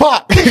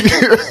Tupac.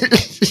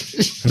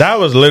 that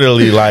was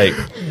literally like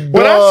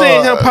when I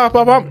seen him pop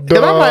up. And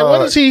I'm like,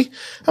 what is he?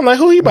 I'm like,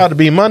 who he about to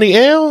be? Money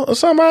L or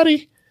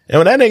somebody? And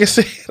when that nigga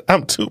said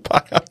I'm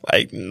Tupac, I'm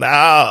like,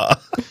 nah.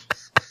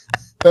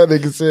 That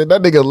nigga said,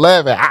 that nigga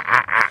laughing.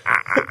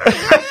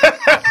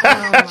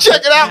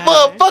 Check it out,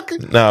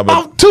 motherfucker. Nah, but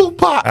I'm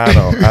Tupac.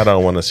 I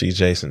don't want to see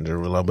Jason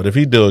Derulo. But if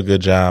he do a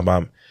good job,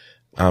 I'm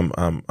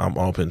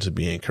open to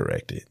being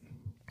corrected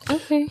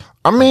Okay.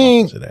 I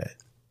mean, to that.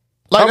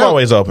 like, I'm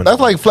always open.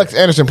 That's like Flex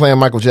Anderson playing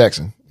Michael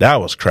Jackson. That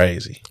was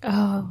crazy.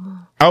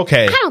 Oh.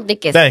 Okay. I don't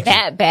think it's Thank you.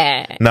 that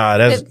bad. Nah,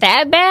 It's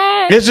that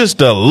bad? it's just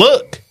the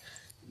look.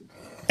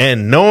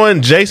 And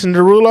knowing Jason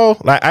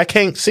Derulo, like I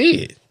can't see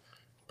it.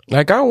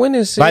 Like I went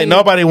and seen. Like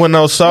nobody with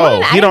no soul.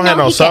 Well, I He don't didn't have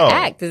know no he could soul.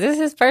 act. Is this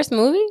his first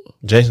movie?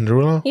 Jason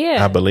Derulo?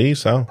 Yeah. I believe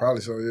so.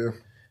 Probably so, yeah.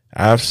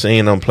 I've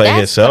seen him play That's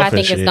himself what I and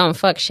think shit. is gonna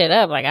fuck shit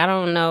up. Like, I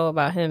don't know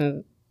about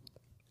him.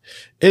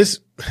 It's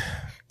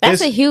That's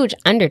a huge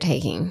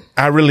undertaking.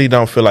 I really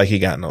don't feel like he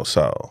got no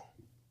soul.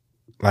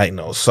 Like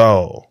no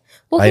soul.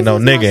 Well, like no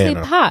he's nigga mostly in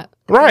him. pop.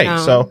 Right. No.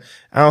 So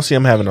I don't see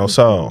him having no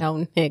soul.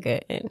 No nigga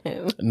in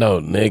him. No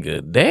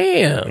nigga,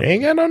 damn. He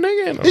ain't got no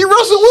nigga in him. He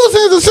Russell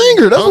Wilson as a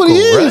singer. That's what he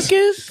is.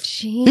 Ruckus?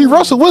 Jeez. He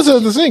Russell Wilson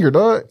as a singer,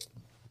 dog.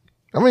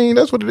 I mean,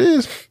 that's what it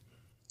is.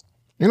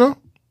 You know?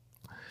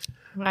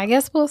 I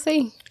guess we'll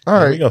see. All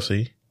We right. go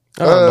see.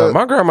 I don't know.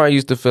 My grandma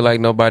used to feel like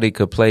nobody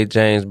could play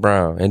James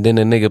Brown, and then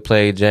the nigga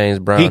played James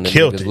Brown. He and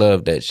killed niggas it.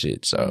 loved that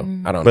shit. So I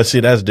don't know. But see,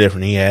 that's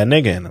different. He had a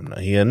nigga in him though.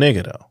 He a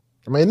nigga though.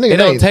 I mean, nigga It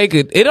don't name.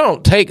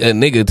 take a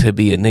nigga to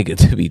be a nigga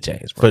to be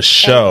James Brown. For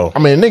sure. I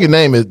mean, the nigga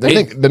name is the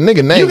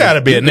nigga name. You gotta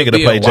be a You could nigga to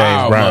be play a James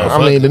wild Brown.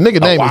 I mean, the nigga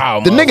name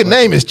wild is the nigga motherfucker.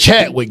 name is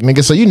Chadwick,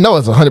 nigga. So you know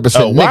it's 100% A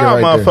nigga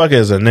wild right there. motherfucker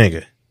is a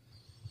nigga.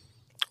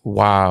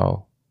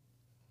 Wow.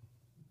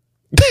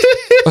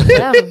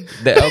 Yeah.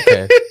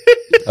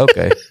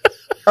 Okay.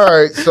 All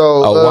right, so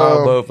A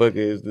wild motherfucker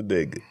is the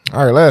nigga.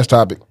 all right, last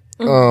topic.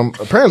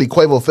 Apparently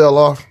Quavo fell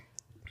off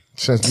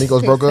since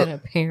Migos broke up.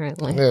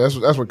 Apparently. Yeah,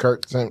 that's what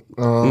Curt said.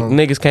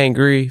 Niggas can't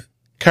grieve.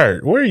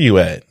 Curt, where are you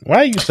at?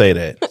 Why you say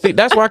that? See,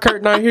 that's why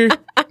Curt not here.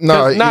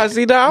 No,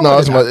 see that. No,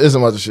 it's a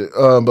bunch of shit.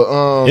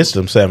 But It's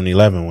them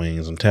 7-Eleven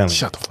wings. I'm telling you.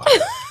 shut the fuck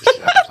up.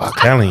 I'm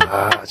telling you.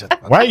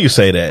 Why you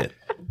say that?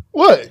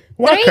 What?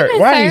 Why, Curt?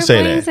 Why do you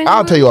say that?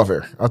 I'll tell you off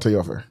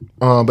air.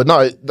 But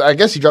no, I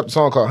guess he dropped a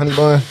song called Honey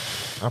Bun.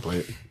 I'll play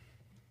it.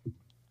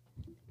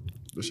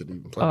 This shit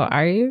even play. Oh,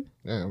 are you?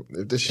 Yeah,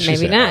 if this shit,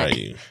 Maybe not. Are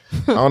you?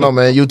 I don't know,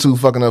 man. You two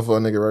fucking up for a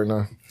nigga right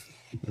now.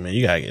 Man,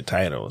 you gotta get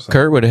tight or something.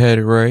 Kurt would have had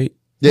it right.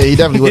 Yeah, he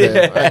definitely would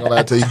have. I ain't gonna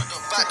lie to you.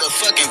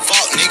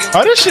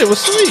 Oh, this shit was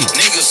sweet.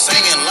 Niggas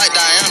singing like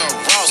Diana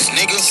Ross,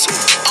 niggas.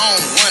 I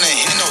don't wanna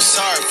hear no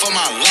sorry for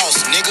my loss,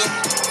 nigga.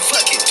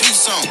 Fuck it, do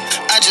something.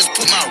 I just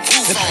put my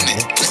roof on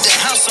it. Put the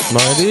house on.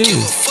 No, it Give a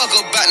is. fuck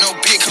about no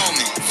big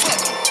homie.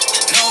 Fuck 'em.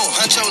 No,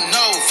 huncho,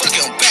 no. Fuck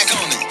him, back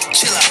on it.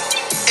 Chill out.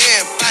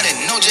 Everybody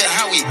know just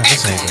how we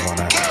act on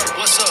it.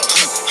 What's up?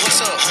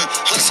 What's up?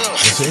 What's up?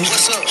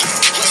 What's up?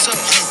 What's up?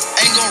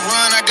 Ain't gonna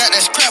run. I got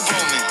that scrap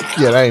on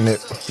me. Yeah, that ain't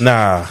it.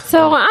 Nah,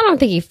 So I don't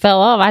think he fell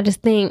off. I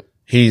just think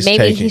he's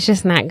maybe he's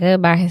just not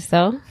good by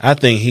himself. I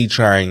think he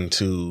trying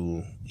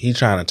to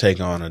take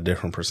on a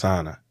different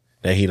persona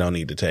that he don't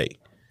need to take.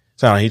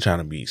 Sound like he trying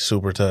to be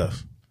super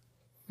tough.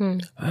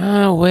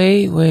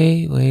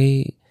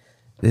 Wait.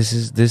 This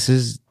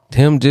is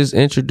him just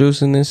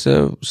introducing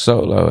himself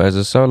solo as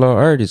a solo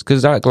artist.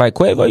 Cause like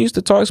Quavo used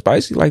to talk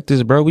spicy like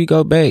this, bro. We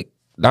go back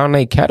down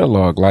their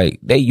catalog. Like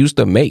they used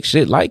to make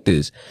shit like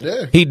this.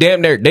 Yeah.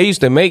 They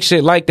used to make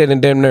shit like that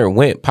and damn near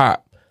went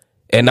pop.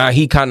 And now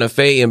he kind of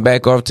fading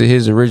back off to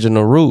his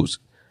original roots.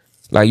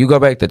 Like you go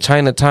back to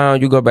Chinatown,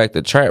 you go back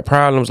to Trap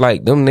Problems,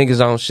 like them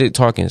niggas on shit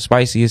talking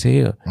spicy as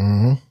hell.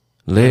 Mm-hmm.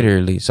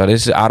 Literally. So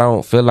I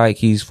don't feel like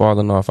he's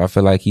falling off. I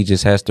feel like he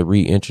just has to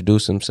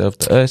reintroduce himself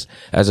to us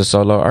as a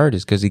solo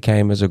artist because he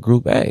came as a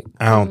group act.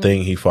 I don't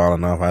think he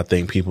falling off. I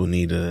think people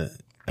need to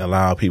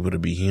allow people to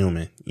be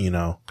human, you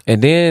know.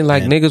 And then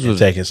like niggas was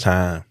take his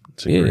time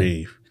to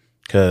grieve.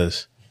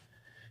 Cause,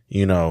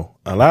 you know,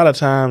 a lot of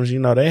times, you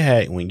know,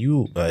 when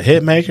you a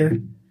hit maker,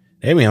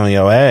 they be on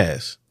your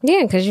ass.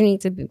 Yeah, because you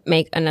need to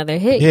make another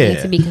hit. You Yeah.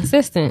 need to be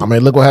consistent. I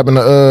mean, look what happened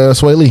to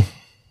Sway Lee.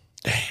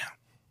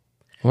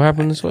 what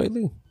happened to Sway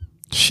Lee?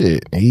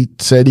 Shit, he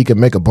said he could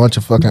make a bunch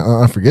of fucking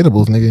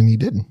unforgettables, nigga, and he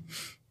didn't.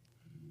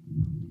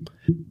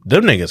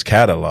 Them niggas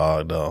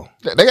catalog though.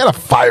 They got a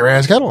fire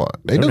ass catalog.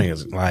 They Them do.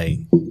 niggas like,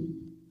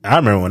 I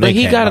remember when But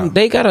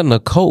they got an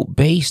occult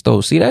base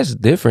though. See, that's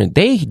different.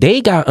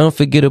 They got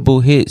unforgettable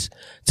hits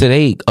to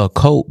they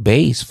occult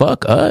base.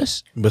 Fuck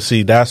us. But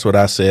see, that's what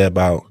I said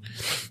about,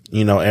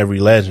 you know, every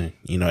legend.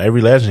 You know,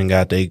 every legend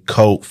got their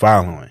cult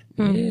following.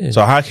 Yeah.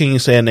 So how can you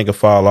say a nigga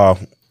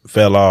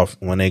fell off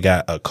when they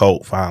got a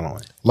cult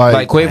following?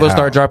 Like Quavo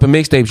start dropping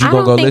mixtapes, you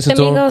gonna go listen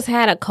to I don't think the them? Migos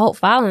had a cult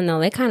following though.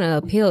 They kind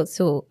of appealed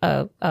to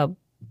a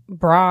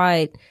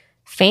broad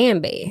fan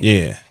base.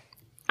 Yeah.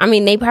 I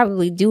mean, they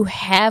probably do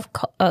have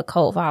a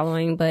cult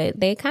following, but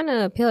they kind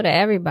of appeal to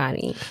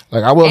everybody.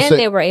 Like I will And say,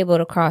 they were able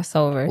to cross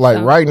over. like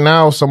so. right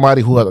now,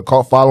 somebody who has a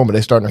cult following, but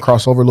they starting to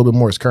cross over a little bit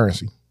more is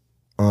Currency.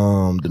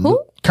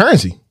 Who?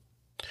 Currency.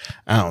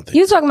 I don't think.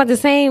 You talking about the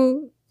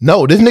same?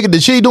 No, this nigga,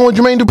 did she doing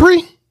Jermaine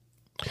Dupri?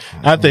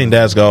 I think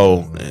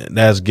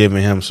that's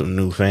giving him some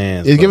new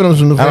fans. It's but giving him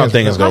some new I don't fans.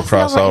 think it's gonna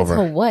cross To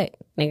over. what,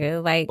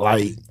 nigga? Like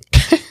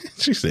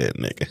She said,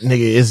 "Nigga."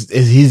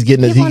 He's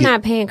getting his. people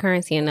not paying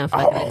Currency enough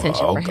attention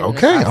for him.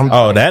 Okay,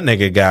 Oh, that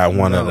nigga got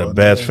one of the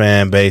best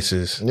fan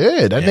bases.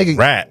 yeah, that nigga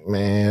rap.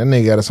 man. That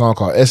nigga got a song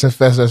called Essence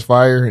Fest that's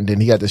fire, and then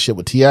he got this shit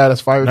with T.I. that's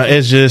fire. No, too.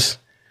 it's just,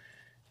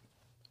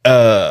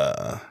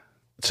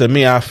 to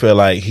me, I feel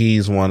like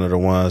he's one of the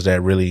ones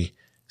that really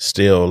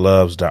still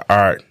loves the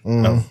art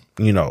of,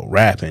 you know,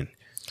 rapping,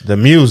 the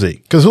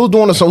music. Cause who's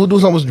doing something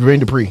with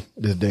Jermaine Dupri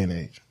this day and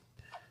age?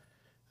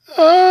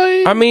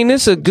 I mean,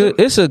 it's a good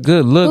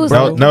look, Who's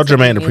bro. No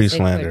Jermaine Dupri music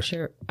slander. for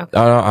sure. Okay.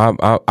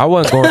 I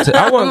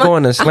wasn't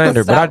going to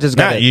slander, but I just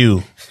got Not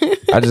you.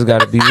 I just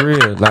got to be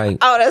real. Like,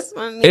 Oh, that's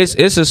funny.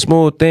 it's a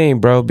smooth thing,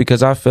 bro,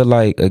 because I feel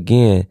like,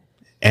 again,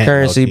 And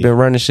Currency low-key. been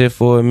running shit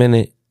for a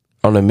minute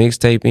on the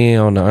mixtape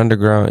end, on the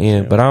underground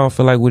end, but I don't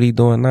feel like what he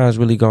doing now is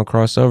really gonna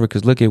cross over.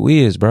 Cause look at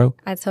Wiz, bro.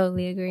 I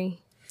totally agree.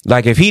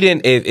 Like if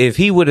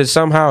he would have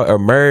somehow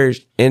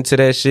emerged into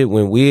that shit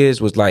when Wiz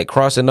was like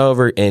crossing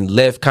over and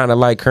left kind of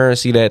like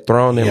Currency that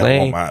throne and You don't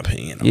want lane. my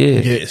opinion. on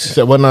Yeah. this.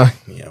 Said what now?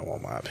 You don't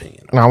want my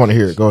opinion. No, I want to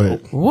hear it. Go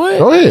ahead. What?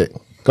 Go ahead.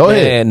 Go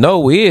ahead. Man, no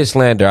Wiz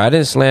slander. I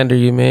didn't slander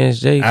you, man.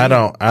 Jay. I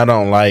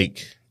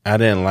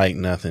didn't like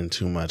nothing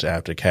too much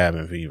after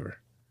Cabin Fever.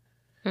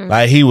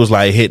 Like he was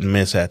like hit and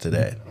miss after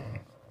that.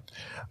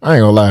 I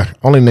ain't gonna lie.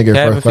 Only nigga in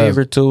Cabin first class.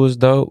 Fever 2 was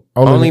dope.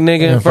 Only Only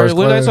nigga in first.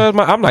 Well, class. that's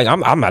what I'm like.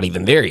 I'm not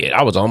even there yet.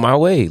 I was on my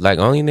way. Like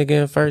only nigga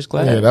in first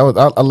class. Yeah, that was.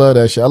 I love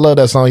that shit. I love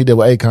that song he did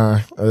with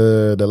Akon.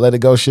 The Let It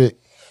Go shit.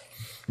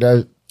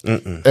 That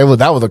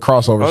was a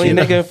crossover. Only shit.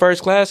 nigga in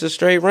first class is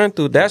straight run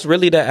through. That's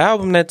really the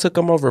album that took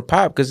him over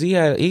pop because he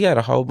had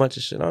a whole bunch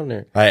of shit on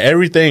there. Like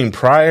everything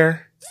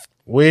prior,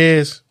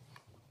 Wiz,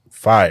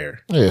 fire.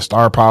 Yeah,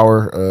 Star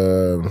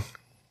Power.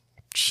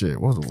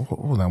 Shit, what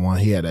was that one?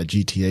 He had that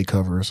GTA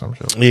cover or some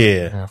shit.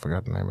 Yeah. I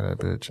forgot the name of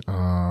that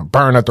bitch.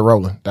 Burn at the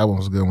Rolling. That one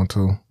was a good one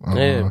too.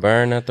 Yeah,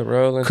 Burn at the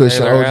Rolling. Kush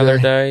and Taylor OJ.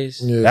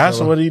 Allardyce. Yeah, That's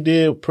Taylor. what he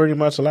did pretty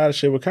much a lot of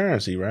shit with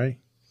Currency, right?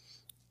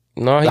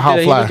 No, he Hot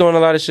did. He Fly. was doing a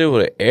lot of shit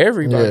with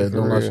everybody. Yeah, for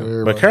doing lots of real.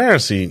 everybody. But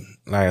Currency,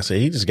 like I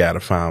said, he just got a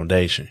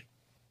foundation.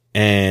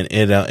 And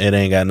it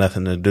ain't got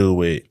nothing to do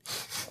with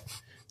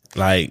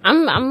like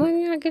I'm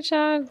gonna get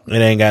y'all.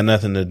 it ain't got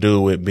nothing to do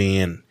with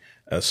being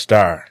a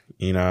star.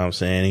 You know what I'm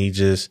saying?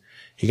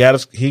 He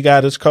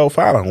got his cult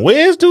following.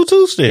 Where's Do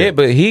 2 still? Yeah,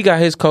 but he got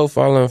his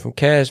co-following from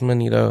Cash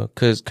Money though,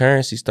 because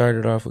Currency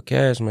started off with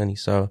Cash Money,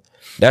 so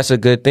that's a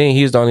good thing.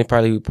 He was the only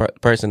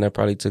person that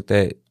probably took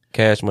that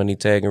Cash Money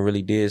tag and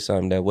really did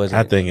something that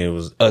wasn't. I think it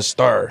was a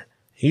star.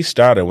 he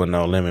started with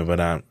No Limit, but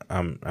I'm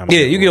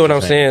Yeah, you get what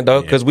I'm saying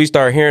though, because we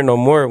start hearing no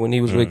more when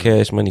he was with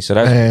Cash Money, so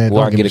that's Man,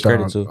 why I don't get me a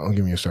credit started to. on- Don't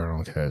give me a start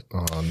on Cash.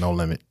 No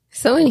Limit.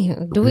 So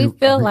anywho, do we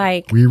feel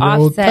like We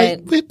roll Offset?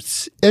 tight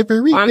whips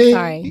every I'm day.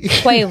 sorry,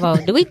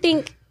 Quavo. Do we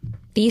think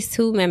these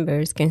two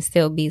members can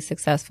still be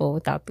successful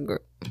without the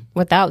group,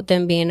 without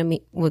them being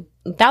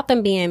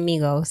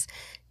amigos?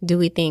 Do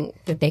we think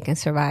that they can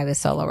survive as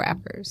solo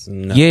rappers?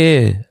 No.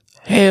 Yeah,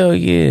 hell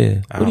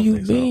yeah. What do don't you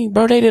think so. mean,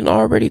 bro? They didn't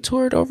already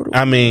toured over the.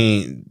 I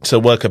mean, to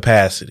what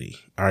capacity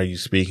are you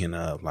speaking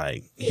of?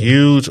 Like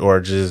huge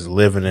or just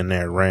living in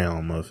their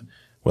realm of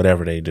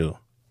whatever they do?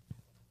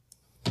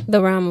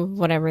 The realm of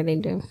whatever they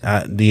do.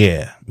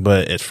 Yeah,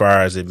 but as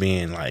far as it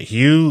being like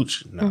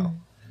huge, no.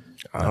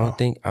 I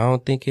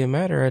don't think it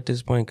matter at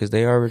this point because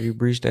they already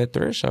breached that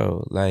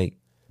threshold. Like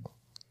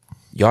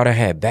y'all done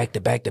had back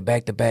to back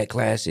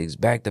classics,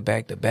 back to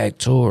back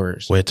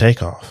tours. With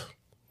Takeoff.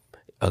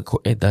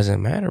 It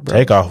doesn't matter, bro.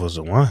 Takeoff was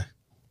the one.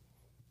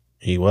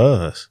 He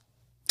was.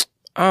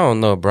 I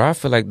don't know, bro. I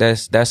feel like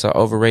that's an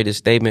overrated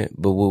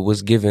statement. But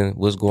what's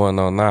going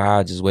on now,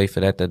 I'll just wait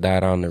for that to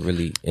die down to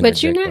really.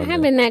 But you're interject not on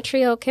having that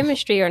trio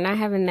chemistry or not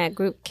having that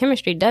group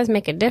chemistry does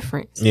make a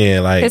difference.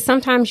 Yeah, like, Because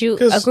sometimes a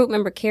 'cause- group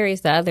member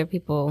carries the other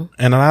people.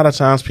 and a lot of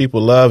times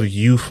people love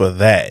you for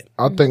that.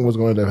 I think what's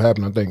going to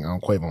happen. I think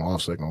Quavo and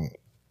Offset gonna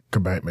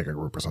come back, make a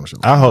group or some shit.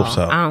 I hope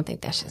so. I don't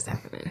think that's just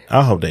happening.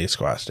 I hope they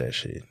squash that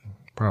shit.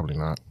 Probably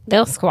not.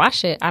 They'll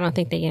squash it. I don't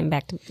think they're getting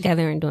back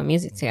together and doing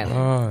music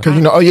together.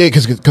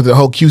 Because because the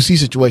whole QC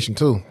situation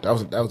too. That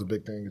was a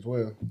big thing as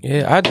well.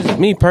 Yeah,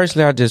 me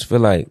personally, I just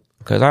feel like,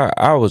 cause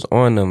I was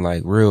on them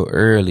like real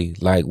early,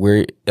 like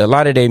where a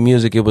lot of their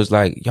music, it was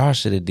like, y'all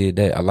should have did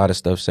that, a lot of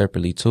stuff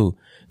separately too.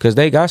 Cause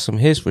they got some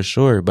hits for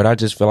sure, but I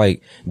just feel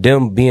like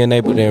them being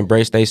able to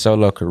embrace their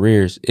solo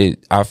careers,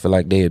 I feel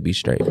like they'd be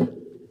straight.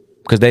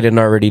 Cause they didn't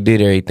already did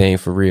everything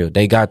for real.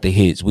 They got the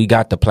hits. We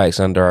got the plaques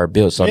under our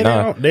belt. So Yeah,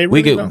 now they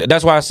we really get. don't.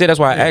 That's why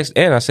I asked,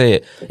 and I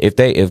said, if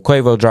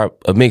Quavo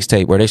drop a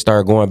mixtape where they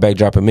start going back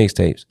dropping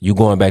mixtapes, you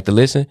going back to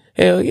listen?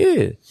 Hell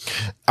yeah.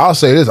 I'll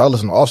say this: I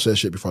listen to Offset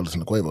shit before I listen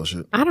to Quavo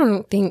shit.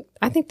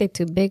 I think they're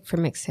too big for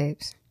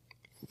mixtapes.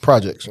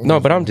 Projects.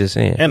 No, but I'm just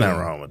saying. Ain't nothing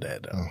wrong with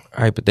that though.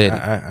 Hypothetically.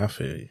 I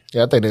feel you.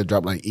 Yeah, I think they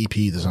drop like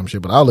EPs or some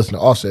shit. But I'll listen to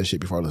Offset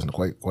shit before I listen to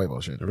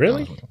Quavo shit.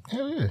 Really?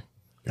 Hell yeah.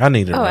 I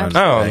need to run.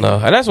 absolutely. I don't know.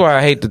 That's why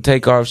I hate to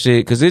take off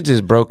shit because it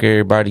just broke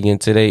everybody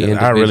into their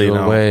individual I really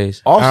don't.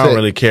 ways. I Offset- don't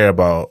really care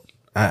about.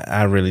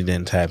 I really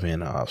didn't tap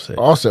into Offset.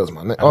 Offset was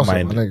my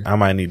nigga. I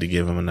might need to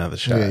give him another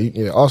shot.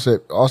 Yeah,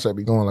 Offset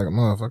be going like a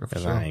motherfucker for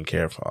Cause sure. I ain't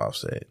care for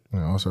Offset.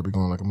 Yeah, Offset be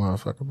going like a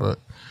motherfucker, but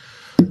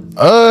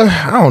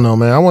I don't know,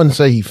 man. I wouldn't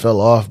say he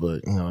fell off,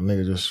 but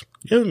nigga just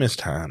Give him his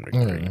time to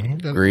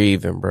grieve.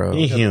 Grieving, bro.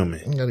 He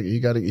human. you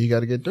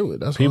gotta get through it.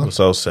 That's People all.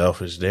 so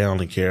selfish. They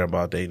only care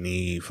about their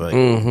need for.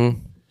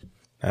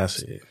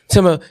 That's it.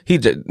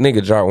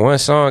 Nigga dropped one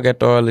song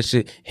after all this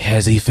shit.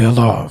 Has he fell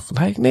off?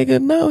 Like,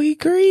 nigga, no, he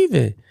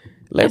grieving.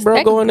 Let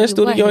bro go in that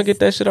studio and get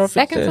that shit off his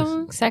Second chest.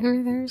 song? Second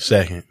or third?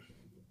 Second,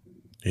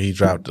 he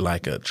dropped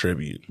like a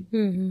tribute.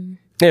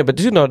 Yeah, but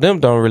them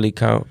don't really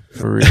count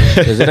for real.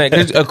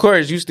 Cause of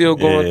course, you still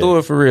going through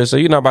it for real. So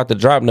you're not about to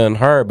drop nothing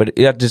hard, but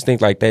I just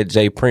think like that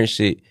Jay Prince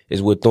shit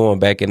is what throwing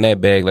back in that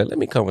bag. Like, let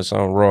me come with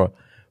something raw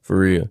for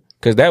real.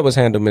 Cause that was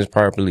handled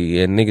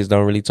misproperly and niggas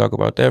don't really talk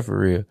about that for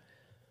real.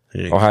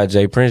 Yeah. Or how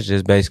Jay Prince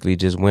just basically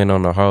just went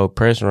on the whole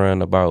press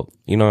run about,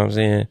 you know what I'm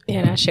saying?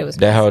 Yeah, that shit was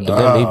That whole messy.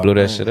 dilemma, he blew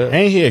that shit up.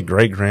 Ain't he a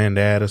great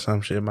granddad or some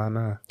shit by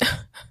now?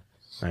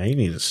 Man, he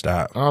need to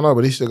stop. I don't know,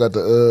 but he still got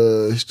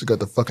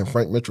the fucking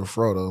Frank Mitchell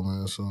fro though,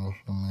 man. So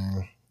I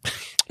mean,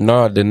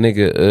 No, the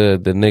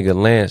nigga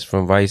Lance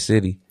from Vice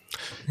City.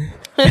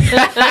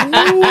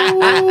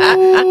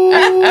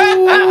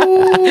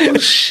 Oh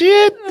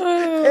shit!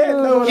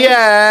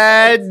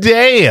 God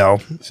damn!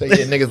 say yeah,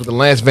 niggas with the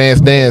Lance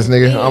Vance dance,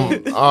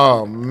 nigga.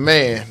 Oh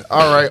man.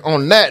 All right.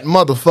 On that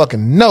motherfucking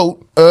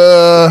note,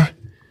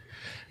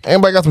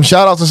 anybody got some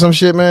shout outs or some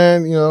shit,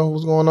 man?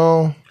 What's going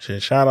on?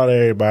 Shit, shout out to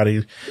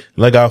everybody.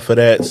 Look out for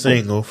that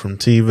single from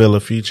T Villa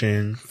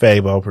featuring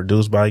Fabo,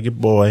 produced by your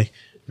boy,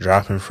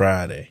 dropping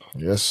Friday.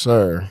 Yes,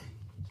 sir.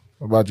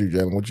 What about you,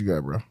 Jalen? What you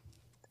got,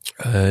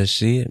 bro?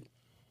 Shit.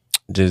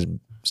 Just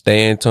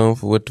Stay in tune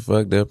for what the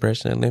fuck the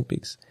Oppression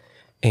Olympics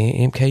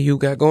and MKU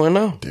got going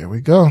on. There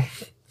we go.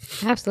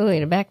 Absolutely.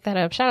 To back that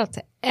up, shout out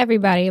to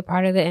everybody a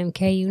part of the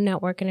MKU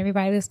network and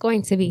everybody that's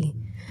going to be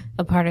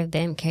a part of the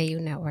MKU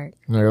network.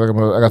 Yeah,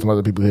 I got some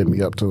other people hitting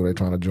me up too. They're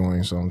trying to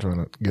join, so I'm trying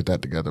to get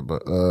that together.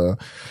 But I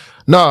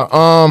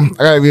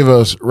gotta give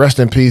us rest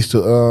in peace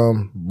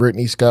to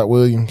Brittany Scott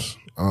Williams.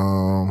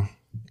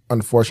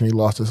 Unfortunately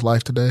lost his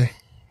life today.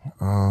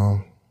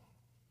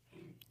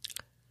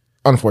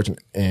 Unfortunate,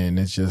 and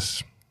it's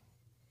just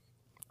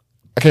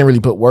I can't really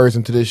put words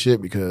into this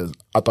shit because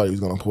I thought he was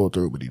gonna pull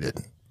through, but he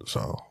didn't.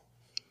 So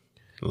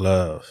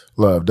Love,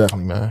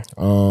 definitely,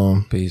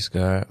 man. Peace,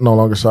 God. No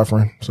longer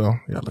suffering, so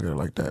yeah, look at it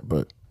like that.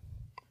 But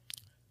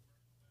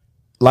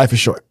life is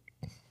short.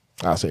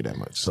 I'll say that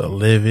much. so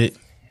live it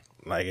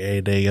like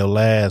every day your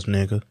last,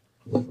 nigga.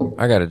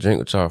 I got to drink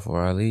with y'all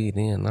before I leave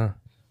then, nah.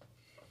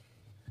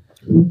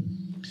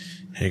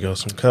 Here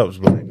goes some cups,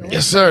 black.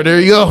 Yes, sir. There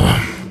you go.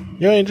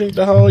 You ain't drink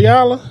the whole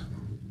Yala?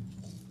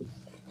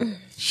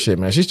 Shit,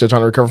 man, she's still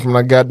trying to recover from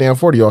that goddamn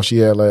 40 off she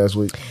had last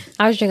week.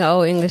 I was drinking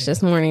Old English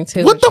this morning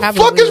too. What which the probably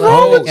fuck is wasn't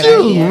wrong a with good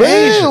you, idea.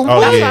 man?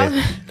 Oh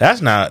yeah,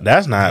 that's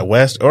not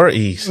west or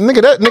east.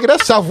 Nigga,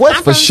 that's Southwest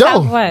I'm for from sure.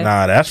 Southwest.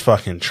 Nah, that's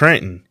fucking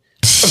Trenton.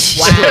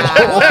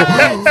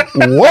 Wow.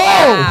 Whoa,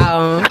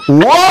 Wow.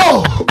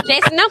 whoa.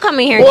 Jason, don't come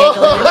in here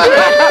giggling.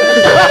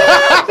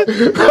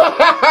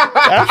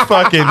 That's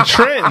fucking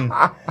Trenton.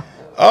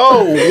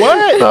 Oh,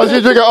 what? No, she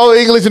drinking old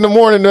English in the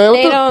morning, man. What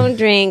They the- don't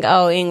drink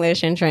Old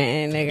English in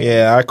Trenton, nigga.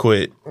 Yeah, I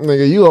quit.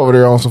 Nigga, you over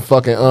there on some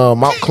fucking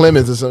Mount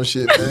Clemens or some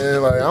shit,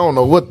 man. Like, I don't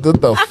know what the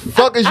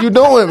fuck is you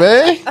doing,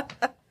 man?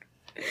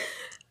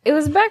 It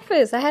was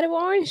breakfast. I had it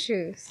with orange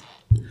juice.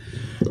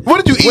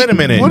 What did you eat? Wait a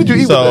minute. What did you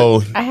eat So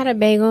with I had a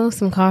bagel,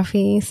 some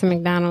coffee, some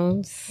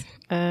McDonald's.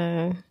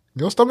 that?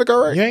 Your stomach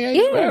all right? you ain't got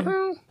Yeah. your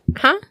bathroom?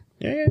 Huh?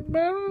 You ain't got your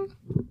bathroom?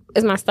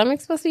 Is my stomach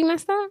supposed to be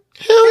messed up?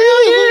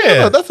 Hell yeah.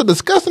 Yeah. That's a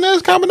disgusting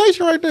ass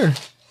combination right there.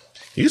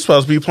 You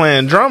supposed to be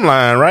playing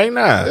drumline right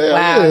now. Hell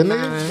Wow, yeah, nah.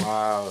 nigga.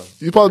 Wow.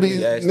 You probably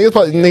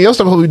nigga, your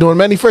stomach probably be doing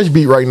Manny Fresh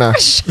beat right now.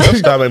 Your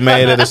stomach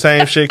made of the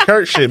same shit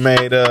Kurt shit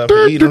made of.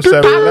 Eating them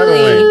 7-Eleven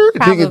wings.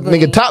 Probably.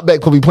 Nigga, Top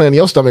Back could be playing in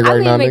your stomach I right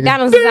was now, at nigga.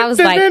 McDonald's since I was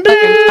like fucking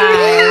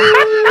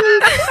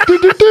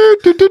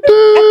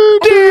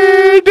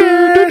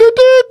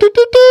 5.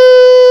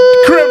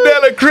 Crib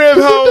Della Crib,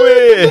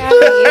 homie.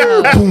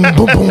 Yeah. Boom,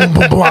 boom, boom,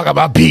 boom, boom. I got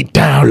my beat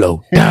down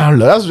low, down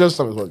low. That's just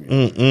something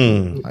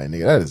fucking. Like,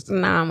 nigga, that is.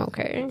 Nah, I'm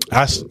okay.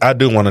 I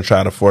do want to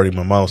try the 40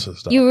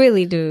 mimosas, though. You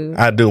really do.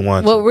 I do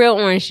want Well, to. real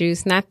orange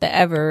juice, not the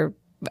ever.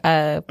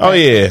 Oh,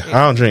 yeah.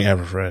 I don't drink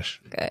Everfresh.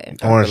 Good.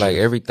 I Orange. feel like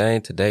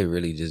everything today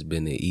really just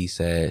been the East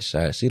Side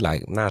shot. She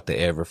like not the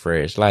ever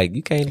fresh. Like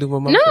you can't do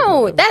mimosa.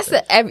 No, that's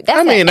that's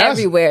that's-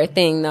 everywhere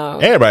thing though.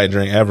 Everybody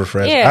drink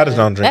Everfresh. Yeah, I just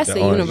don't drink that's the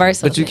a orange.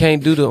 universal. But you thing.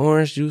 can't do the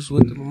orange juice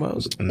with the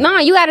mimosa. No,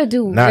 you got to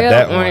do Not real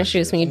that orange orange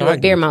juice when you do No, I a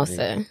beer get it.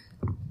 mosa.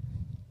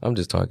 I'm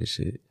just talking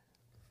shit.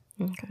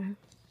 Okay.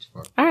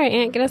 All right,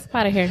 Ant, get us up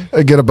out of here.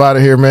 Hey, get up out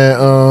of here,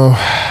 man.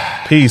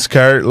 Peace,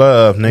 Kurt.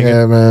 Love, nigga.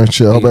 Yeah, man.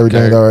 Shit. Hope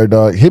everything's Kurt. all right,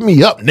 dog. Hit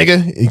me up,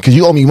 nigga, because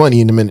you owe me money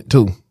in a minute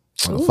too,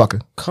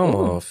 motherfucker. Come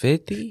on,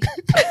 50.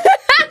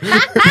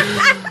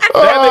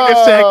 That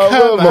nigga said,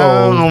 come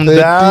on,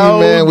 50, dog.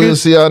 man. We'll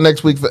see y'all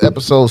next week for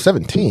episode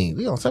 17.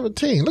 We on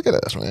 17. Look at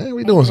us, man.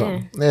 We doing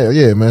something.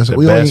 Yeah, man. So The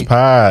we on best you,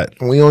 pod.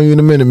 we on you in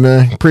a minute,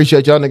 man.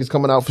 Appreciate y'all niggas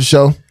coming out for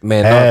show.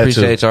 Man, I Had to.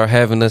 appreciate y'all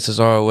having us as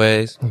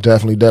always.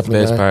 Definitely, Best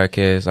man.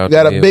 podcast out We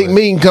got the a big Midwest.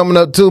 meeting coming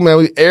up too,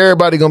 man.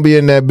 Everybody gonna be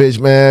in that bitch,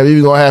 man.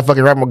 We gonna have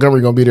fucking Rap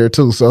Montgomery gonna be there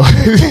too. So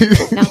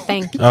No,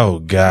 thank you. Oh,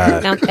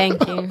 God. No,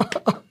 thank you.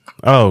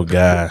 Oh,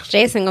 God.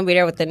 Jason gonna be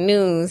there with the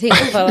news. He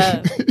can pull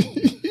up.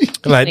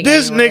 Like,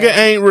 this nigga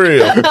ain't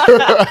real.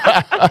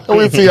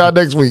 we'll see y'all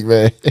next week,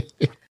 man.